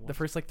 Yeah, The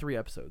first 3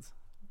 episodes.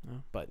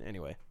 Oh. But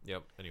anyway,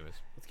 Yep. Anyways.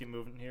 Let's keep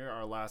moving here.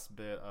 Our last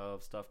bit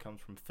of stuff comes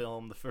from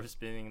film. The first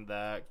being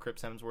that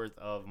Chris Hemsworth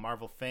of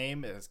Marvel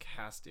fame is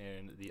cast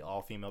in the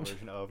all-female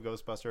version of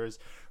Ghostbusters,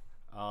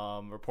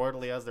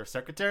 reportedly as their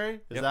secretary.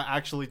 Is Yep. that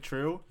actually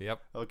true?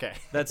 Yep. Okay.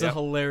 That's Yep. a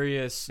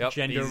hilarious Yep.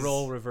 gender He's-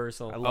 role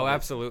reversal. I love Oh, it.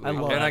 absolutely. I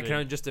love and I it.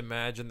 can just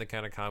imagine the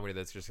kind of comedy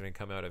that's just going to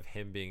come out of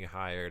him being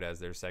hired as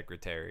their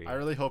secretary. I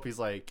really hope he's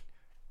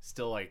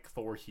still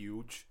Thor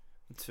huge.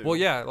 Too. Well,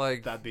 yeah,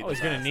 like That'd be Oh, the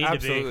he's gonna best. need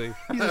absolutely.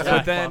 to be.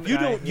 But then you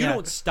don't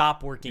Yeah.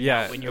 stop working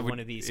Yeah, out when you're it would- one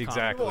of these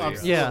exactly. Well, comic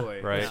Yeah.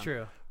 absolutely. Right. that's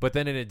true. But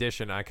then in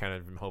addition, I kind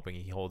of am hoping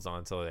he holds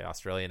on to the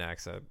Australian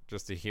accent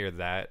just to hear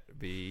that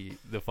be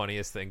the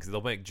funniest thing because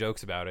they'll make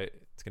jokes about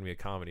it. It's going to be a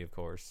comedy, of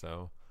course.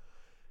 So,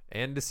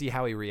 and to see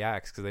how he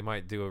reacts because they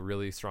might do a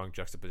really strong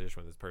juxtaposition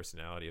with his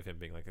personality of him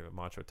being like a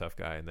macho tough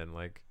guy, and then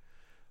like,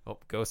 oh,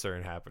 ghosts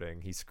are happening.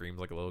 He screams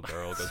like a little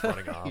girl, goes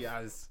running off.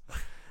 Yes.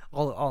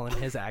 All in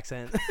his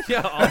accent.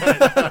 Yeah.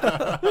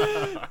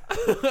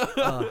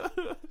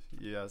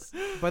 Yes.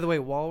 By the way,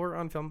 while we're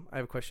on film, I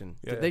have a question.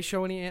 Yeah. Did they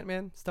show any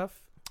Ant-Man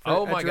stuff?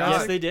 Oh at my Jurassic? God.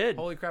 Yes, they did.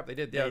 Holy crap, they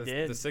did. They Yeah,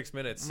 did. the 6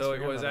 minutes. I So it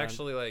forgot was about that.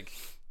 actually like,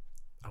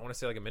 I want to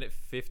say like a minute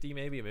 50,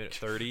 maybe a minute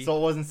 30. So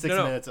it wasn't 6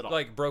 No, minutes at all.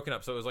 like broken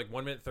up. So it was like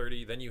 1 minute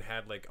 30. Then you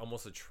had like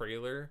almost a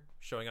trailer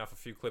showing off a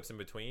few clips in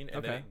between,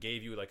 and then Okay. it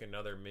gave you like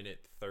another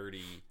minute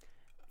 30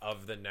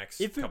 of the next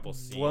If it couple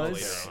scenes was,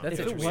 later on. That's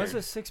if it interesting. was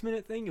a 6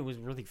 minute thing, it was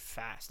really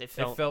fast. It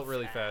felt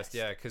really fast,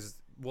 yeah. Because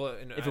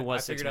If it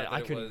was 6 figured out minutes, I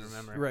that it couldn't was-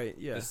 remember. Right.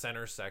 Yeah. The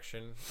center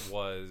section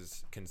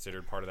was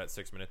considered part of that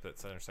 6 minute. That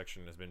center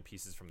section has been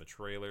pieces from the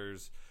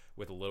trailers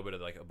with a little bit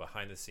of like a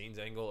behind the scenes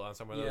angle on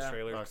some of those Yeah.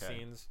 trailer Okay.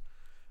 scenes.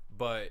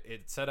 But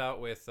it set out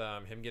with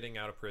him getting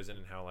out of prison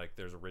and how like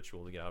there's a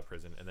ritual to get out of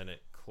prison, and then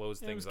it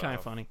closed It things was kind of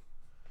off. funny.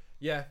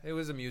 Yeah, it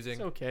was amusing.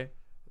 It's okay.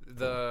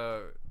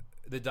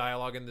 The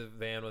dialogue in the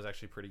van was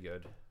actually pretty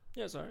good.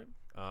 Yeah, sorry.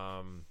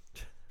 Um,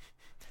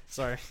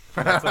 Sorry.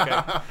 that's okay.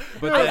 But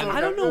That's then, okay. I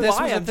don't know This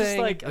why. was a I'm just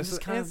thing. like, I'm This just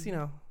was- kind it's,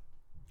 of,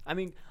 I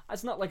mean,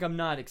 it's not like I'm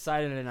not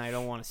excited and I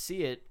don't want to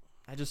see it.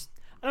 I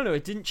don't know.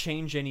 It didn't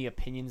change any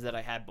opinions that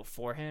I had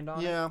beforehand on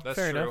it. yeah. that's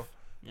fair true. enough.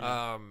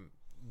 Yeah.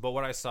 But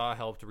what I saw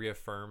helped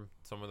reaffirm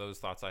some of those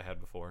thoughts I had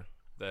before.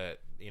 That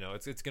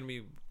it's going to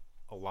be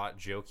a lot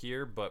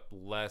jokier, but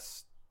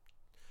less.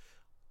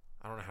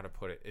 I don't know how to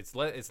put it. It's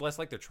less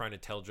like they're trying to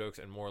tell jokes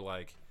and more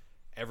like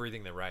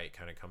everything they write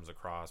kind of comes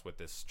across with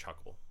this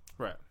chuckle.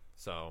 Right.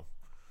 So,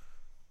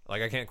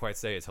 like I can't quite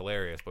say it's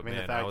hilarious, but I mean, the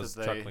man, fact I was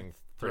that they chuckling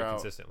pretty throw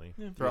out- consistently.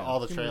 Throughout all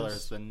the Who trailers,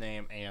 knows? the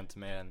name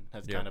Ant-Man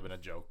has Yeah. kind of been a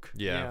joke.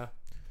 Yeah.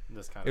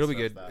 This kind It'll of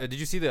be good. stuff that- Did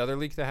you see the other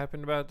leak that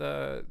happened about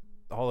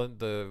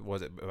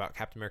was it about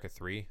Captain America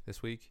 3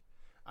 this week?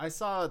 I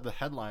saw the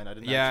headline. I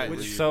didn't. Yeah, actually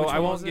read. so which I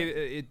one won't was give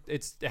it.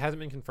 It hasn't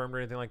been confirmed or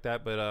anything like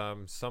that, but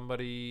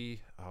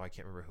somebody, I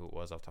can't remember who it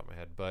was off the top of my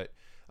head, but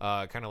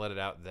kind of let it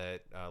out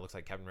that looks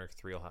like Captain America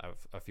 3 will have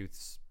a few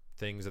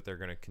things that they're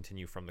going to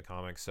continue from the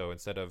comics. So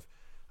instead of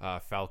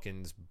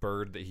Falcon's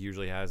bird that he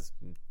usually has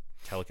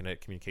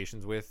telekinetic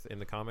communications with in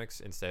the comics,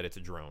 instead it's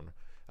a drone.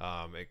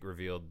 It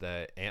revealed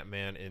that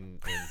Ant-Man in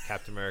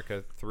Captain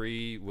America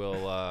 3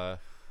 will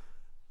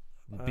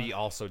be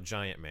also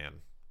Giant Man.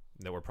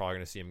 that we're probably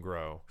going to see him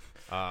grow.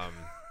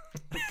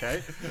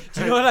 Okay.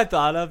 Do you know what I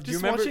thought of? Do you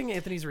Just remember? watching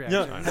Anthony's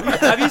reaction. No,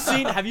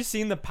 have you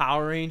seen the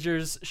Power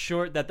Rangers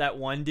short that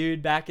one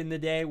dude back in the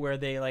day where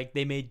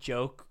they made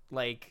joke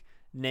like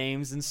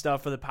names and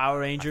stuff for the Power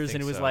Rangers,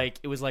 and it was so.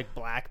 like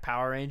Black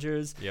Power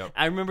Rangers. Yep.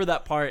 I remember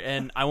that part,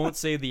 and I won't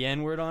say the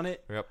N word on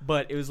it. Yep.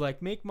 But it was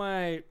like make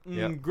my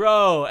Yep.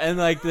 grow, and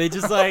like they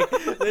just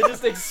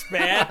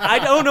expand. I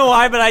don't know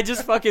why, but I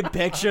just fucking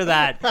picture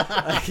that.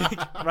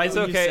 Right It's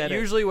when you okay. said it.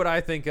 Usually, what I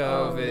think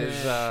of Oh, is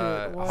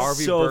shit. What?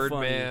 Harvey So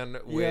Birdman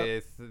funny.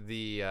 with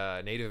the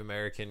Native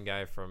American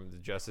guy from the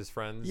Justice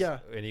Friends. Yeah.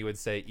 And he would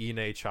say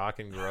 "Ine chalk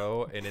and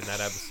grow," and in that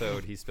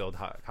episode, he spilled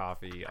hot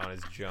coffee on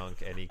his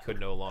junk, and he could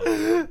no longer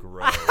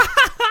grow.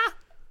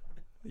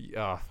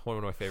 One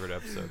of my favorite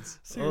episodes.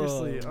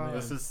 Seriously. Oh, man.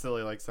 This is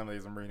silly. Like some of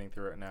these, I'm reading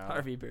through it now.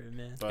 Harvey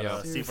Birdman. But Yeah.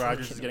 Steve Seriously,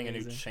 Rogers is getting a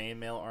new amazing.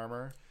 chainmail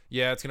armor.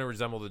 Yeah, it's gonna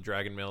resemble the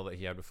dragon mail that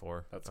he had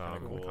before. That's kinda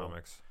in cool. the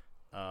comics.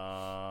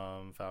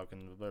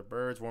 Falcon,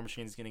 Birds, War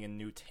Machine is getting a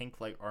new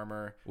tank-like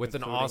armor With an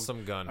including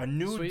awesome gun. a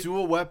new Sweet.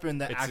 dual weapon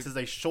that It's acts as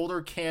a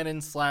shoulder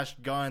cannon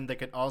 / gun that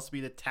can also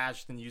be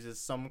detached and uses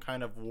some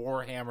kind of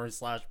warhammer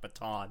 /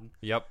 baton.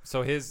 Yep.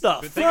 So his The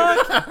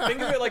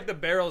think of it like the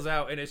barrel's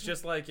out, and it's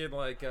just like in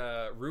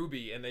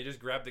Ruby, and they just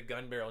grab the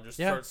gun barrel and just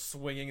Yeah. start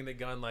swinging the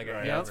gun like a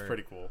Right, hammer. that's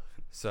pretty cool.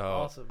 So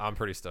Awesome. I'm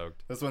pretty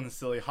stoked. This one's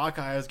silly.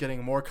 Hawkeye is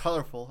getting more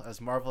colorful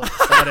as Marvel has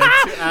decided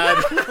to add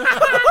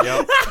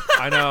Yep.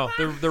 I know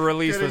the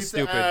release getting was to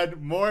stupid.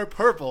 add more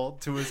purple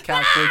to his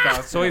Cat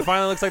costume. So he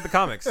finally looks like the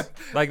comics.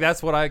 Like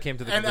that's what I came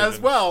to the and conclusion.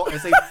 as well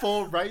as a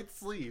full right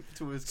sleeve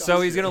to his costume.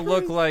 So he's gonna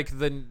look like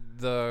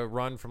the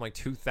run from like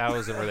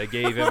 2000 where they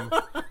gave him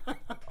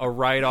a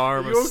right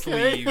arm, You a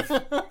okay? sleeve,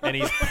 and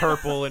he's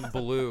purple and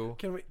blue.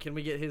 Can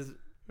we get his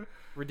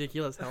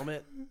ridiculous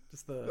helmet?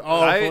 Just the.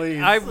 Oh,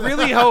 please. I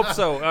really hope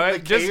so. The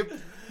Just cape,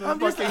 the I'm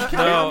just, fucking cape.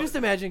 No. I'm just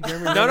imagining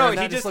Jeremy. no, wearing he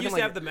that, just looking used like,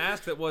 to have the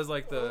mask that was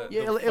like the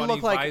Yeah, the it funny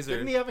looked like- visor.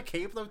 Didn't he have a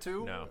cape though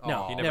too? No.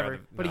 No, he never.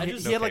 had the- But no, he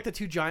no had like cape. the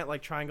two giant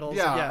like triangles.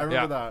 Yeah, I remember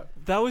Yeah. that.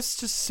 That was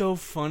just so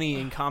funny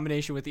in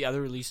combination with the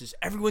other releases.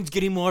 Everyone's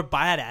getting more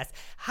badass.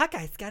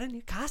 Hawkeye's got a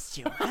new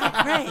costume. Oh,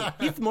 great.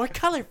 He's more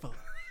colorful.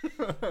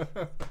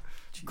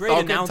 Great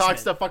Falcon announcement.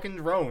 talks to fucking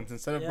drones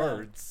instead of Yeah.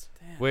 birds.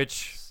 Damn.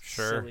 Which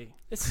sure. Silly.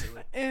 It's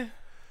silly. Eh.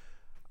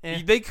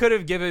 They could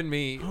have given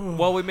me.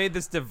 Well, we made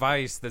this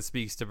device that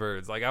speaks to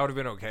birds. Like I would have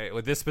been okay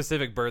with this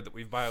specific bird that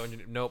we've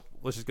bioengineered. Nope,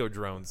 let's just go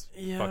drones.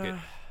 Yeah. Fuck it.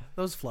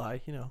 Those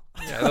fly, you know.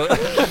 Yeah,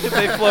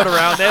 they float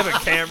around. They have a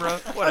camera.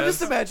 What I'm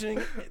just else?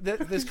 imagining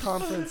this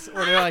conference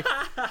where they're like,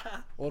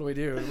 "What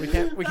do? We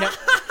can't.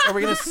 Are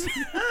we gonna?"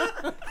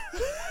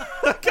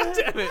 God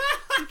damn it!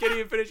 You can't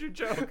even finish your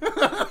joke.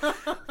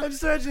 I'm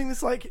just imagining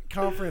this like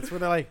conference where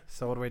they're like,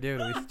 "So what do?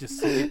 Do we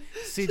just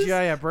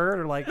CGI a bird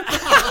or like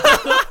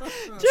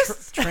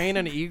just train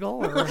an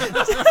eagle?" Or...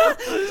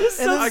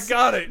 I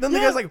got it. Then the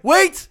guy's like,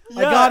 "Wait,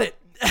 I Yeah. got it."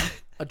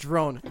 A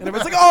drone, and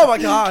everyone's like, "Oh my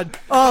god!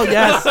 Oh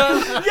yes!"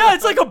 Yeah,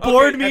 it's like a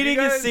board Okay, have meeting.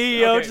 you The guys-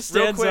 CEO okay, just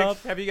real stands quick,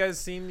 up. Have you guys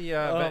seen the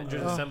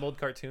Avengers Assembled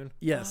cartoon?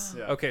 Yes.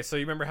 Yeah. Okay, so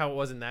you remember how it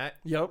was in that?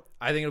 Yep.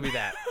 I think it'll be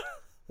that.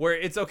 Where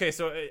it's okay,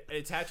 so it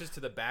attaches to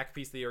the back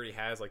piece that he already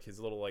has, like his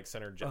little like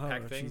center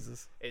jetpack thing.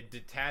 Jesus. It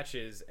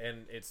detaches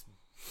and it's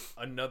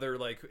another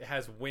like it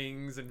has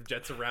wings and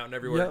jets around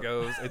everywhere Yep. it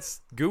goes.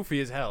 It's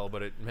goofy as hell,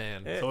 but it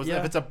man, So Yeah.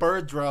 if it's a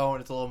bird drone,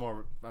 it's a little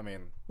more.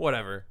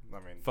 whatever.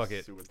 Fuck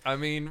it. stupid. I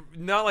mean,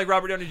 not like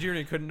Robert Downey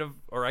Jr. couldn't have,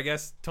 or I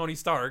guess Tony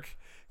Stark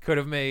could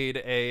have made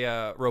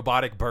a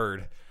robotic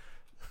bird.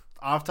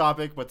 Off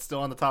topic, but still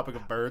on the topic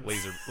of birds.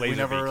 Laser we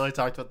never beak. really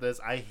talked about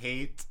this. I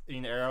hate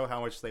in Arrow how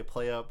much they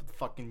play up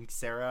fucking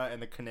Sarah and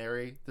the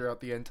canary throughout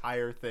the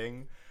entire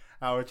thing.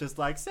 How it's just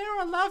like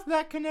Sarah loves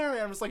that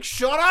canary. I'm just like,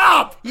 shut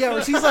up. Yeah,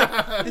 where she's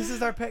like, "This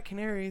is our pet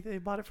canary. They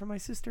bought it for my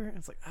sister." And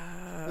it's like,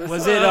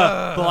 Was it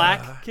a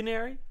black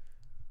canary?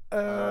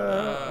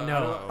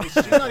 no.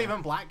 She's not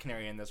even black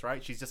canary in this,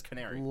 right? She's just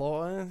canary.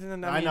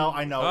 I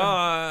I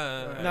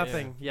know.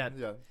 Nothing yet.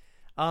 Yeah.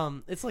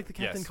 It's like the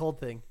Captain Yes. Cold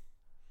thing.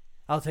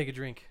 I'll take a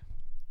drink.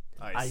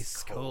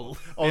 Ice cold.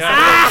 Oh,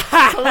 Yeah.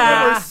 some of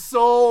them were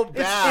so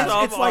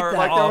bad. it's like are that.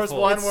 like there was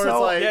awful. one It's where so-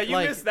 it's like, Yeah, you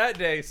like- missed that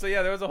day. So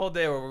yeah, there was a whole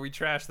day where we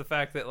trashed the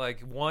fact that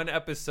like one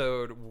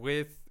episode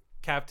with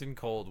Captain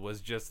Cold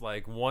was just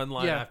like one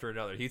line Yeah. after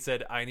another. He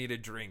said, "I need a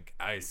drink,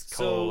 ice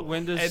So cold."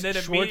 when does and then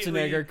immediately-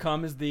 Schwarzenegger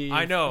come as the?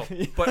 I know,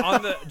 but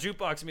on the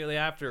jukebox immediately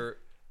after,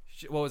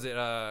 what was it?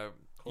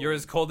 You're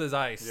as cold as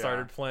ice. Yeah.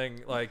 Started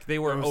playing like they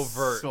were it was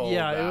overt. so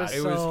Yeah, bad. it was.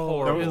 It was so,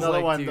 horrible. There was it another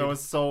like, one dude. that was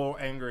so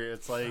angry.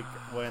 It's like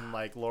when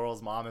like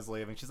Laurel's mom is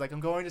leaving. She's like, "I'm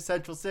going to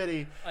Central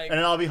City, Like- and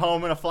then I'll be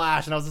home in a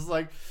flash." And I was just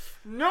like,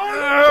 "No!"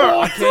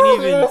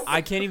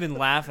 I can't even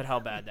laugh at how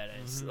bad that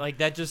is. Like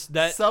that just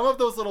that. Some of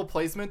those little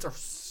placements are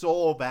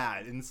so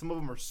bad, and some of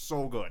them are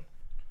so good.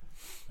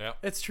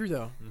 It's true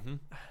though.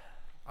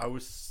 I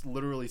was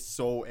literally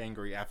so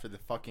angry after the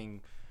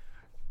fucking.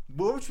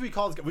 What should we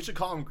call this guy? We should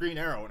call him Green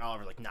Arrow. And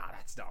Oliver's like, "Nah,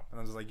 that's dumb." And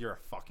I was just like, "You're a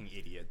fucking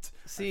idiot."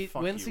 See,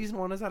 Fuck when you. season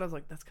 1 was out, I was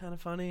like, "That's kind of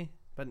funny,"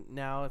 but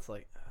now it's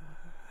like,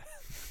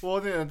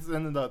 Well, then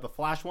the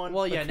Flash one.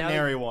 Well, the yeah, now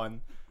Canary one.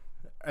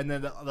 And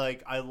then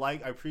I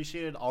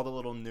appreciated all the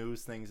little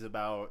news things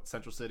about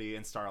Central City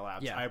and Star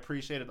Labs. Yeah. I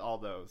appreciated all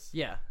those.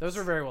 Yeah, those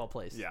are very well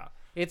placed. Yeah.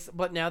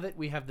 But now that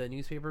we have the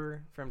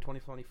newspaper from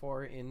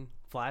 2024 in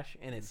Flash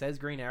and it says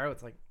Green Arrow,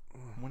 it's like,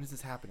 When is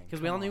this happening?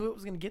 because we all knew it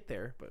was going to get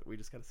there, but we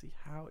just got to see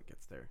how it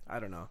gets there. I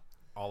don't know.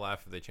 I'll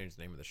laugh if they change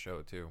the name of the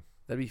show too.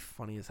 That'd be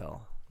funny as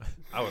hell.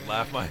 I would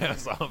laugh my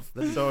ass off.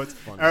 So it's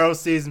funny. Arrow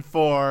season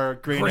 4,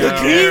 Green Green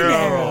Arrow.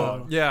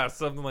 Arrow. Yeah,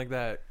 something like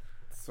that.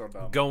 So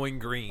dumb. Going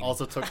green.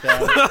 Also took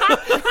them.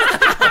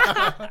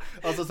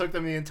 Also took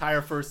them the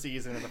entire first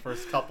season and the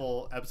first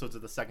couple episodes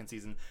of the second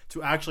season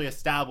to actually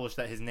establish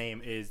that his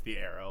name is the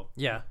Arrow.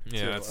 Yeah.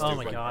 Yeah, it's Oh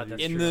my stupid. god,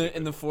 that's In true.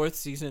 the 4th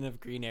season of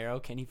Green Arrow,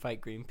 can he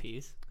fight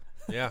Greenpeace?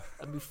 Yeah,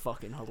 That'd be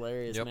fucking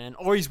hilarious, Yep. man.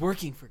 Or he's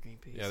working for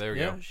Greenpeace. yeah. There we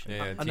Yeah. go.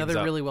 Yeah, teams Another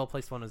up. really well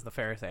placed one is the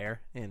Ferris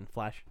Air in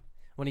Flash.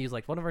 When he was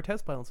like, one of our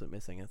test pilots went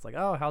missing. It's like,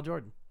 oh, Hal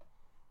Jordan.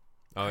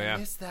 Oh I yeah.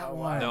 missed that Oh,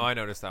 one. wow. No, I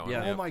noticed that one.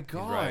 Yeah. Yep, Oh my he's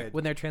right. god.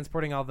 When they're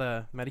transporting all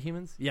the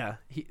metahumans. Yeah.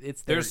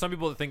 It's There's some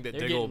people that think that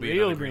They're Diggle will getting be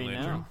real another Green green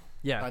Lantern. now.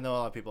 Yeah. I know a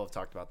lot of people have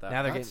talked about that.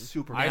 Now they're That's getting-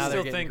 super. Now I they're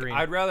still getting think green.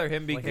 I'd rather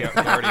him be Like-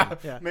 Guardian.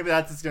 Yeah. Maybe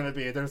that's just gonna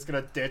be. They're just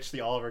gonna ditch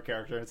the Oliver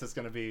character. And it's just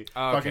gonna be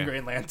Oh, fucking okay.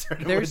 Green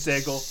Lantern There's with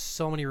Diggle.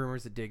 so many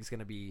rumors that Dig's going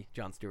to be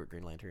Jon Stewart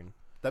Green Lantern.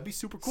 That'd be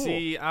super cool.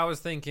 See, I was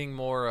thinking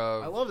more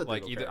of. I love the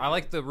like Diggle either. character. I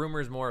like the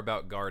rumors more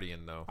about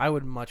Guardian though. I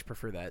would much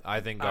prefer that. I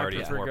think I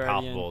Guardian's prefer more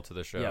Guardian. palpable to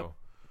the show. Yep.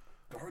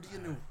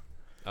 Guardian.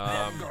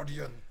 Um,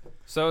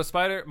 so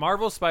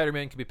Marvel's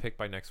Spider-Man can be picked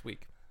by next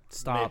week.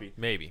 Stop.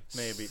 Maybe.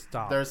 Maybe.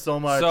 Stop. There's so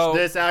much. So-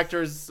 This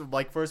actor's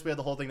like first we had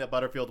the whole thing that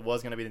Butterfield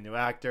was going to be the new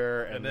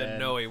actor, and, And then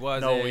no, he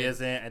wasn't. No, he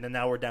isn't. And then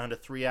now we're down to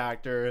 3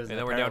 actors, And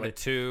then we're down to apparently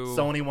 2.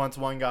 Sony wants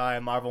one guy,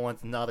 and Marvel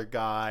wants another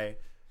guy.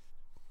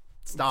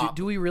 Stop.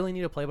 Do we really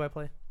need a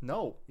play-by-play?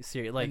 No.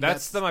 Serious? Like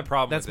That's my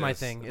problem. that's with my this.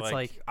 thing. It's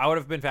like- I would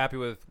have been happy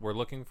with. We're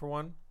looking for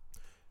one.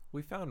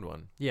 We found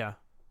one. yeah.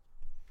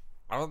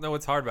 I don't know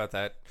what's hard about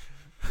that.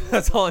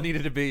 That's all it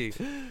needed to be.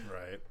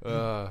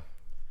 Right.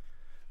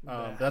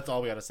 That's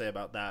all we got to say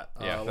about that.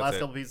 Yeah, that's last it.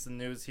 couple pieces of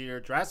news here.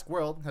 Jurassic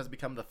World has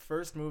become the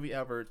first movie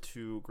ever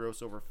to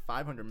gross over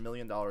 $500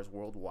 million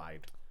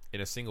worldwide. In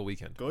a single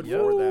weekend. Good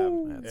Yo, for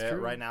them. that's true.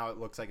 Right now, it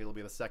looks like it'll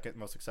be the second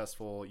most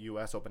successful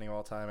U.S. opening of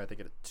all time. I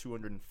think it's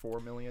 204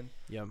 million.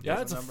 Yeah.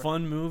 Yeah, it's a number.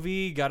 fun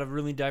movie. Got a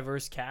really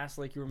diverse cast,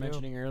 like you were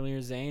mentioning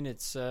earlier, Zane.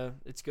 It's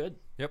good.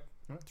 Yep.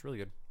 It's really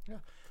good.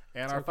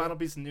 And our final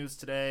piece of news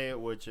today,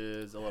 which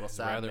is a little It's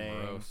rather saddening,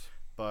 morose.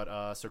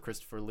 but Sir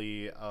Christopher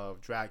Lee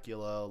of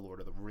Dracula, Lord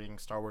of the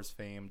Rings, Star Wars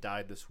fame,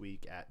 died this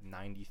week at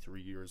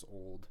 93 years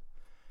old.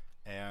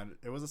 And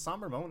it was a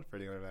somber moment for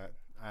the internet.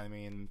 I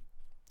mean,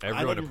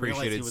 Everyone didn't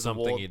realize he appreciated was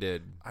something old. he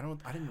did. I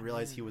didn't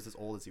realize he was as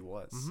old as he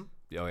was.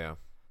 Oh yeah.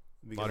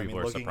 Because of I mean, people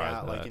are looking surprised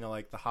at by like that.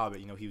 like The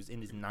Hobbit, he was in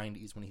his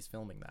 90s when he's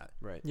filming that.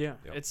 Right. Yeah,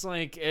 Yep.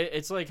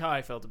 it's like how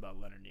I felt about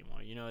Leonard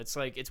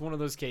Nimoy. It's one of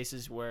those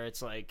cases where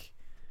it's like,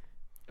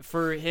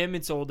 for him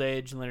it's old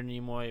age. Leonard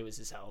Nimoy, it was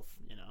his health.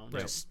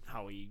 Right. Just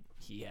how he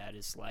had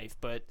his life.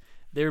 But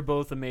they're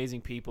both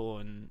amazing people,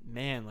 and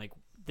man, like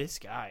this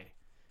guy,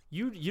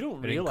 you don't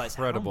An realize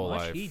how incredible much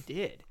life. he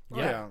did. Oh,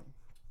 Yeah,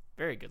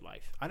 very good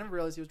life. I never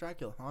realized he was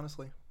Dracula,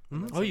 honestly.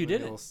 Mhm. That's Oh, you a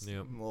didn't?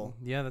 Yep. little-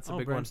 Yeah, that's a Oh,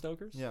 big Bram one.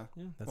 Stoker's. yeah.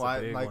 That's Well, a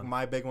big one.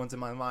 my big ones in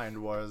my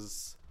mind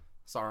was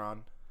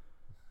Sauron.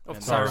 Of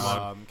and course.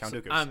 Saruman. Count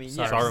Dooku. I mean,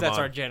 yeah, 'cause Saruman. that's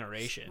our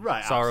generation.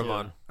 Right.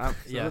 Saruman.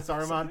 Yeah. Is it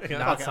Saruman? Not Okay,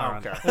 I don't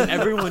Sauron. care.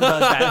 Everyone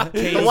does that.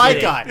 Katie The white did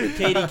it. guy.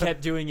 Katie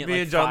kept doing it Me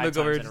like and John 5 look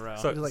over. times in a row.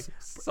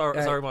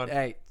 Sorry, man.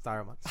 Hey,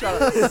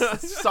 Saruman.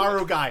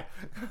 Saru guy.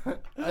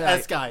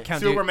 S guy.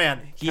 Count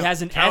Superman. He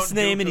has an Count S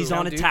name and he's Dooku.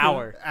 on a Count Dooku.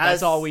 tower. That's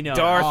As all we know.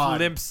 Darth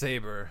God.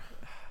 Limpsaber.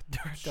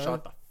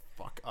 Shut the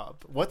fuck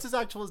up. What's his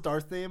actual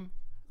Darth name?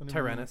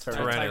 Tyrannus.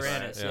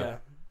 Tyrannus, Yeah. yeah.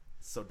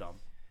 So dumb.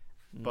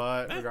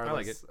 But I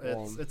regardless,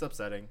 like it's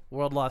upsetting.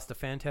 World lost a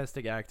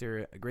fantastic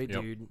actor, a great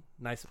Yep. dude,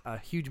 nice, a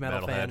huge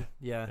metal Metalhead. fan.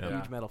 Yeah, Yeah.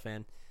 huge metal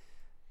fan.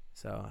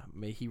 So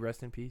may he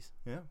rest in peace.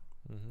 Yeah.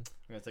 Mhm.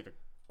 We're going to take a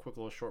quick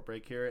little short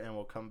break here, and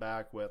we'll come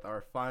back with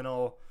our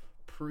final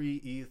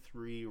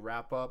pre-E3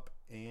 wrap-up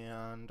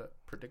and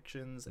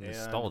predictions and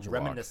Nostalgia walk.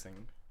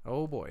 reminiscing.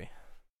 Oh boy.